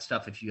have that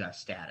stuff if you have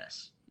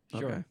status.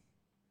 Sure.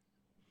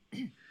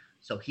 Okay.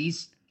 So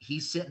he's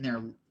sitting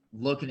there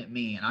looking at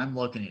me, and I'm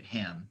looking at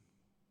him.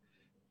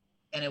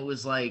 And it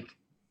was like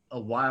a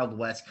Wild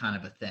West kind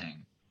of a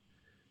thing.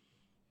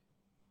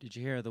 Did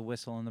you hear the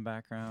whistle in the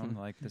background?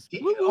 Like this?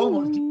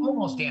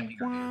 Almost damn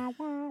near.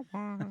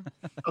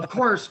 Of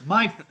course,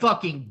 my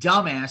fucking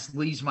dumbass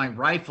leaves my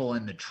rifle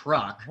in the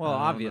truck. Well,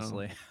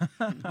 obviously.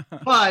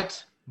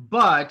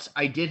 But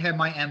I did have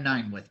my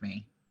M9 with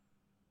me.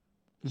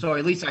 So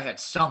at least I had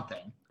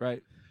something.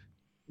 Right.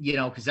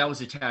 Because that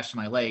was attached to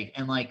my leg.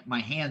 And like my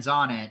hand's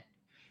on it.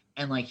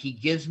 And like he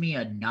gives me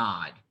a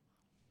nod.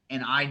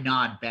 And I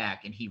nod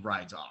back and he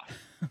rides off.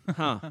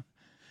 Huh.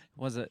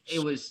 Was it?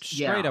 It was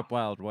straight up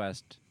Wild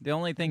West. The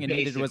only thing it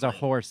needed was a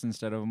horse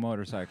instead of a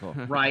motorcycle.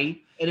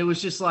 Right. And it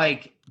was just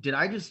like, did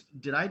I just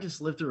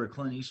live through a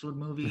Clint Eastwood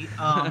movie?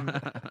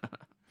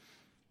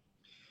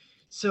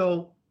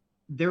 So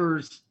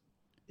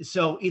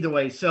either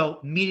way, so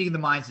meeting of the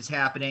minds is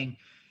happening,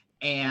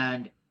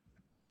 and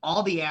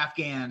all the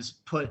Afghans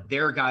put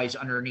their guys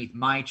underneath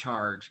my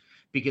charge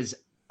because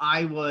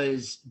I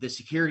was the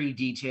security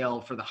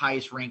detail for the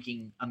highest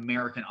ranking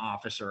American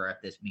officer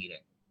at this meeting.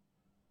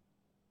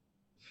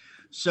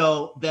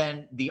 So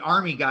then the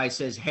army guy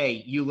says,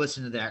 hey, you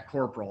listen to that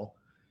corporal.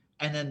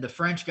 And then the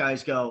French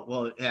guys go,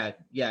 well,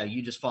 yeah,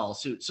 you just follow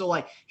suit. So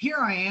like, here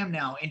I am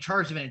now in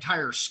charge of an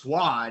entire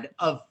squad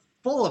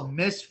full of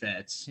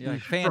misfits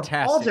from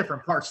all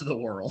different parts of the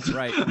world.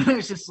 Right.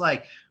 It's just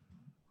like,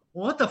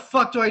 what the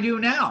fuck do I do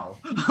now?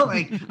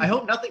 Like, I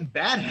hope nothing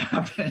bad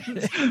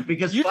happens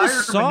because you fire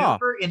just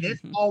maneuver in this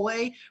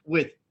hallway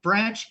with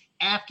French,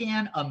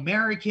 Afghan,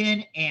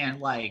 American, and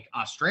like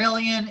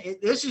Australian.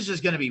 This is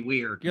just going to be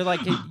weird. You're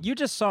like, you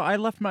just saw I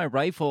left my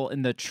rifle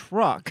in the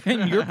truck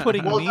and you're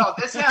putting me. No,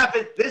 this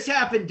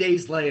happened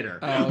days later.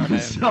 Oh, okay.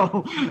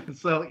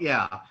 So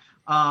yeah.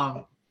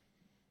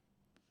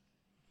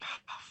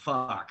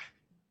 Fuck.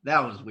 That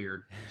was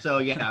weird. So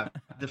yeah,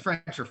 the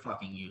French are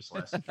fucking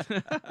useless.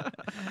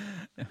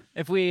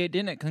 If we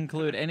didn't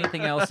conclude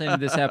anything else in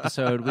this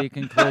episode, we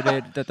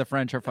concluded that the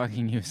French are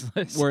fucking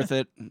useless. Worth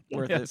it.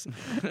 Worth Yes,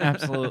 it.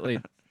 absolutely.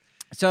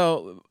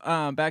 So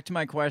back to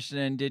my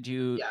question: did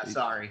you? Yeah,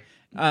 sorry.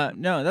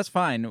 No, that's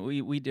fine.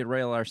 We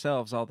derail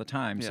ourselves all the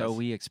time, so Yes.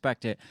 we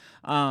expect it.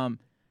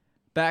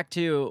 Back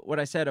to what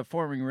I said of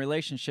forming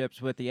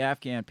relationships with the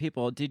Afghan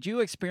people. Did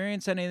you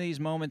experience any of these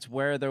moments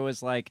where there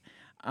was like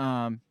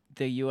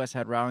the U.S.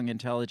 had wrong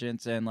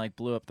intelligence and like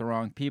blew up the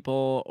wrong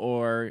people,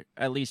 or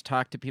at least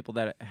talked to people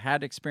that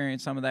had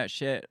experienced some of that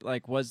shit?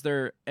 Like, was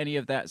there any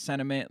of that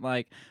sentiment?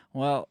 Like,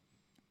 well,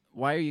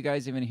 why are you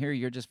guys even here?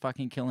 You're just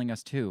fucking killing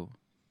us too.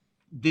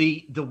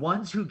 The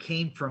ones who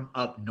came from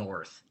up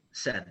north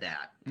said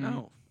that.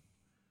 Oh.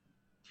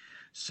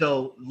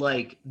 So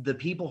like the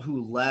people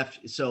who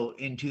left, so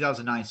in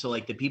 2009, so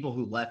like the people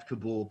who left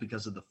Kabul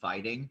because of the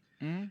fighting,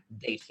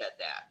 they said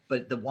that.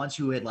 But the ones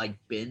who had like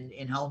been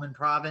in Helmand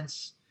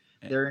province,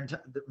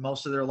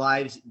 most of their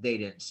lives, they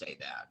didn't say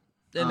that.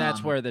 And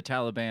that's where the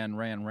Taliban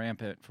ran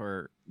rampant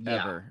forever.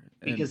 Yeah,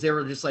 because they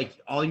were just like,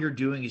 all you're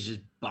doing is just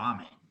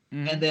bombing.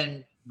 And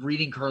then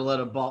reading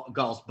Carletta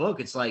Gall's book,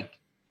 it's like,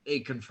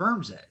 it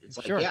confirms it. It's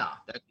like, yeah,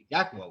 that's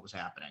exactly what was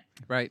happening.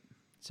 Right.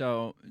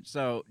 So,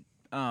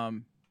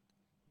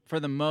 for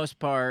the most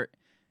part,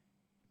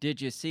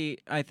 did you see,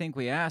 I think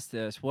we asked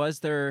this,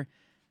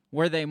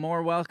 were they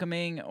more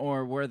welcoming,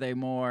 or were they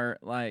more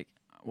like,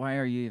 why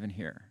are you even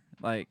here?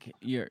 Like,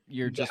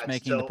 you're just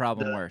making the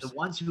problem worse. The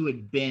ones who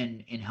had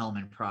been in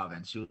Helmand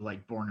province, who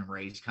like born and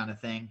raised kind of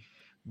thing,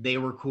 they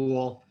were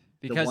cool.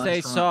 Because they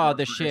saw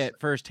the shit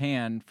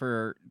firsthand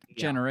for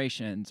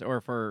generations,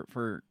 or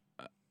for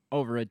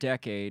over a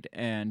decade,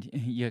 and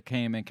you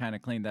came and kind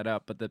of cleaned that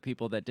up. But the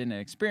people that didn't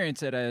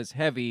experience it as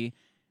heavy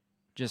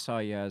just saw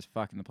you as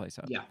fucking the place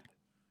up. Yeah.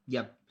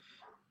 Yep.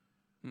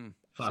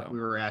 Fuck, we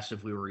were asked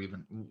if we were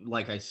even,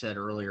 like I said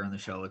earlier in the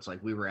show, it's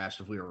like we were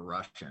asked if we were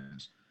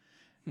Russians.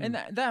 And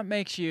that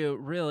makes you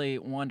really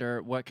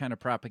wonder what kind of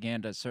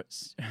propaganda is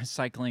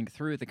cycling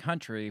through the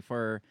country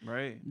for,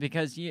 right?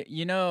 Because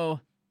you know,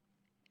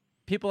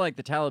 people like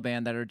the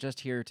Taliban that are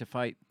just here to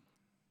fight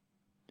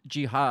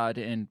jihad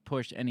and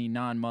push any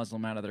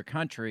non-Muslim out of their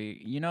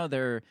country, you know,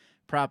 they're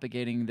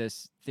propagating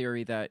this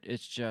theory that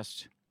it's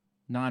just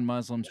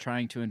non-Muslims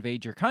trying to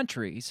invade your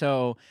country.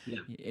 So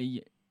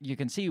you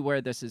can see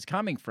where this is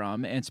coming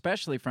from, and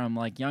especially from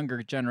like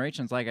younger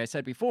generations. Like I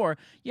said before,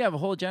 you have a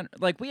whole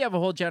we have a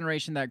whole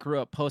generation that grew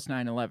up post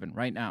 9/11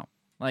 right now.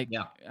 Like,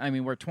 I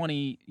mean, we're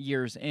 20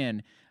 years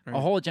in. Right. A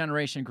whole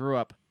generation grew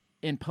up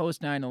in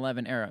post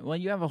 9/11 era. Well,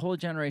 you have a whole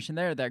generation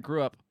there that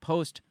grew up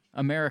post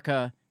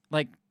America,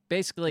 like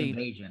basically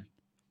invasion.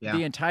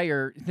 The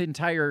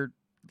entire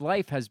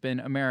life has been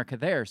America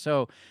there.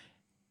 So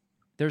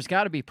there's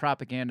got to be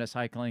propaganda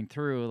cycling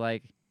through,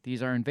 like,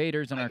 these are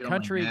invaders in our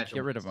country,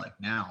 get rid of them. Like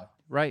now.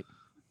 Right.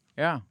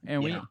 Yeah.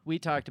 And we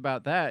talked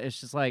about that.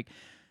 It's just like,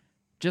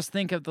 just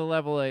think of the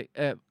level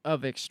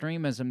of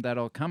extremism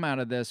that'll come out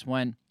of this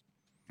when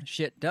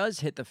shit does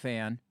hit the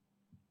fan.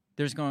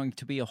 There's going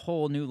to be a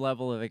whole new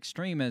level of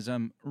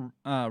extremism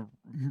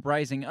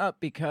rising up,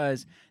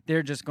 because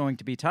they're just going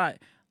to be taught,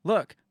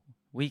 look,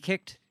 we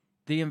kicked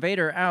the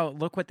invader out.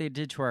 Look what they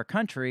did to our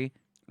country.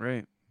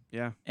 Right.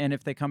 Yeah. And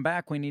if they come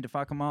back, we need to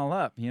fuck them all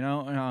up, you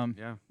know?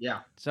 Yeah.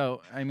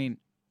 So, I mean,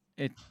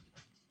 it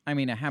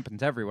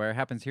happens everywhere. It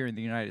happens here in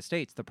the United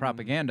States. The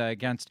propaganda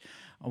against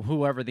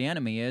whoever the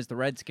enemy is, the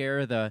Red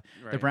Scare, the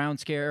Brown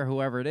Scare,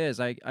 whoever it is,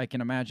 I can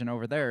imagine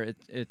over there.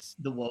 It's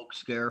the woke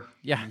scare.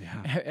 Yeah.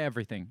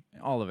 Everything,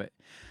 all of it.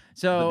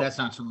 So but that's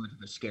not so much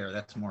of a scare.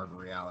 That's more of a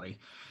reality.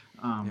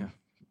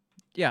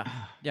 Yeah.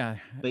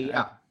 But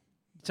yeah.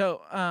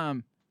 So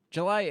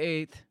July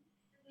 8th,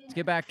 let's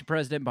get back to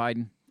President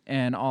Biden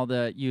and all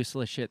the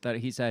useless shit that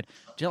he said.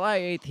 July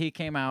 8th, he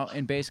came out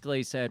and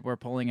basically said, we're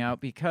pulling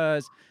out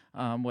because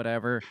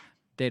whatever,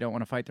 they don't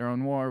want to fight their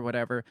own war,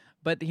 whatever.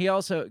 But he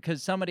also,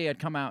 because somebody had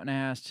come out and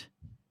asked,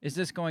 is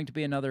this going to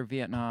be another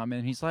Vietnam?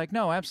 And he's like,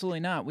 no,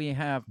 absolutely not. We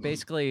have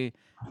basically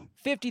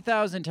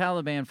 50,000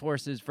 Taliban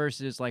forces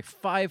versus like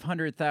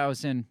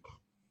 500,000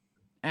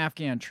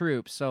 Afghan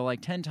troops. So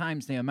like 10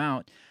 times the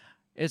amount.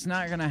 It's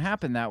not going to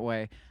happen that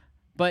way.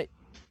 But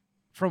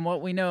from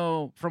what we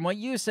know, from what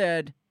you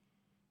said,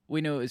 we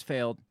knew it was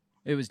failed.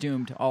 It was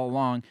doomed all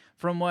along.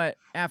 From what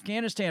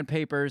Afghanistan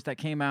papers that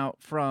came out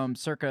from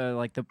circa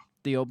like the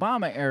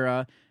Obama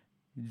era,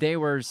 they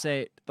were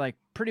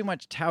pretty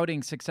much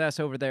touting success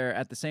over there.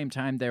 At the same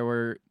time, they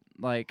were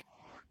like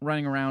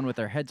running around with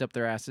their heads up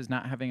their asses,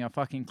 not having a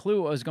fucking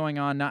clue what was going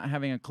on, not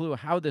having a clue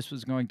how this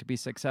was going to be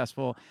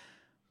successful.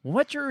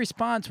 What's your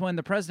response when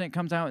the president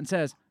comes out and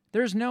says,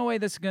 there's no way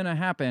this is going to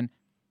happen,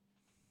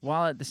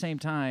 while at the same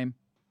time,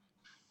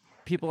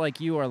 people like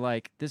you are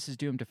like, this is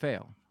doomed to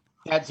fail?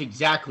 That's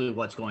exactly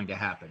what's going to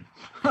happen.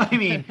 I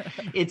mean,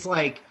 it's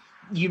like,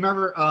 you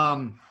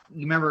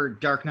remember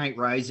Dark Knight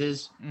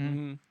Rises,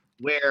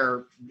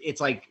 where it's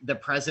like the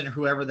president,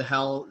 whoever the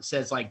hell,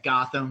 says like,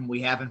 Gotham,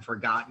 we haven't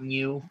forgotten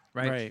you.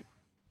 Right.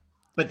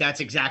 but that's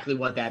exactly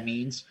what that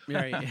means.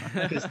 Right.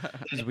 Because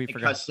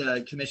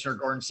Commissioner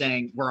Gordon's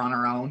saying we're on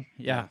our own.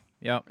 Yeah.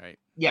 Yep. Right.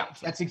 Yeah,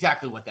 that's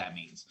exactly what that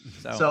means.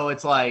 So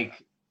it's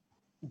like,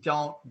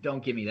 don't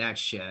give me that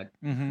shit.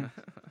 Mm-hmm.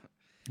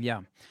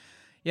 Yeah.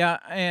 Yeah.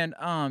 And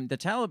the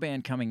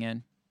Taliban coming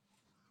in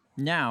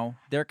now,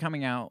 they're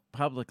coming out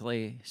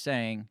publicly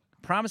saying,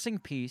 promising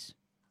peace,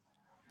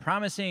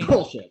 promising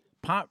bullshit,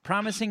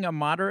 promising a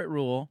moderate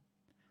rule,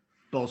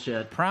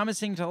 bullshit,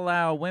 promising to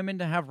allow women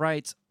to have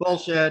rights,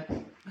 bullshit,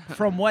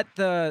 from what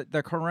the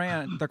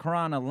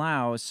Quran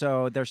allows.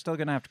 So they're still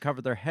going to have to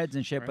cover their heads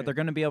and shit, but they're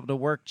going to be able to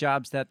work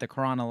jobs that the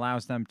Quran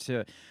allows them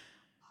to.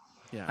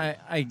 Yeah.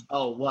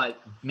 Oh, what?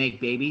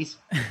 Make babies?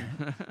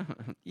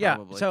 Yeah.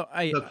 Probably. So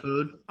cook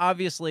food.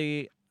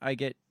 Obviously, I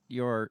get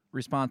your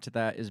response to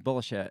that is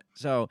bullshit.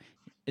 So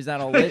is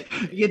that all?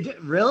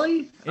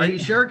 Really? Are you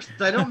sure? 'Cause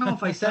I don't know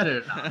if I said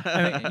it or not.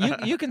 I mean,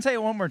 you can say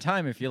it one more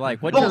time if you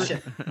like. What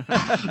bullshit?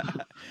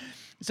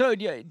 So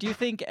do you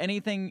think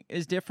anything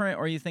is different,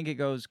 or you think it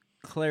goes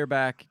clear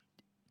back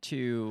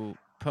to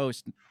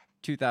post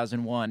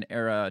 2001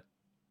 era,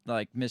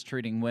 like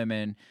mistreating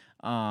women?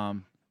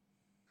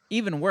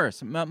 Even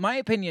worse. My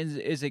opinion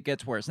is it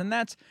gets worse, and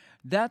that's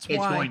why it's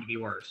going to be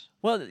worse.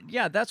 Well,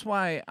 yeah, that's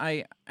why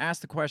I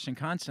ask the question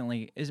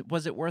constantly: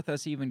 was it worth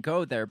us even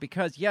go there?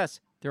 Because yes,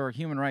 there were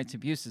human rights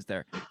abuses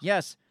there.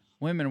 Yes,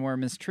 women were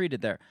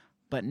mistreated there.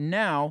 But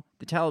now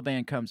the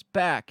Taliban comes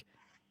back,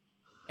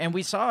 and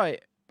we saw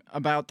it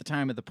about the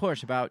time of the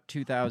push, about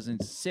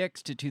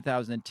 2006 to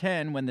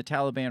 2010, when the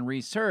Taliban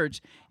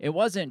resurged. It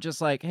wasn't just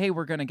like, hey,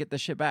 we're going to get the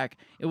shit back.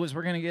 It was,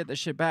 we're going to get the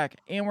shit back,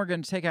 and we're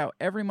going to take out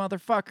every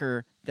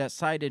motherfucker that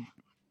sided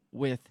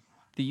with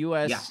the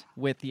U.S.,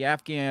 with the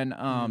Afghan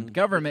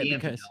government. The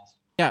because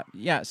infidels.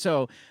 Yeah.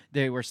 So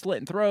they were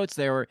slitting throats.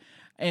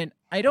 And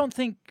I don't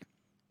think,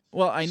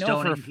 well, I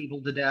know stoning people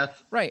to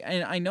death. Right.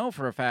 And I know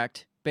for a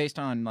fact, based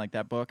on like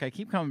that book, I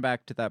keep coming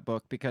back to that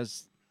book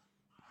because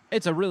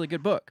it's a really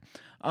good book.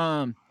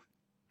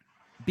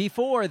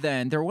 Before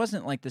then, there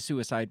wasn't like the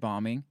suicide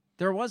bombing.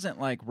 There wasn't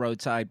like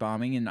roadside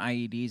bombing and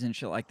IEDs and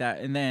shit like that.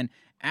 And then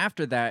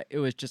after that, it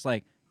was just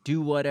like, do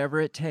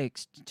whatever it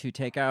takes to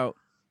take out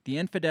the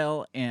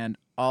infidel and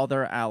all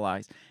their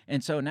allies.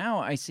 And so now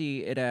I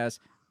see it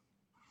as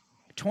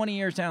 20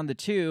 years down the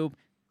tube,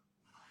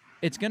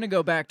 it's going to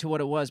go back to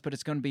what it was, but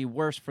it's going to be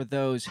worse for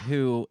those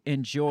who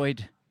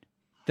enjoyed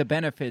the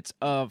benefits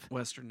of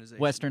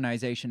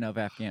westernization of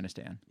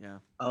Afghanistan. Yeah.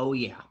 Oh,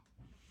 yeah.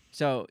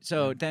 So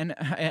then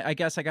I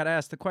guess I got to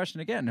ask the question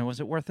again.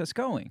 Was it worth us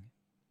going?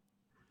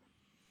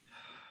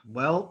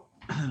 Well,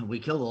 we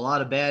killed a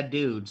lot of bad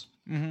dudes.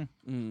 Mm-hmm.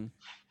 Mm.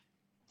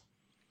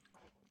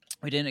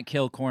 We didn't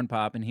kill Corn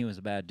Pop, and he was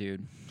a bad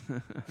dude.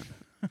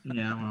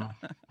 Yeah,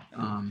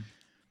 well,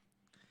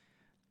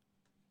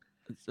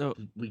 so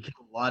we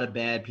killed a lot of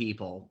bad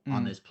people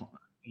on this,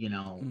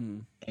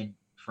 and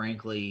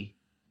frankly,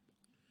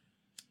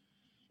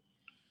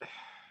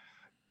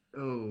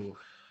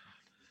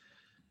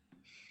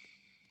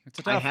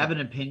 I have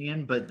an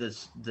opinion, but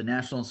the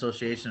National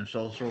Association of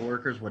Social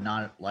Workers would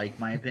not like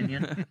my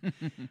opinion.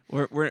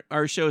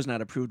 Our show's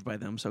not approved by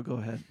them, so go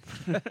ahead.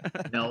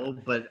 No,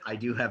 but I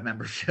do have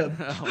membership.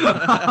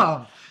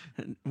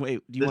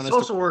 Wait, do you want the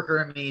social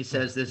worker in me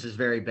says this is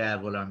very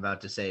bad what I'm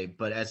about to say,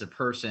 but as a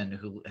person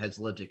who has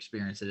lived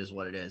experience, it is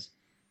what it is.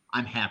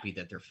 I'm happy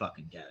that they're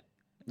fucking dead.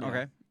 Yeah.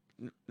 Okay.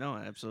 No,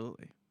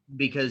 absolutely.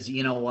 Because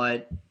you know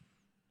what?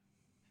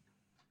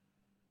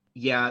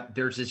 Yeah,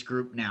 there's this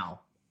group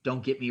now.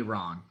 Don't get me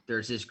wrong.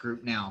 There's this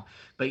group now.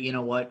 But you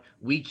know what?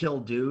 We kill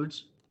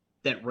dudes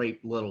that rape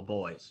little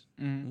boys.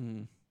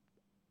 Mm-hmm.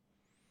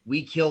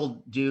 We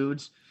killed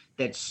dudes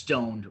that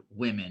stoned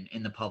women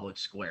in the public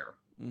square.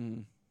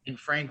 Mm. And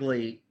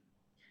frankly,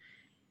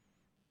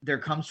 there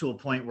comes to a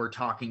point where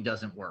talking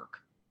doesn't work.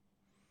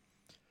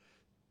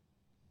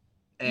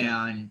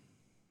 And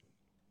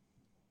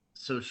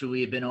so should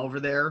we have been over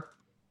there?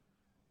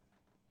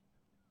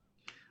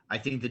 I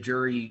think the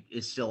jury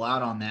is still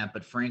out on that,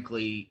 but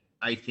frankly,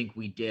 I think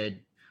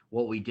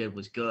what we did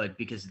was good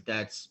because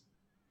that's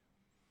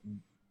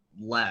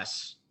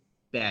less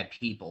bad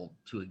people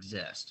to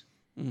exist.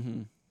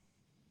 Mm-hmm.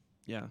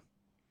 Yeah.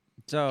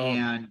 So,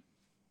 and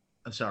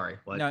I'm sorry.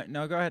 What?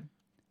 No, go ahead.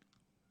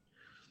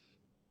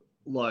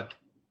 Look,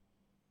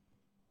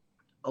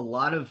 a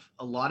lot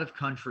of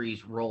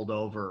countries rolled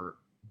over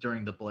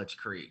during the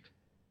Blitzkrieg.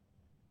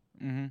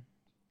 Mm-hmm.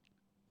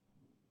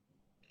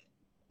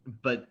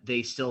 But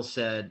they still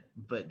said,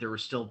 but there were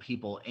still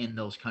people in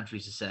those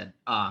countries that said,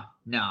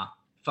 nah,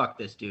 fuck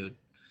this dude,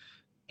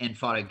 and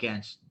fought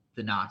against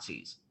the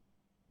Nazis.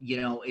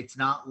 It's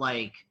not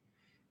like,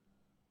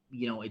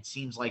 it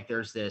seems like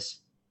there's this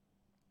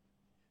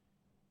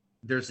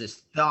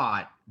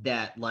thought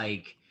that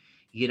like,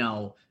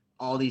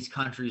 all these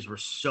countries were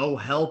so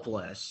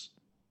helpless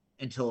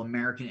until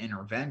American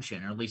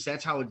intervention, or at least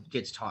that's how it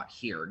gets taught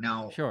here.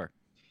 Now, sure,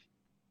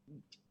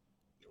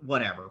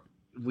 whatever,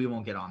 we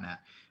won't get on that.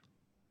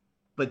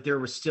 But there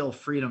were still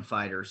freedom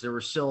fighters. There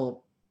were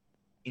still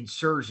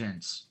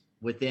insurgents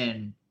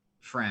within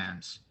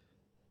France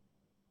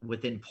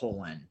within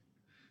Poland,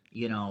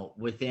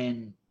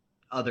 within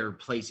other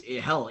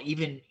places, hell,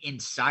 even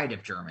inside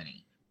of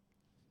Germany.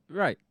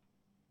 Right.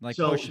 Like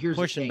So here's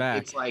the pushing thing.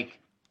 back. It's like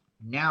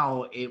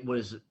now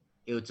it's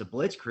a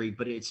blitzkrieg,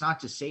 but it's not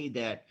to say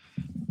that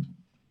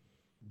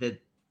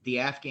the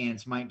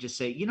Afghans might just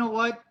say, you know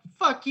what,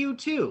 fuck you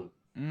too.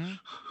 Mm-hmm.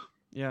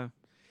 Yeah.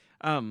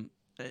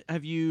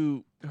 Have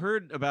you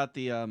heard about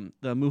the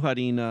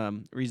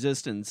Mujahideen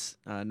resistance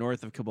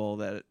north of Kabul?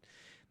 That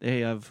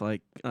they have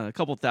like a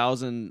couple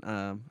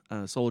thousand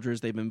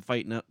soldiers. They've been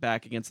fighting up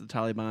back against the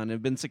Taliban and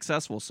have been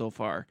successful so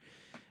far.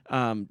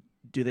 Do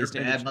they They're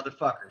stand? bad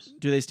motherfuckers.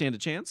 Do they stand a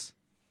chance?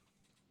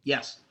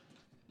 Yes.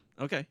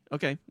 Okay.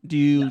 Do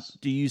you Yes.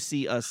 do you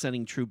see us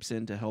sending troops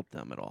in to help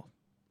them at all?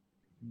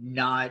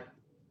 Not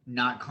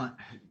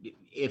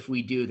if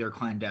we do, they're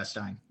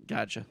clandestine.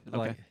 Gotcha.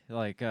 Okay.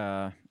 Like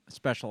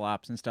special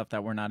ops and stuff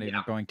that we're not even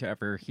Yeah. going to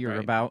ever hear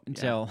Right. about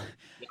Yeah.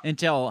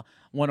 until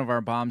one of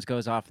our bombs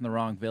goes off in the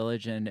wrong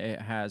village and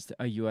it has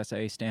a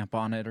USA stamp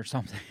on it or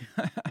something,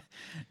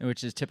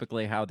 which is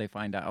typically how they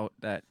find out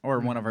that, or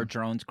one of our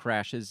drones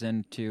crashes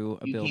into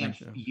a building.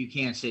 You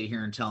can't sit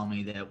here and tell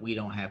me that we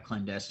don't have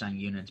clandestine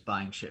units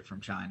buying shit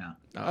from China.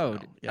 Oh, no.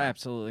 Yeah.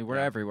 absolutely. We're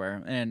Yeah.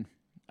 everywhere. And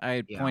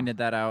I Yeah. pointed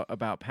that out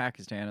about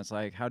Pakistan. It's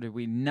like, how did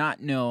we not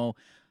know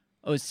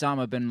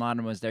Osama bin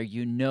Laden was there?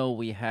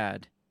 We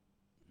had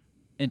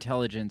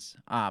intelligence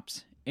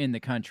ops in the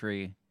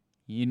country.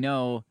 We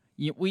know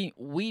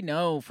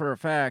for a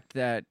fact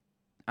that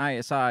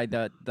ISI,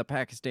 the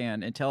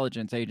Pakistan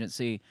intelligence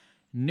agency,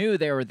 knew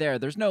they were there.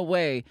 There's no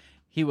way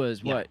he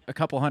was a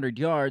couple hundred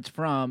yards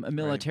from a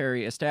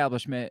military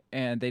establishment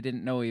and they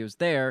didn't know he was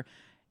there.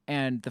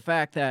 And the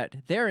fact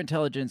that their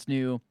intelligence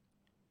knew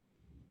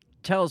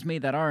tells me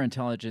that our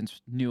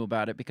intelligence knew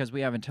about it, because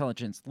we have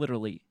intelligence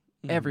literally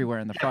everywhere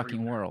in the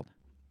fucking world.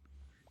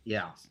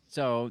 Yeah.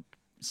 So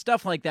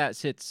stuff like that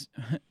sits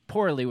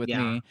poorly with me.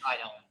 I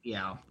don't.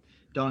 Yeah.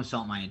 Don't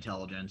insult my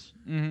intelligence.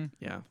 Mm-hmm.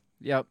 Yeah.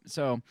 Yep.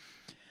 So,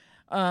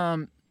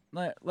 I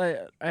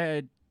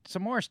had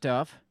some more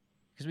stuff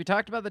because we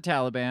talked about the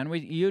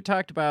Taliban. You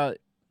talked about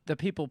the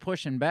people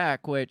pushing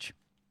back, which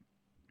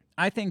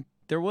I think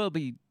there will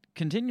be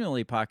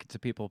continually pockets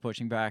of people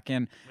pushing back,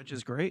 and Which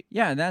is great.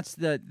 yeah, and that's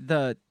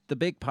the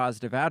big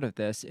positive out of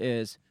this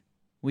is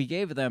we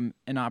gave them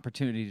an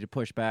opportunity to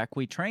push back.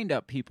 We trained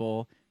up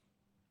people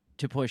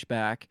to push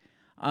back.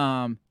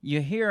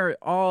 You hear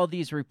all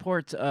these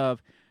reports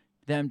of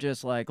them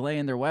just like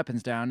laying their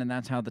weapons down, and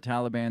that's how the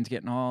Taliban's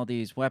getting all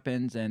these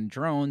weapons and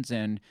drones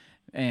and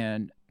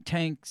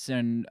tanks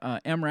and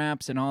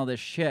MRAPs and all this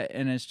shit.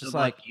 And it's just Good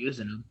like luck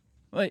using them.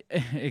 well,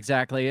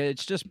 exactly.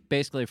 It's just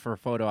basically for a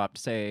photo op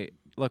to say,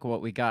 look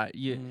what we got.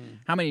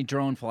 How many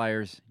drone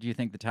flyers do you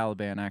think the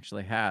Taliban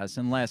actually has?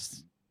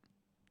 Unless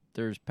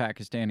there's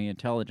Pakistani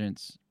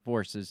intelligence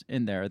forces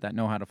in there that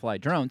know how to fly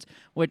drones,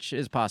 which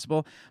is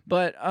possible.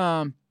 But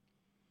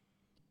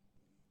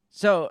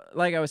so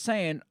like I was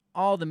saying,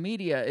 all the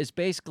media is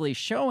basically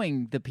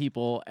showing the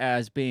people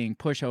as being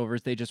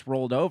pushovers. They just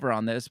rolled over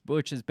on this,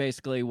 which is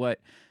basically what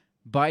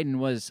Biden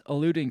was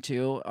alluding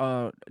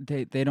to.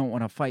 They don't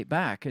want to fight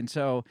back. And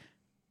so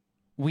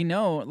we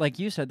know, like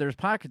you said, there's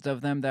pockets of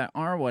them that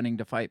are wanting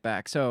to fight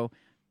back. So,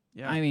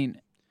 Yeah. I mean,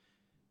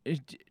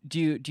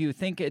 do you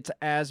think it's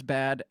as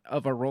bad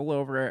of a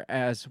rollover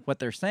as what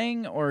they're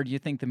saying, or do you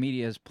think the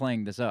media is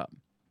playing this up?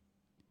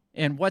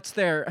 And what's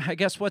their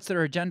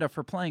agenda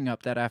for playing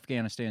up that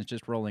Afghanistan is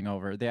just rolling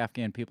over? The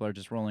Afghan people are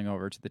just rolling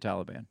over to the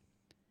Taliban.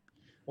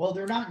 Well,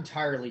 they're not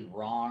entirely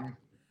wrong,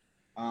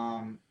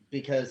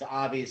 because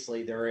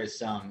obviously there is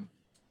some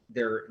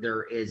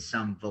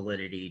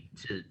validity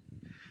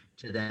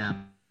to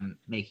them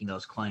making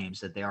those claims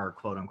that they are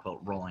quote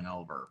unquote rolling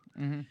over.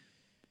 Mm-hmm.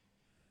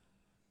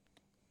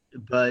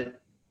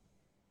 But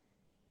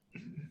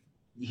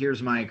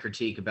here's my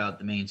critique about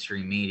the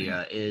mainstream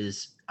media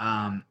is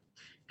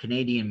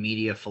Canadian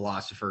media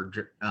philosopher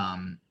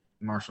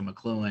Marshall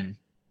McLuhan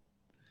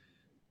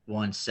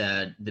once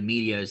said, the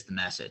media is the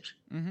message.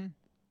 Mm-hmm.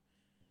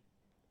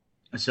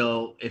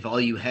 So if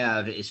all you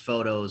have is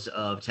photos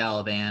of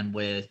Taliban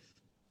with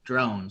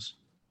drones,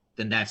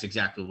 then that's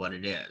exactly what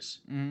it is.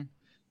 Mm-hmm.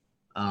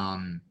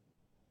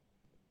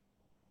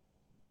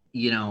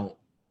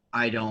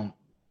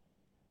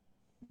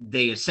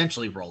 They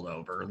essentially rolled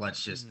over.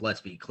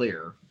 Let's be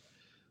clear,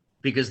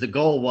 because the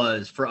goal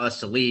was for us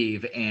to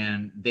leave,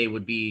 and they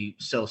would be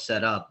so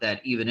set up that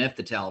even if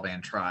the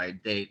Taliban tried,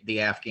 the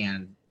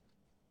Afghan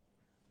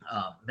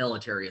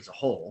military as a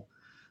whole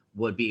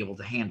would be able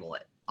to handle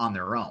it on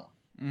their own.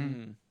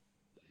 Mm-hmm.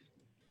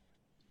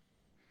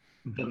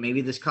 But maybe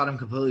this caught them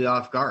completely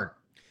off guard.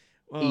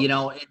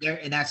 Well,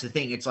 And that's the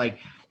thing. It's like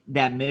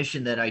that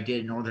mission that I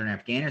did in northern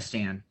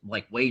Afghanistan,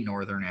 like way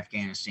northern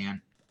Afghanistan.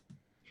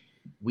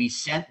 We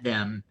sent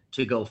them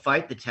to go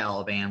fight the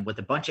Taliban with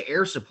a bunch of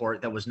air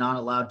support that was not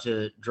allowed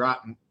to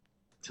drop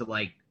to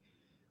like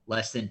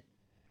less than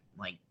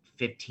like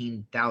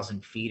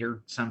 15,000 feet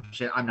or some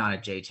shit. I'm not a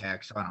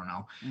JTAC, so I don't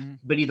know. Mm-hmm.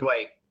 But either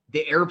way,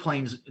 the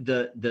airplanes,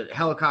 the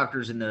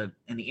helicopters and the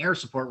air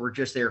support were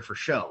just there for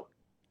show.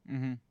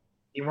 Mm-hmm.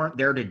 They weren't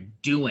there to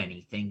do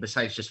anything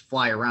besides just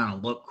fly around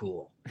and look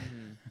cool.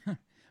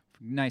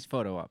 Nice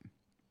photo op.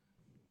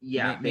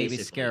 Yeah, Maybe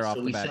basically. scare off so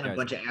the we bad sent a guys.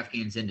 bunch of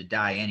Afghans in to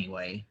die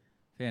anyway.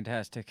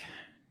 Fantastic.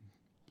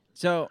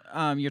 So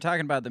you're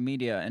talking about the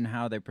media and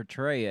how they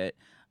portray it.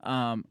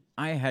 I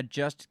had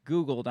just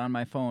Googled on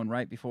my phone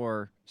right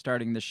before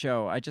starting the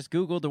show. I just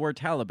Googled the word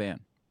Taliban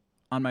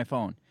on my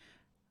phone.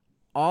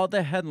 All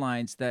the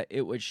headlines that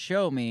it would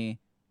show me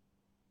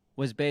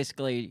was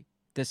basically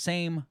the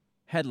same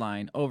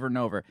headline over and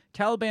over.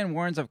 Taliban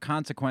warns of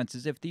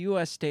consequences if the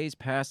U.S. stays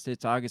past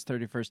its August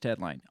 31st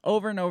deadline.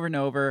 Over and over and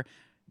over.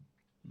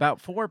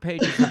 About 4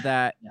 pages of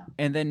that,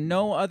 and then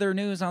no other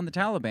news on the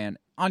Taliban.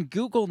 On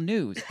Google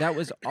News, that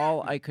was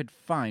all I could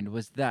find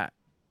was that.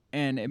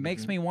 And it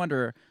makes me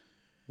wonder,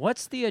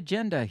 what's the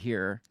agenda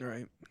here?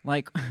 Right.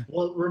 Like,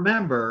 well,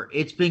 remember,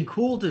 it's been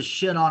cool to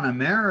shit on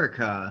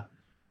America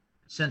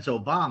since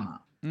Obama.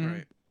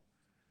 Right.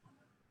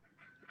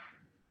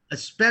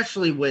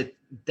 Especially with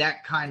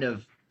that kind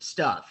of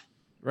stuff.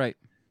 Right.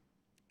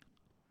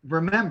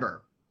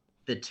 Remember,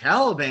 the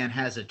Taliban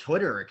has a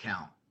Twitter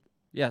account.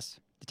 Yes.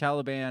 The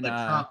Taliban.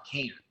 But Trump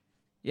can't.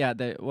 Yeah,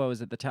 what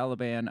was it? The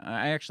Taliban.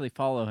 I actually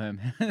follow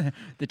him.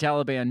 The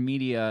Taliban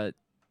media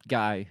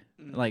guy,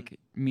 like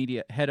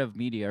head of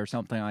media or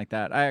something like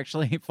that. I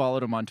actually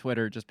followed him on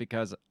Twitter just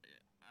because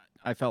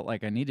I felt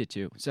like I needed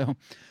to. So,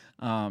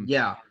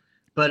 yeah,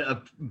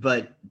 but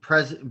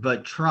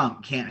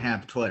Trump can't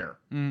have Twitter,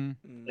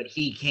 but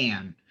he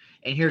can.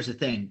 And here's the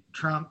thing,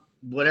 Trump.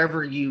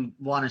 Whatever you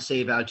want to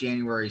say about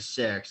January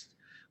 6th,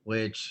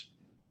 which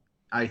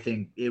I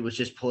think it was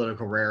just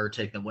political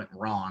rhetoric that went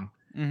wrong.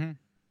 Mm-hmm.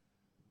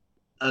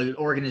 An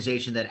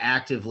organization that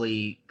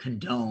actively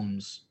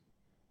condones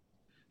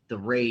the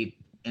rape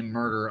and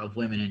murder of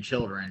women and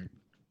children,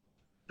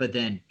 but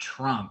then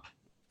Trump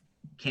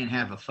can't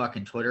have a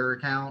fucking Twitter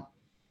account.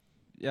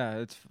 Yeah,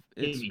 it's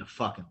give me a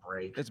fucking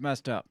break. It's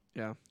messed up.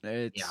 Yeah,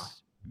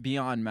 it's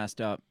beyond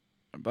messed up.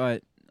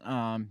 But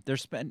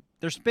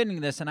they're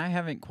spinning this, and I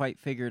haven't quite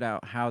figured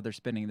out how they're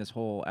spinning this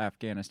whole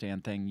Afghanistan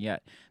thing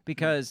yet,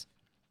 because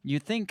you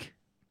think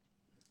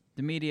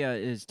the media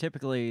is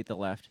typically the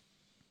left.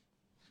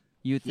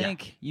 You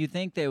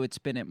think they would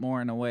spin it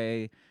more in a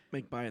way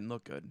make Biden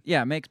look good.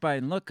 Yeah, makes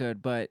Biden look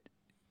good, but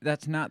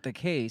that's not the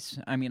case.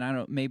 I mean, I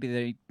don't.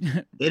 Maybe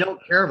they don't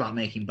care about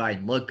making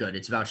Biden look good.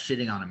 It's about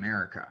shitting on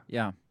America.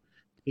 Yeah,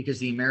 because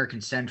the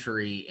American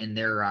century in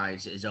their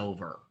eyes is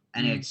over,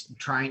 and it's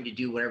trying to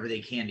do whatever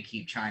they can to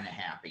keep China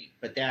happy.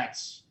 But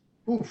that's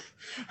oof.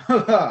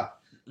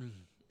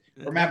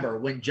 Remember,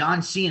 when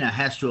John Cena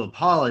has to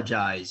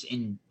apologize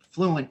in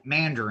fluent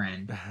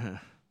Mandarin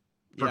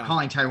for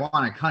calling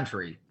Taiwan a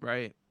country,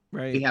 right,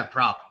 we have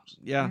problems.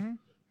 Yeah,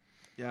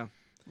 yeah.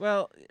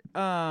 Well,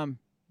 one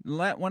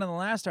of the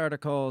last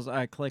articles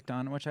I clicked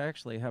on, which I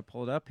actually have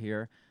pulled up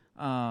here,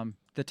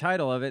 the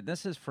title of it,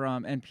 this is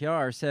from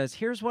NPR, says,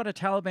 "Here's what a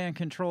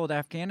Taliban-controlled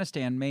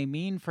Afghanistan may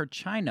mean for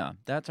China.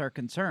 That's our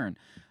concern."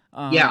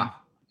 Yeah.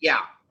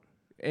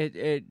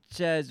 It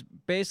says,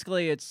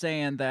 basically it's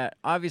saying that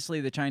obviously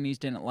the Chinese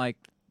didn't like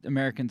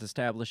Americans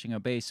establishing a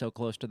base so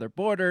close to their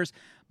borders,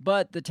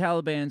 but the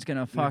Taliban's going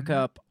to fuck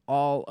up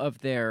all of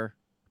their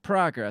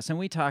progress. And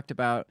we talked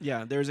about...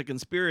 Yeah, there's a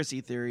conspiracy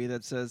theory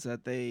that says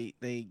that they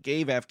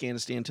gave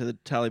Afghanistan to the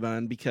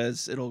Taliban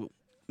because it'll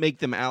make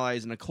them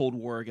allies in a Cold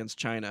War against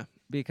China.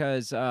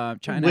 Because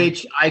China...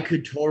 Which I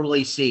could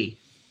totally see.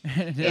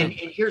 And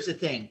here's the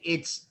thing.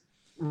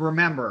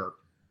 Remember,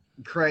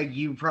 Craig,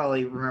 you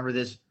probably remember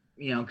this,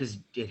 because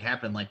it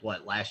happened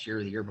last year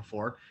or the year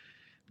before.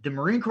 The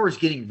Marine Corps is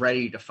getting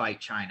ready to fight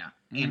China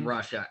and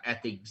Russia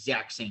at the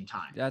exact same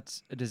time.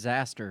 That's a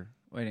disaster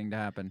waiting to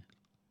happen.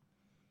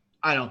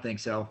 I don't think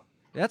so.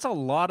 That's a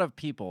lot of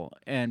people,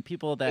 and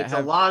people that It's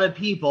a lot of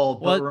people,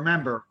 but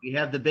remember, we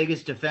have the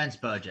biggest defense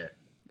budget.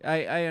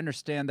 I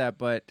understand that,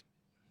 but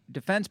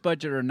defense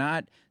budget or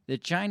not, the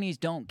Chinese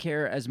don't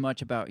care as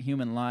much about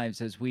human lives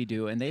as we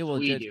do, and they will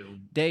we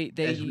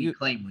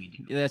claim we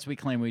do. Yes, we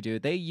claim we do.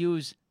 They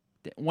use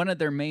one of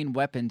their main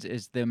weapons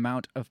is the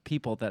amount of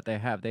people that they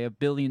have. They have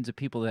billions of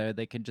people there.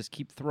 They can just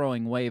keep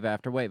throwing wave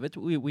after wave.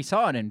 We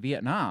saw it in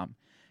Vietnam.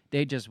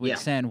 They just would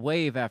send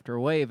wave after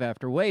wave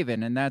after wave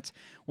in, and that's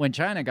when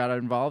China got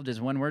involved. Is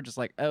when we're just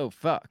like, oh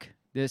fuck,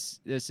 this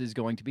is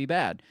going to be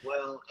bad.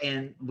 Well,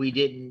 and we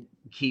didn't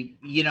keep.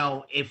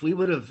 If we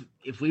would have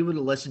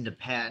listened to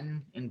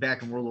Patton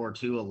back in World War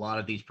II, a lot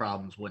of these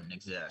problems wouldn't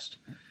exist,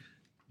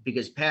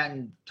 because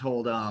Patton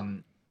told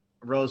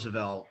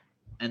Roosevelt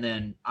and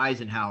then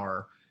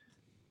Eisenhower,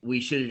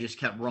 we should have just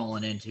kept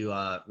rolling into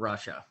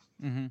Russia.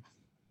 Mm-hmm.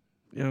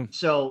 Yeah.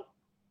 So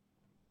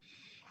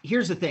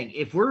here's the thing.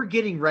 If we're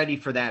getting ready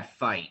for that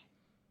fight,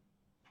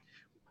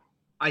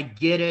 I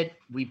get it.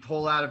 We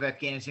pull out of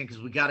Afghanistan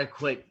because we got to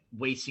quit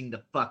wasting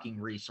the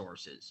fucking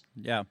resources.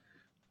 Yeah.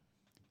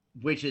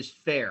 Which is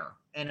fair.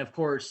 And of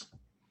course,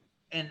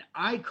 and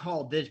I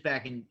called this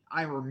back, and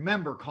I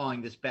remember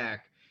calling this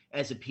back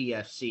as a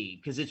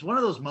PFC, because it's one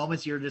of those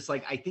moments you're just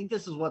like, I think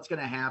this is what's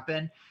going to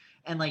happen.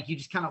 and like you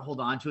just kind of hold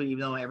on to it, even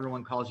though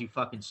everyone calls you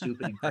fucking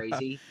stupid and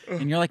crazy.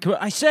 And you're like,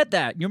 I said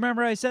that. You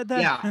remember I said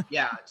that? Yeah,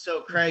 yeah.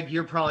 So Craig,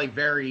 you're probably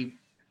very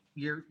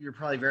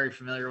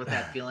familiar with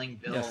that feeling.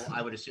 Bill, Yes.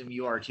 I would assume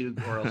you are too,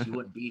 or else you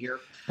wouldn't be here.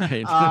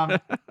 Right.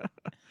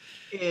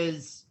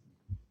 Is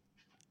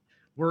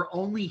we're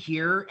only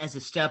here as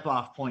a step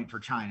off point for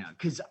China,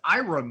 because I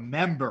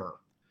remember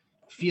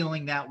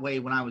feeling that way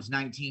when I was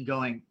 19,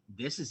 going,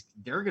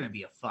 they're going to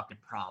be a fucking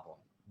problem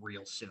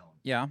real soon.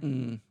 Yeah.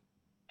 Mm.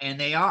 And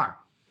they are.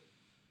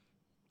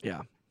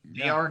 Yeah.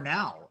 They are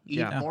now,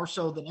 even Yeah. more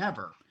so than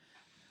ever.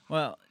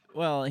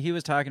 Well, he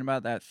was talking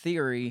about that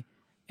theory,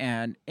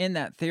 and in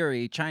that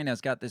theory, China's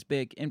got this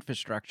big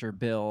infrastructure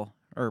bill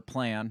or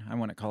plan. I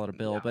wouldn't call it a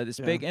bill, but this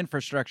big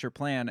infrastructure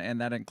plan,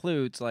 and that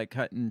includes like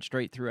cutting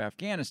straight through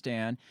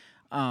Afghanistan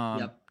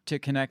to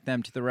connect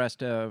them to the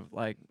rest of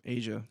like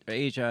Asia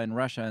and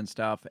Russia and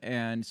stuff.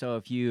 And so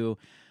if you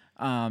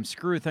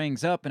screw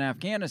things up in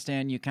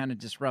Afghanistan, you kind of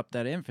disrupt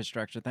that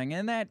infrastructure thing.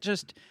 And that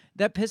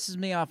pisses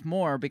me off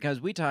more, because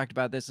we talked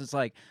about this. It's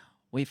like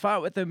we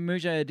fought with the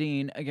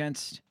Mujahideen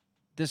against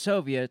the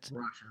Soviets,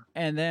 Russia.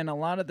 And then a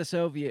lot of the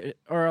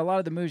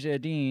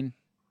Mujahideen,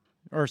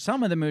 or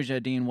some of the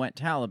Mujahideen, went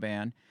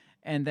Taliban.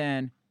 And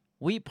then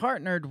we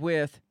partnered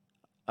with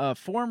a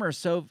former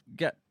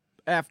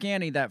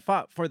Afghani that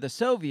fought for the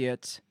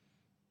Soviets,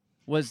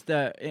 was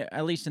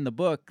at least in the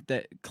book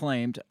that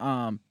claimed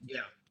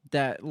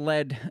that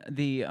led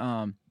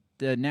the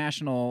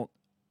national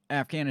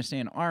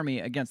Afghanistan army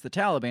against the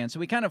Taliban. So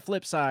we kind of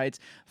flip sides,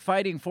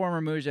 fighting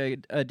former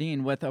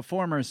Mujahideen with a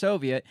former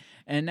Soviet,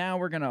 and now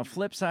we're going to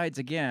flip sides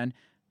again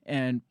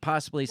and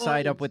possibly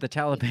side up with the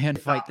Taliban,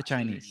 fight the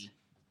Chinese.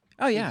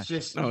 Oh, yeah. It's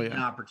just an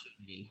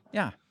opportunity.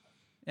 Yeah.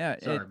 Yeah.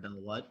 Sorry, Bill,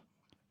 what?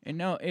 And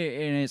no,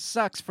 and it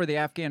sucks for the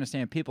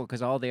Afghanistan people,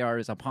 because all they are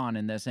is a pawn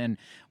in this, and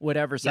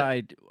whatever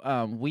side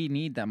we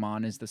need them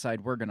on is the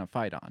side we're going to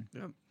fight on.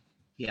 Yep.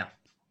 Yeah.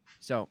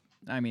 So,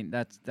 I mean,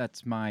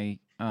 that's my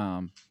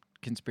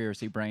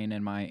conspiracy brain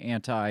and my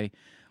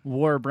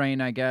anti-war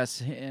brain, I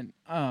guess. And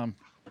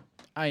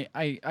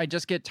I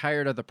just get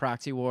tired of the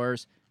proxy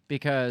wars,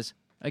 because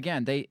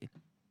again, the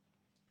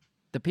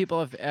people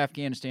of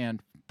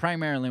Afghanistan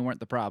primarily weren't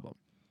the problem.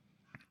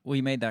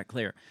 We made that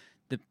clear.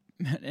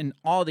 And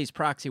all these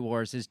proxy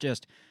wars is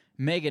just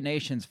mega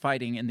nations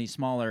fighting in these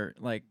smaller,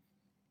 like,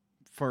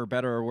 for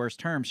better or worse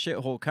terms,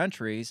 shithole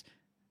countries,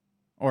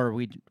 or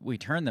we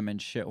turn them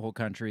into shithole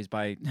countries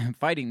by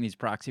fighting these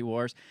proxy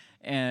wars,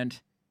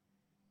 and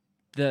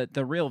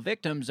the real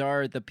victims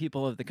are the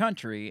people of the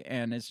country.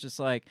 And it's just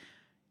like,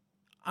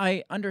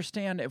 I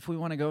understand if we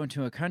want to go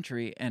into a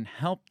country and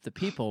help the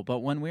people, but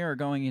when we are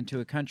going into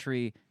a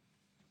country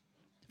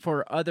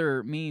for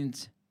other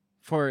means,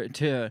 for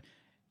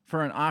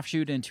an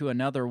offshoot into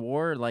another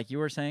war, like you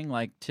were saying,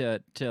 like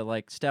to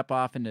like step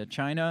off into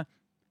China,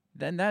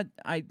 then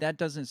that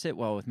doesn't sit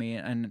well with me,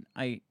 and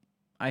I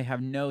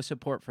have no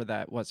support for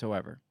that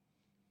whatsoever.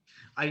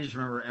 I just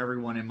remember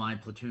everyone in my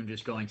platoon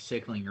just going,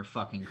 "Sickling, you're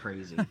fucking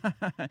crazy."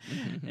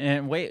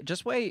 And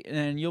just wait,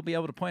 and you'll be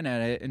able to point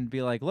at it and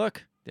be like,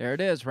 "Look, there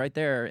it is, right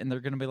there." And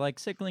they're gonna be like,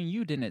 "Sickling,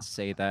 you didn't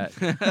say that."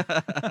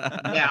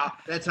 Yeah,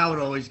 that's how it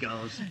always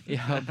goes.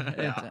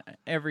 Yeah,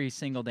 every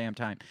single damn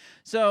time.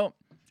 So,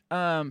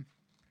 gonna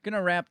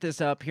wrap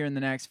this up here in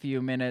the next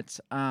few minutes.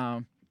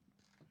 A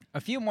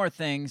few more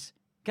things.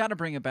 Got to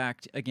bring it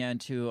back again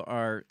to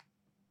our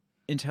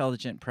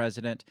intelligent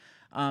president.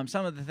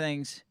 Some of the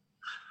things,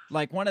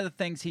 like one of the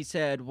things he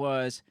said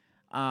was,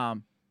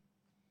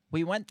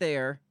 we went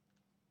there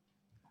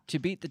to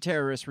beat the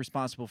terrorists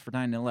responsible for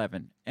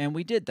 9/11, and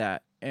we did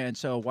that. And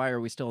so why are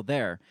we still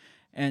there?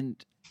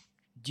 And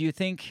do you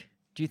think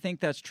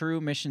that's true?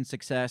 Mission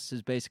success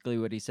is basically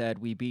what he said.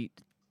 We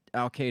beat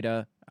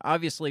Al-Qaeda.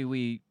 Obviously,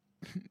 we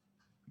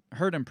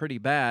hurt him pretty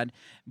bad,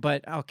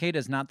 but Al-Qaeda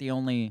is not the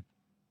only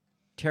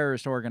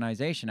terrorist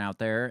organization out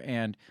there,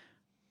 and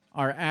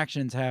our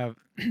actions have,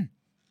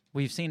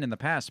 we've seen in the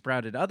past,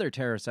 sprouted other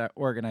terrorist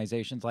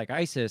organizations like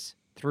ISIS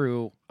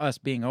through us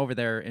being over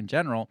there in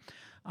general.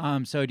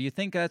 So do you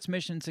think that's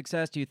mission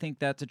success? Do you think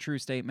that's a true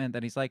statement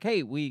that he's like,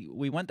 hey, we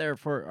went there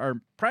for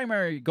our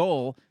primary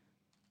goal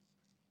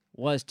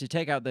was to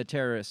take out the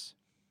terrorists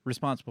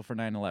responsible for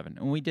 9/11,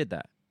 and we did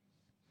that?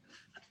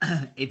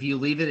 If you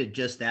leave it at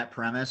just that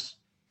premise,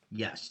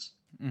 yes.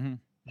 Mm-hmm.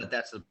 But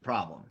that's the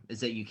problem, is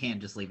that you can't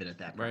just leave it at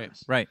that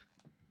premise. Right.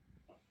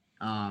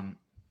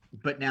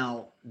 But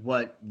now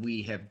what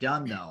we have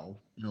done, though,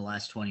 in the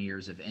last 20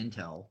 years of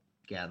intel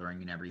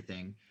gathering and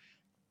everything,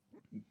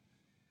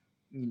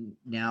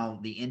 now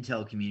the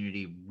intel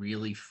community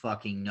really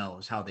fucking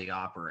knows how they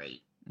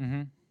operate.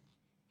 Mm-hmm.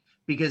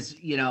 Because,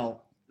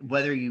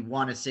 whether you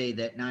want to say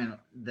that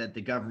that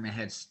the government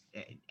has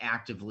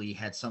actively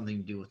had something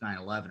to do with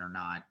 9/11 or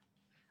not,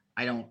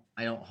 I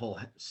don't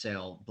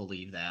wholesale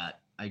believe that.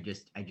 I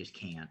just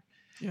can't.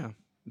 Yeah.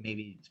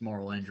 Maybe it's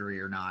moral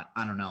injury or not.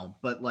 I don't know.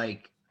 But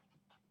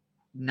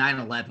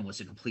 9/11 was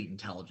a complete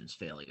intelligence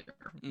failure.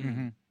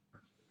 Mm-hmm.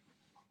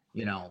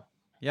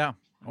 Yeah.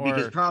 Or...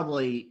 Because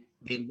probably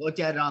They looked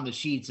at it on the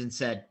sheets and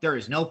said, there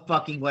is no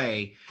fucking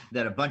way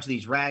that a bunch of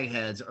these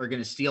ragheads are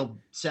going to steal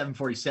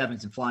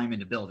 747s and fly them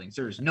into buildings.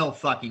 There's no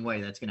fucking way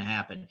that's going to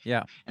happen.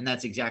 Yeah. And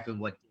that's exactly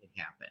what did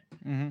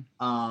happen.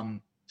 Mm-hmm.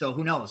 So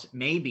who knows?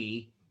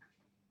 Maybe,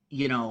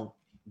 you know,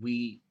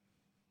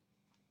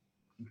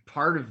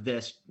 part of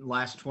this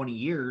last 20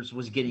 years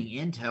was getting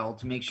intel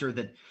to make sure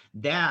that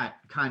that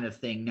kind of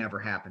thing never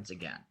happens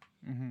again.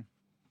 Mm-hmm.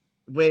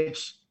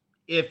 Which,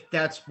 if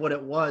that's what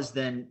it was,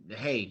 then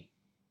hey,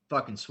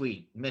 fucking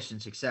sweet, mission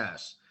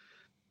success.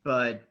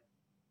 But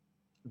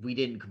we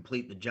didn't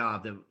complete the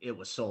job that it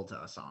was sold to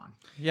us on.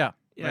 Yeah.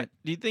 Yeah. Right.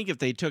 Do you think if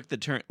they took the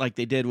turn like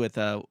they did with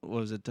what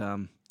was it,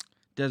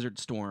 Desert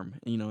Storm,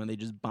 you know, and they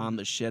just bombed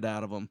the shit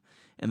out of them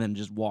and then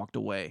just walked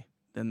away,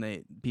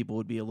 then people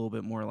would be a little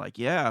bit more like,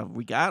 yeah,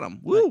 we got them.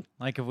 Woo!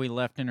 Like if we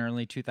left in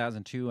early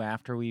 2002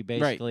 after we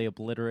basically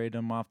obliterated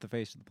them off the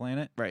face of the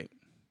planet. Right.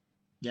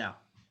 Yeah.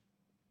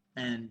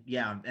 And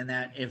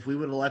that if we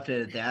would have left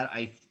it at that,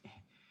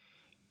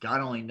 God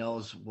only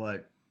knows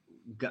what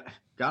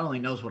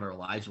our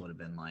lives would have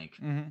been like.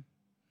 Mm-hmm.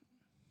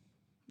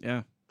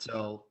 Yeah.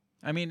 So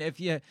I mean,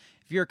 if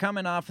you're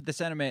coming off of the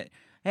sentiment,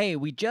 hey,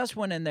 we just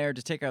went in there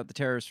to take out the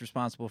terrorists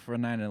responsible for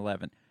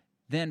 9/11,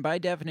 then by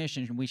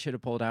definition we should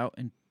have pulled out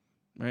in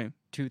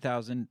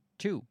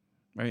 2002.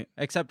 Right.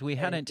 Except we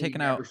hadn't taken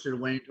never out. should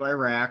have went into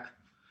Iraq.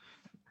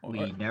 Or-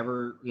 We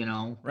never,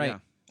 Right. Yeah.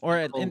 Or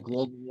the whole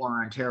global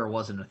war on terror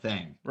wasn't a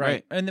thing.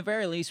 Right. In the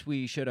very least,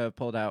 we should have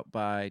pulled out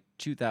by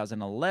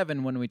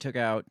 2011 when we took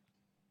out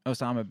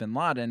Osama bin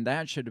Laden.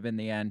 That should have been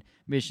the end.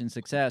 Mission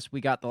success.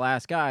 We got the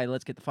last guy.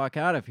 Let's get the fuck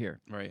out of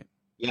here. Right.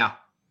 Yeah.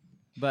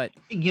 But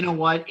you know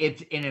what?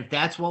 If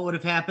that's what would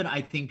have happened,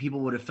 I think people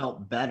would have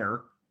felt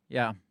better.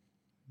 Yeah.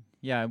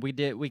 Yeah, we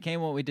did. We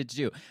came what we did to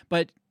do.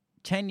 But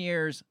 10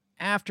 years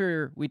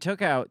after we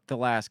took out the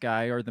last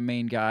guy or the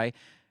main guy,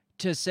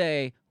 to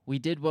say we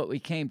did what we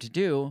came to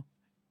do,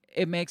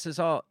 it makes us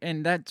all,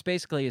 and that's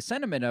basically a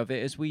sentiment of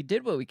it, is we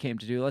did what we came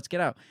to do. Let's get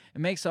out. It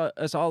makes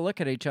us all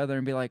look at each other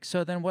and be like,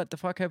 so then what the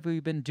fuck have we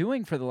been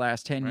doing for the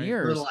last 10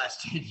 years? For the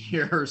last 10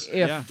 years.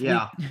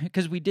 Yeah.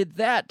 Because we did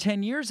that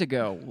 10 years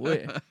ago.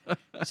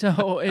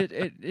 So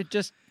it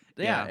just,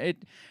 it,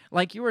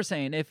 like you were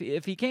saying,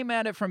 if he came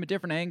at it from a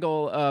different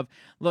angle of,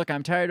 look,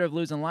 I'm tired of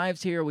losing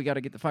lives here, we got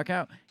to get the fuck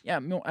out.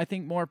 Yeah, I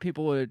think more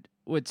people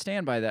would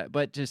stand by that.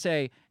 But to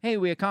say, hey,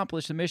 we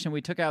accomplished the mission,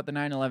 we took out the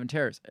 9/11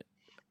 terrorists.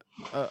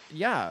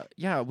 Yeah,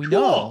 we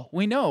know.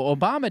 We know.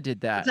 Obama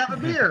did that. Let's have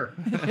a beer.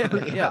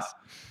 Yes.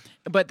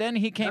 But then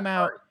he came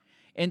out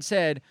and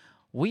said,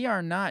 we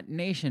are not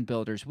nation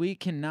builders. We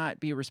cannot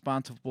be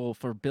responsible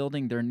for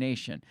building their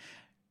nation.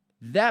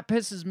 That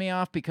pisses me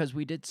off because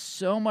we did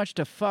so much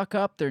to fuck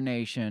up their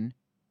nation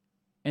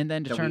and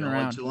then to turn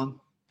around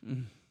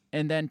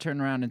and then turn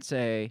around and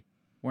say,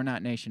 we're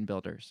not nation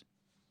builders.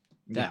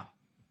 That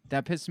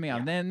pisses me off.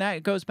 And then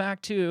that goes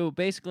back to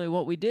basically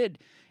what we did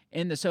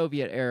in the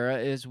Soviet era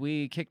is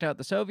we kicked out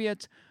the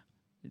Soviets.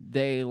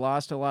 They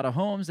lost a lot of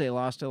homes. They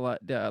lost a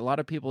lot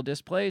of people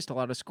displaced, a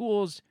lot of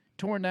schools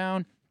torn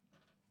down.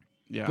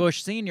 Yeah.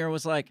 Bush Sr.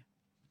 was like,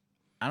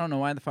 I don't know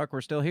why the fuck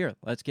we're still here.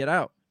 Let's get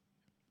out.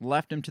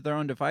 Left them to their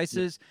own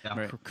devices,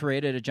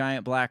 created a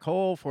giant black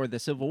hole for the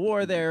Civil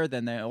War there,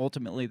 then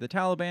ultimately the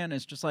Taliban.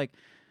 It's just like,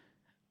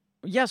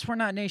 yes, we're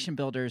not nation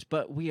builders,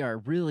 but we are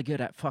really good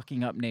at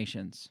fucking up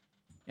nations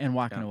and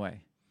walking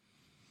away.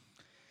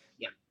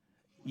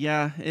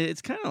 Yeah,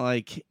 it's kind of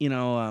like, you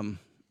know,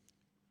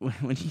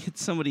 when you get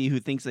somebody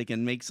who thinks they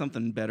can make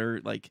something better,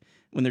 like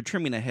when they're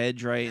trimming a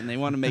hedge, right, and they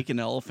want to make an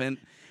elephant,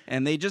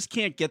 and they just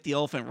can't get the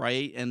elephant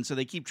right, and so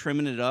they keep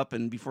trimming it up,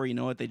 and before you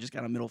know it, they just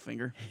got a middle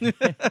finger.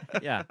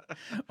 Yeah.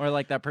 Or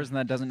like that person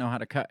that doesn't know how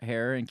to cut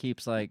hair and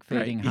keeps like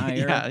fading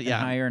higher and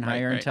higher and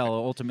higher until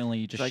ultimately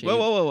you just like, shave.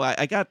 whoa,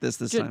 I got this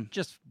time.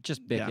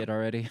 Just bick it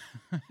already.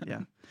 Yeah.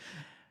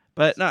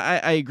 But no,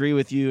 I agree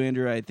with you,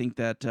 Andrew. I think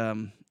that,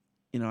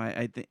 you know,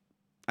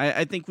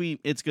 I think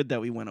it's good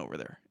that we went over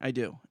there. I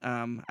do.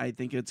 I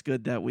think it's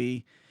good that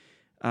we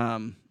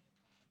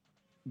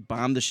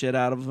bombed the shit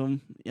out of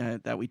them,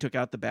 that we took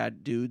out the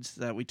bad dudes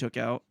that we took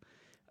out.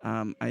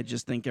 I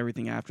just think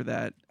everything after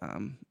that,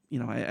 you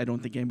know, I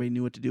don't think anybody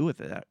knew what to do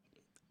with it.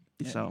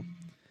 So.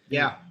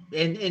 Yeah.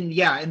 And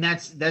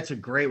that's a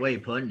great way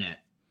of putting it.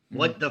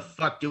 What the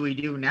fuck do we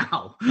do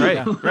now?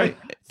 Right, right.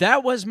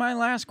 That was my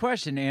last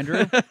question,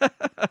 Andrew.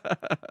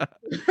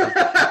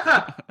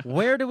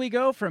 Where do we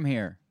go from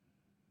here?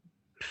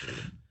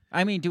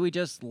 I mean, do we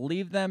just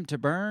leave them to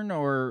burn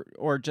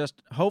or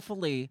just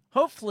hopefully,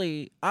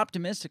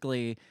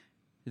 optimistically,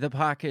 the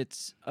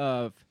pockets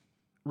of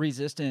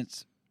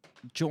resistance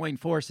join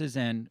forces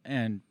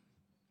and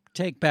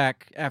take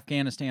back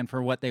Afghanistan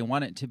for what they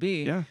want it to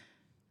be? Yeah.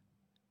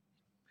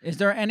 Is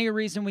there any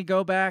reason we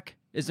go back?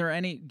 Is there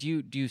any?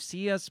 Do you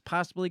see us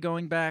possibly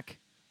going back,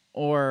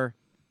 or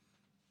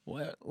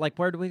like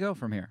where do we go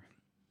from here?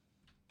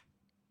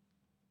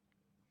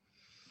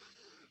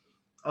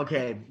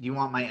 Okay, do you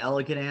want my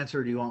elegant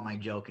answer or do you want my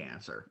joke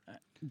answer?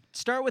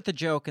 Start with the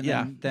joke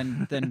and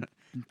then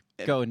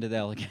go into the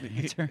elegant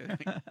answer.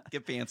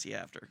 Get fancy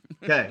after.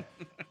 Okay.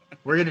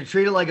 We're going to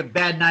treat it like a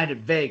bad night at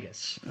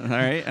Vegas. All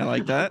right, I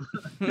like that.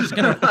 just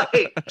gonna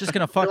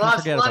You fucking lost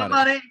forget a lot of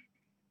about it. money.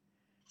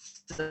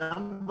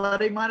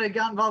 Somebody might have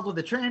got involved with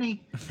a tranny.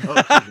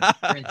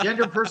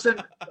 Transgender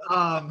person.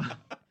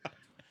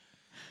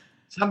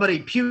 Somebody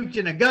puked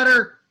in a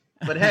gutter.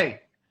 But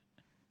hey,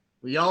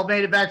 we all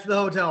made it back to the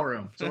hotel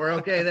room, so we're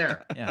okay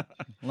there. Yeah.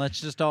 Let's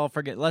just all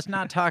forget. Let's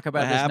not talk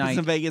about What this happens night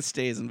in Vegas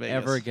stays in Vegas.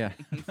 ever again.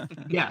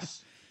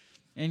 Yes.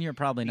 And you're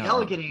probably The not. wrong.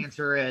 elegant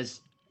answer is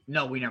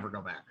no, we never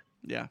go back.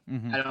 Yeah.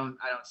 Mhm. I don't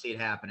see it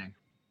happening.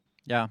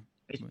 Yeah.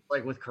 It's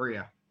like with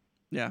Korea.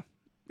 Yeah.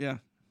 Yeah.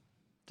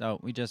 So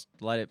we just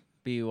let it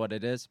be what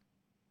it is.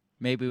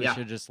 Maybe we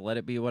should just let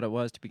it be what it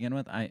was to begin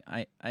with.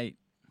 I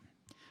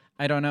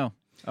don't know.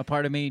 A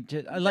part of me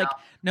just,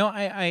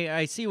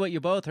 I see what you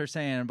both are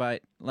saying,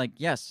 but like,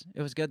 yes,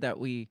 it was good that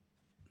we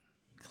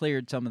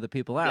cleared some of the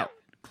people out,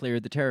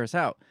 cleared the terrorists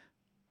out.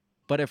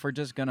 But if we're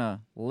just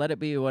gonna let it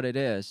be what it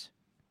is,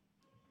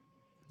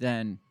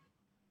 then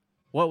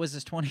what was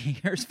this 20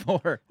 years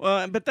for?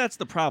 Well, but that's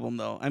the problem,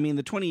 though. I mean,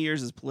 the 20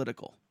 years is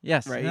political.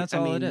 Yes, right. that's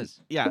all it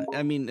is. Yeah,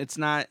 I mean, it's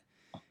not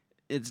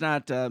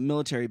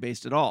military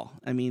based at all.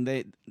 I mean,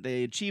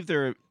 they achieved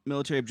their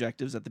military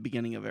objectives at the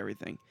beginning of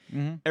everything.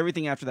 Mm-hmm.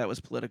 Everything after that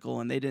was political,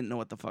 and they didn't know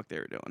what the fuck they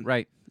were doing.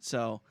 Right.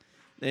 So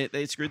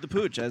they screwed the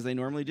pooch, as they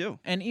normally do.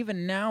 And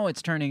even now,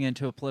 it's turning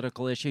into a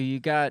political issue. You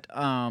got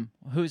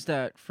who's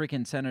that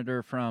freaking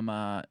senator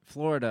from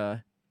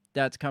Florida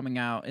that's coming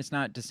out? It's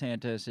not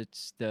DeSantis.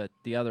 It's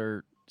the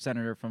other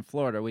senator from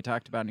Florida. We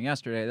talked about him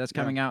yesterday. That's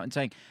coming out and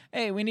saying,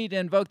 "Hey, we need to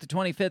invoke the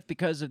 25th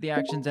because of the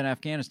actions in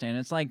Afghanistan."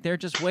 It's like they're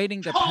just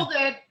waiting to Called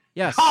it.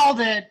 Yes. Called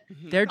it.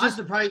 They're just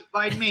I'm surprised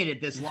Biden made it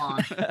this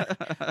long.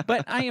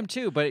 But I am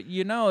too. But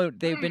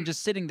they've been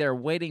just sitting there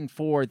waiting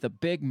for the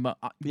big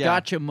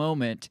gotcha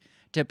moment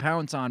to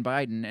pounce on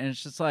Biden, and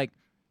it's just like,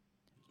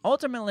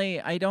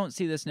 ultimately, I don't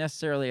see this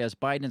necessarily as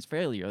Biden's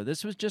failure.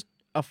 This was just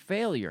a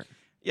failure.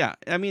 Yeah,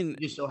 I mean,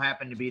 You still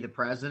happen to be the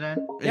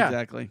president. Yeah.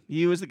 exactly.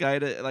 He was the guy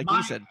to, like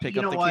you said, pick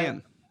up the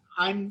can.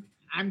 I'm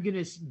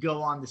gonna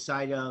go on the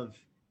side of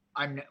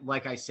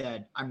like I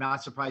said, I'm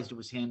not surprised it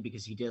was him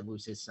because he did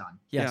lose his son.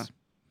 Yes.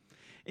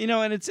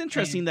 And it's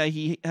interesting that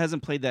he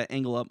hasn't played that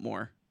angle up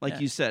more, like Yeah.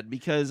 you said,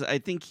 because I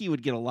think he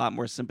would get a lot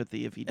more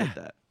sympathy if he did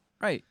that.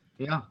 Right.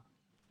 Yeah.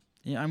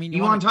 Yeah. I mean,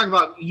 You want to talk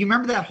about? You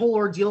remember that whole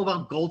ordeal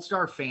about Gold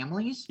Star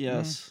families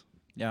Yes.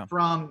 Yeah.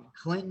 from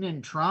Clinton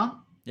and Trump?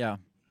 Yeah.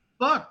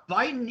 But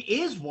Biden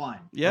is one.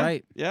 Yeah.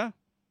 Right. Yeah.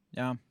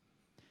 Yeah.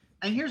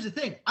 And here's the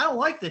thing: I don't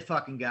like the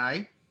fucking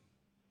guy,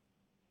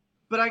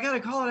 but I gotta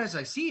call it as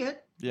I see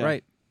it. Yeah.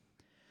 Right.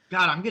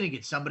 God, I'm gonna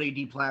get somebody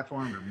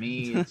deplatformed or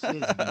me. It's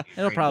It'll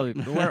crazy. probably.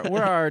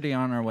 We're already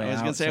on our way. I was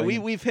out, gonna say so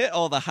we've hit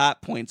all the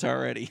hot points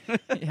already.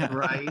 Yeah.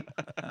 right.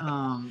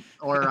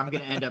 Or I'm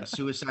gonna end up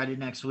suicided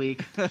next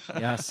week.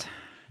 Yes.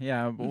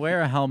 Yeah. But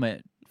wear a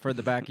helmet for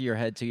the back of your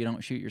head so you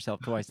don't shoot yourself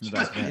twice in the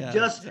back of the head. Yeah,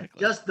 just exactly.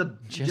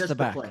 just the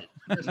back. plate.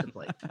 Just the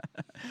plate.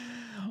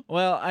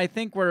 Well, I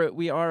think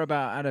we are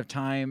about out of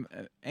time.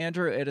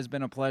 Andrew, it has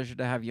been a pleasure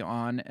to have you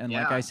on, and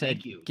like Yeah, I said,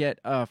 thank you. get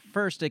a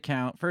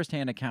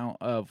first-hand account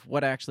of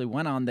what actually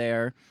went on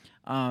there.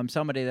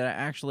 Somebody that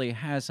actually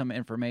has some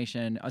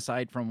information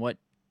aside from what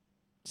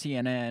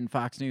CNN,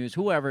 Fox News,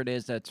 whoever it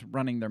is that's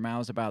running their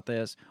mouths about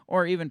this,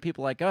 or even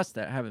people like us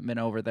that haven't been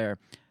over there.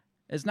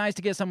 It's nice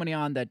to get somebody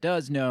on that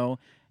does know,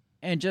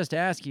 and just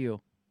ask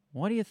you,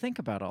 what do you think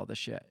about all this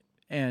shit?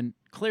 And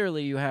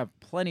clearly, you have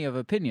plenty of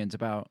opinions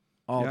about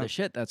all the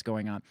shit that's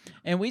going on.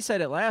 And we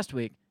said it last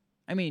week.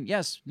 I mean,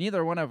 yes,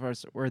 neither one of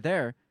us were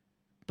there,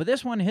 but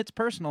this one hits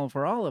personal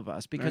for all of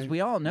us because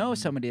we all know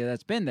somebody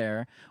that's been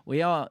there.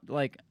 We all,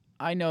 like,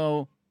 I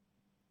know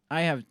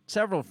I have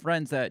several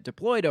friends that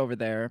deployed over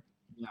there.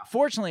 Yeah.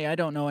 Fortunately, I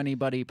don't know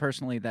anybody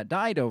personally that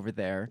died over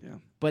there,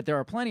 but there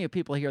are plenty of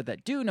people here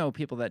that do know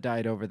people that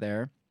died over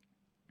there.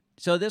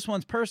 So this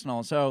one's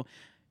personal. So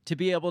to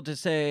be able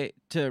to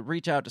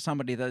reach out to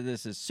somebody that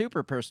this is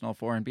super personal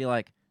for and be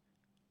like,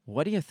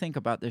 what do you think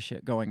about this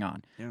shit going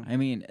on? Yeah. I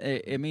mean,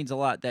 it means a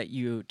lot that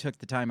you took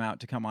the time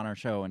out to come on our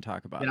show and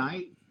talk about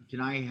it.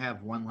 Can I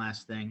have one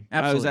last thing?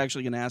 Absolutely. I was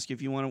actually going to ask you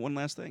if you wanted one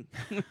last thing.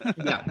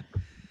 Yeah.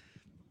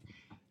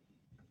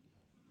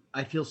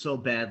 I feel so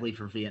badly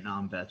for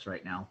Vietnam vets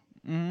right now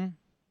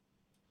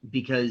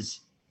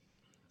because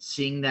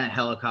seeing that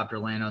helicopter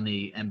land on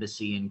the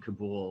embassy in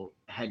Kabul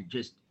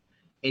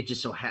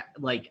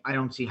like I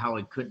don't see how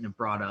it couldn't have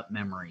brought up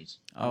memories.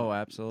 Oh,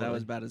 absolutely. That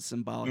was about as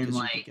symbolic And as you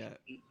like, could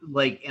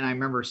get. and I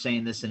remember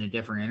saying this in a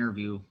different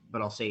interview,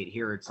 but I'll say it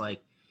here. It's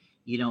like,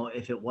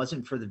 if it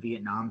wasn't for the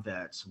Vietnam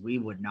vets, we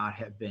would not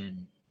have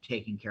been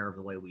taken care of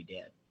the way we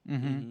did.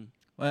 Mm-hmm.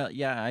 Well,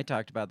 yeah, I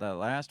talked about that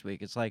last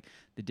week. It's like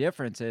the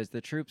difference is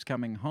the troops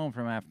coming home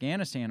from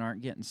Afghanistan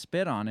aren't getting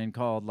spit on and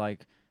called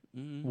like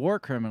war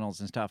criminals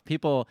and stuff.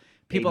 People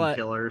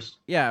killers.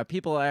 Yeah,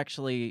 people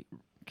actually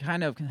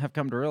kind of have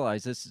come to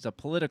realize this is a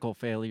political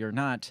failure,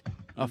 not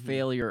a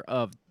failure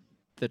of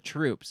the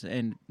troops.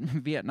 In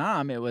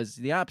Vietnam, it was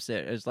the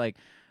opposite. It was like,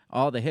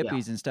 all the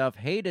hippies and stuff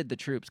hated the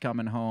troops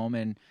coming home,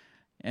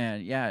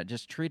 and yeah,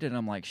 just treated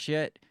them like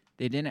shit.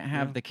 They didn't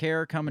have the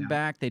care coming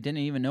back. They didn't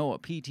even know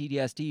what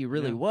PTSD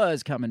really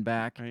was coming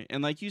back. Right.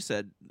 And like you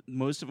said,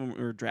 most of them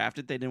were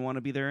drafted. They didn't want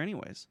to be there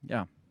anyways.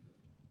 Yeah.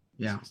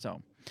 Yeah.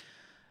 So,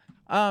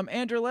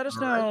 Andrew, let us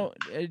know.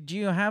 Do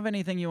you have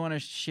anything you want to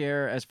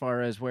share as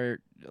far as where,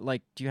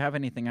 like, do you have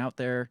anything out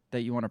there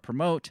that you want to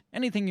promote?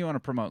 Anything you want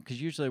to promote?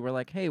 Because usually we're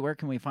like, hey, where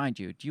can we find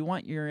you? Do you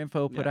want your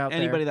info put out there?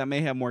 Anybody that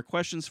may have more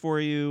questions for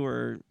you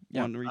or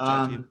want to reach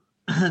out to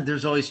you?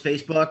 There's always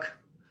Facebook.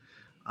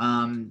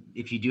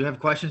 If you do have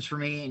questions for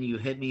me and you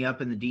hit me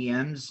up in the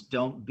DMs,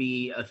 don't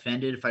be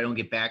offended if I don't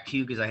get back to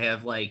you, because I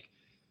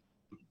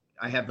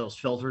have those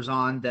filters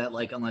on that,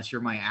 like, unless you're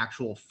my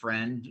actual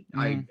friend,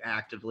 I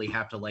actively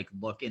have to like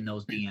look in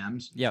those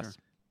DMs. Yes.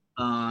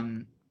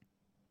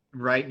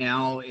 Right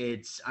now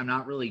I'm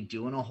not really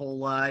doing a whole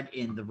lot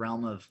in the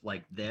realm of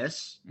like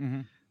this.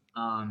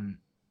 I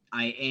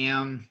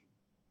am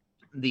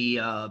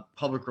the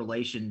public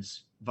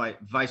relations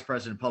vice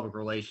president of public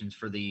relations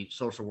for the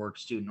social work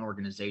student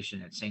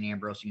organization at St.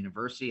 Ambrose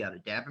University out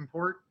of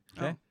Davenport.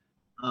 Okay.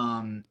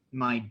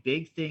 My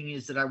big thing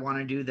is that I want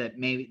to do that,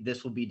 maybe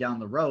this will be down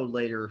the road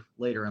later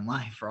in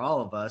life for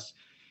all of us,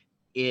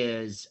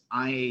 is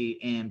I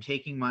am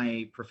taking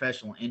my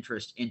professional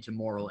interest into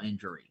moral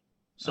injury.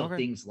 So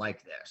things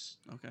like this.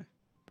 Okay.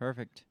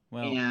 Perfect.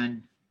 Well,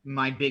 and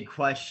my big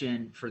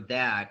question for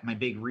that, my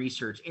big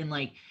research, and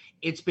like,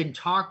 it's been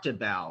talked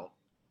about,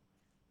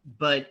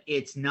 but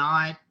there's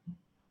not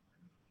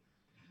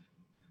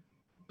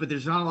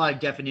a lot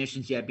of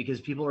definitions yet, because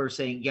people are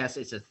saying, yes,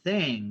 it's a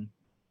thing.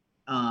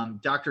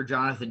 Dr.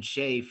 Jonathan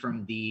Shea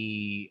from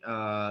the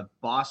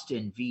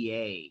Boston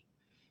VA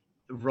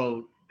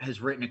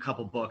has written a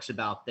couple books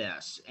about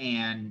this,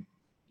 and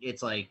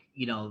it's like,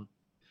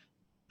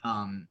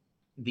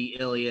 the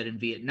Iliad in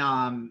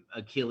Vietnam,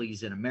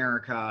 Achilles in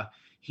America.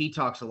 He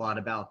talks a lot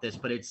about this,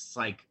 but it's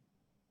like,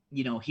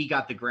 he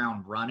got the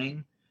ground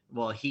running.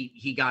 Well,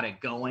 he got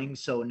it going.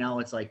 So now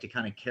it's like to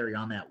kind of carry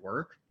on that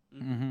work,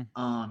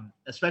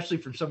 especially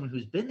from someone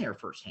who's been there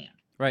firsthand.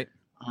 Right.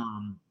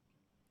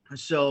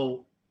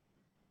 So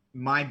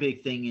my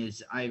big thing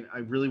is I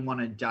really want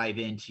to dive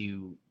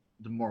into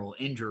the moral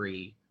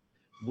injury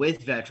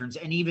with veterans,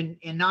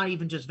 and not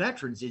even just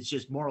veterans. It's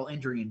just moral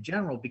injury in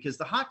general, because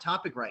the hot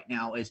topic right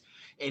now is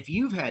if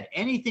you've had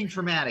anything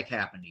traumatic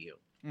happen to you,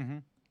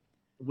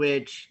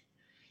 which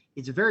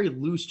it's a very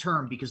loose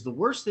term, because the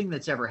worst thing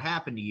that's ever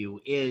happened to you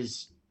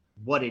is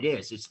what it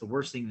is. It's the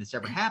worst thing that's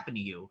ever happened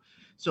to you.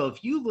 So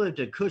if you lived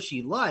a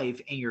cushy life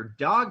and your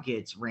dog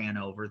gets ran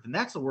over, then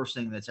that's the worst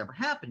thing that's ever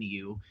happened to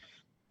you.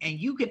 And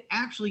you can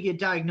actually get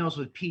diagnosed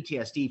with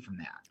PTSD from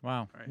that.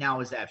 Wow. Right. Now,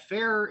 is that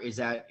fair? Is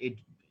that it?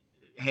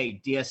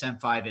 Hey,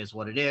 DSM-5 is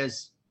what it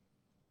is,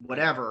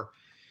 whatever.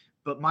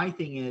 But my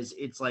thing is,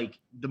 it's like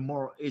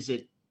is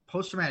it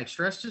post-traumatic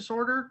stress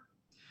disorder,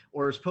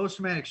 or is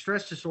post-traumatic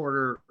stress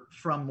disorder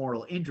from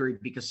moral injury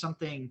because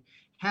something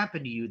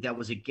happened to you that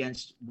was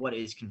against what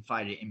is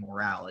confided in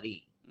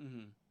morality?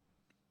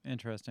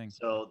 Interesting.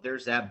 So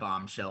there's that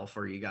bombshell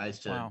for you guys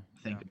to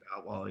think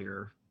about while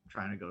you're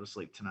trying to go to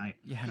sleep tonight.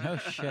 Yeah, no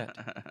shit.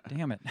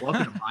 Damn it.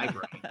 Welcome to my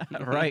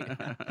brain. Right.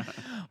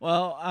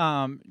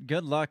 Well,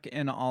 good luck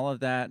in all of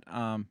that.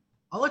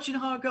 I'll let you know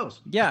how it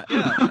goes. Yeah.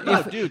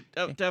 Dude,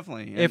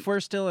 definitely. If we're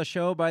still a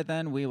show by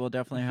then, we will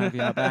definitely have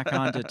you back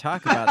on to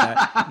talk about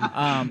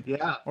that.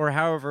 Yeah. Or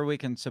however we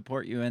can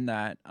support you in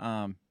that.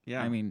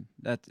 Yeah. I mean,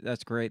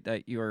 that's great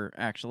that you're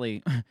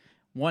actually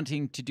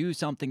wanting to do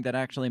something that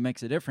actually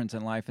makes a difference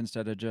in life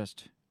instead of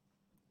just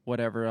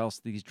whatever else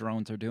these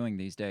drones are doing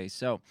these days.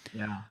 So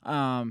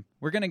yeah,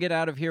 we're going to get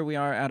out of here. We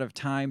are out of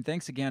time.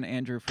 Thanks again,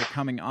 Andrew, for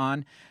coming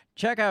on.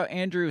 Check out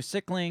Andrew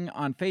Sickling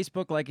on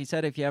Facebook. Like he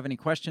said, if you have any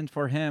questions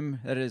for him,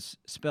 that is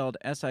spelled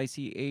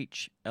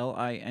Sichling.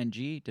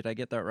 Did I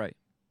get that right?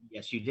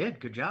 Yes, you did.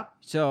 Good job.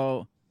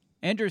 So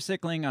Andrew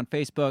Sickling on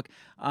Facebook.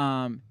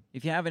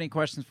 If you have any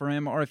questions for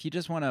him, or if you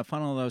just want to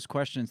funnel those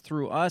questions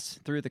through us,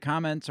 through the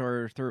comments,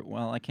 or through,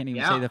 well, I can't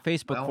even say the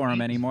Facebook forum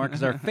anymore,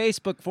 because our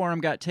Facebook forum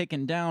got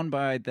taken down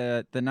by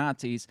the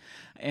Nazis.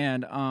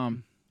 And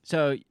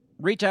so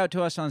reach out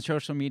to us on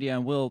social media,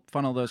 and we'll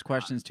funnel those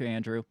questions to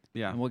Andrew.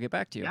 Yeah. And we'll get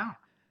back to you. Yeah.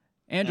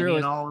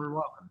 Andrew, all are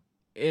welcome.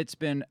 It's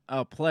been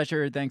a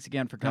pleasure. Thanks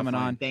again for coming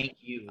on. Thank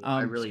you.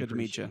 I really good to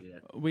meet you.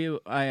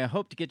 it. I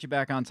hope to get you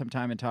back on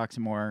sometime and talk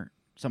some more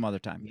some other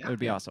time. Yeah. It would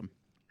be awesome.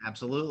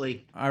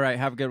 Absolutely. All right.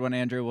 Have a good one,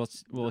 Andrew.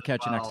 We'll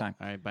catch you next time.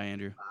 All right. Bye,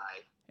 Andrew.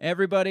 Bye.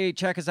 Everybody,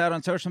 check us out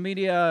on social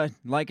media.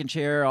 Like and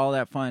share, all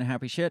that fun,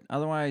 happy shit.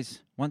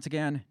 Otherwise, once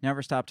again,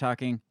 never stop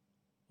talking.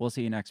 We'll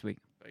see you next week.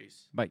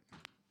 Peace. Bye.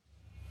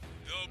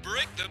 The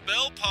Break the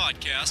Bell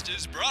podcast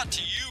is brought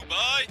to you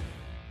by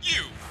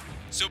you.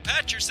 So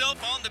pat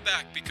yourself on the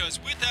back, because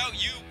without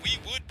you, we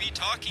would be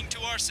talking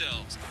to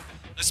ourselves.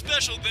 A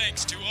special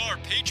thanks to our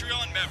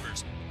Patreon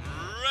members,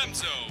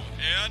 Remzo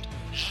and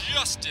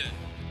Justin.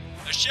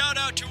 A shout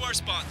out to our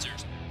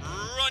sponsors,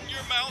 Run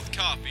Your Mouth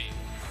Coffee,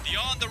 the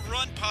On the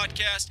Run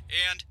podcast,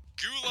 and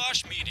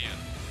Goulash Media.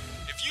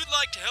 If you'd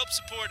like to help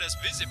support us,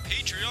 visit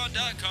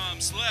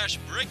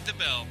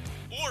patreon.com/breakthebell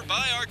or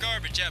buy our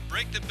garbage at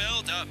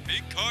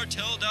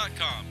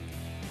breakthebell.bigcartel.com.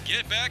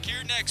 Get back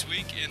here next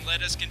week and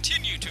let us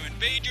continue to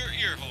invade your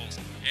ear holes.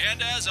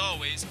 And as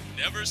always,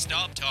 never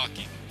stop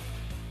talking.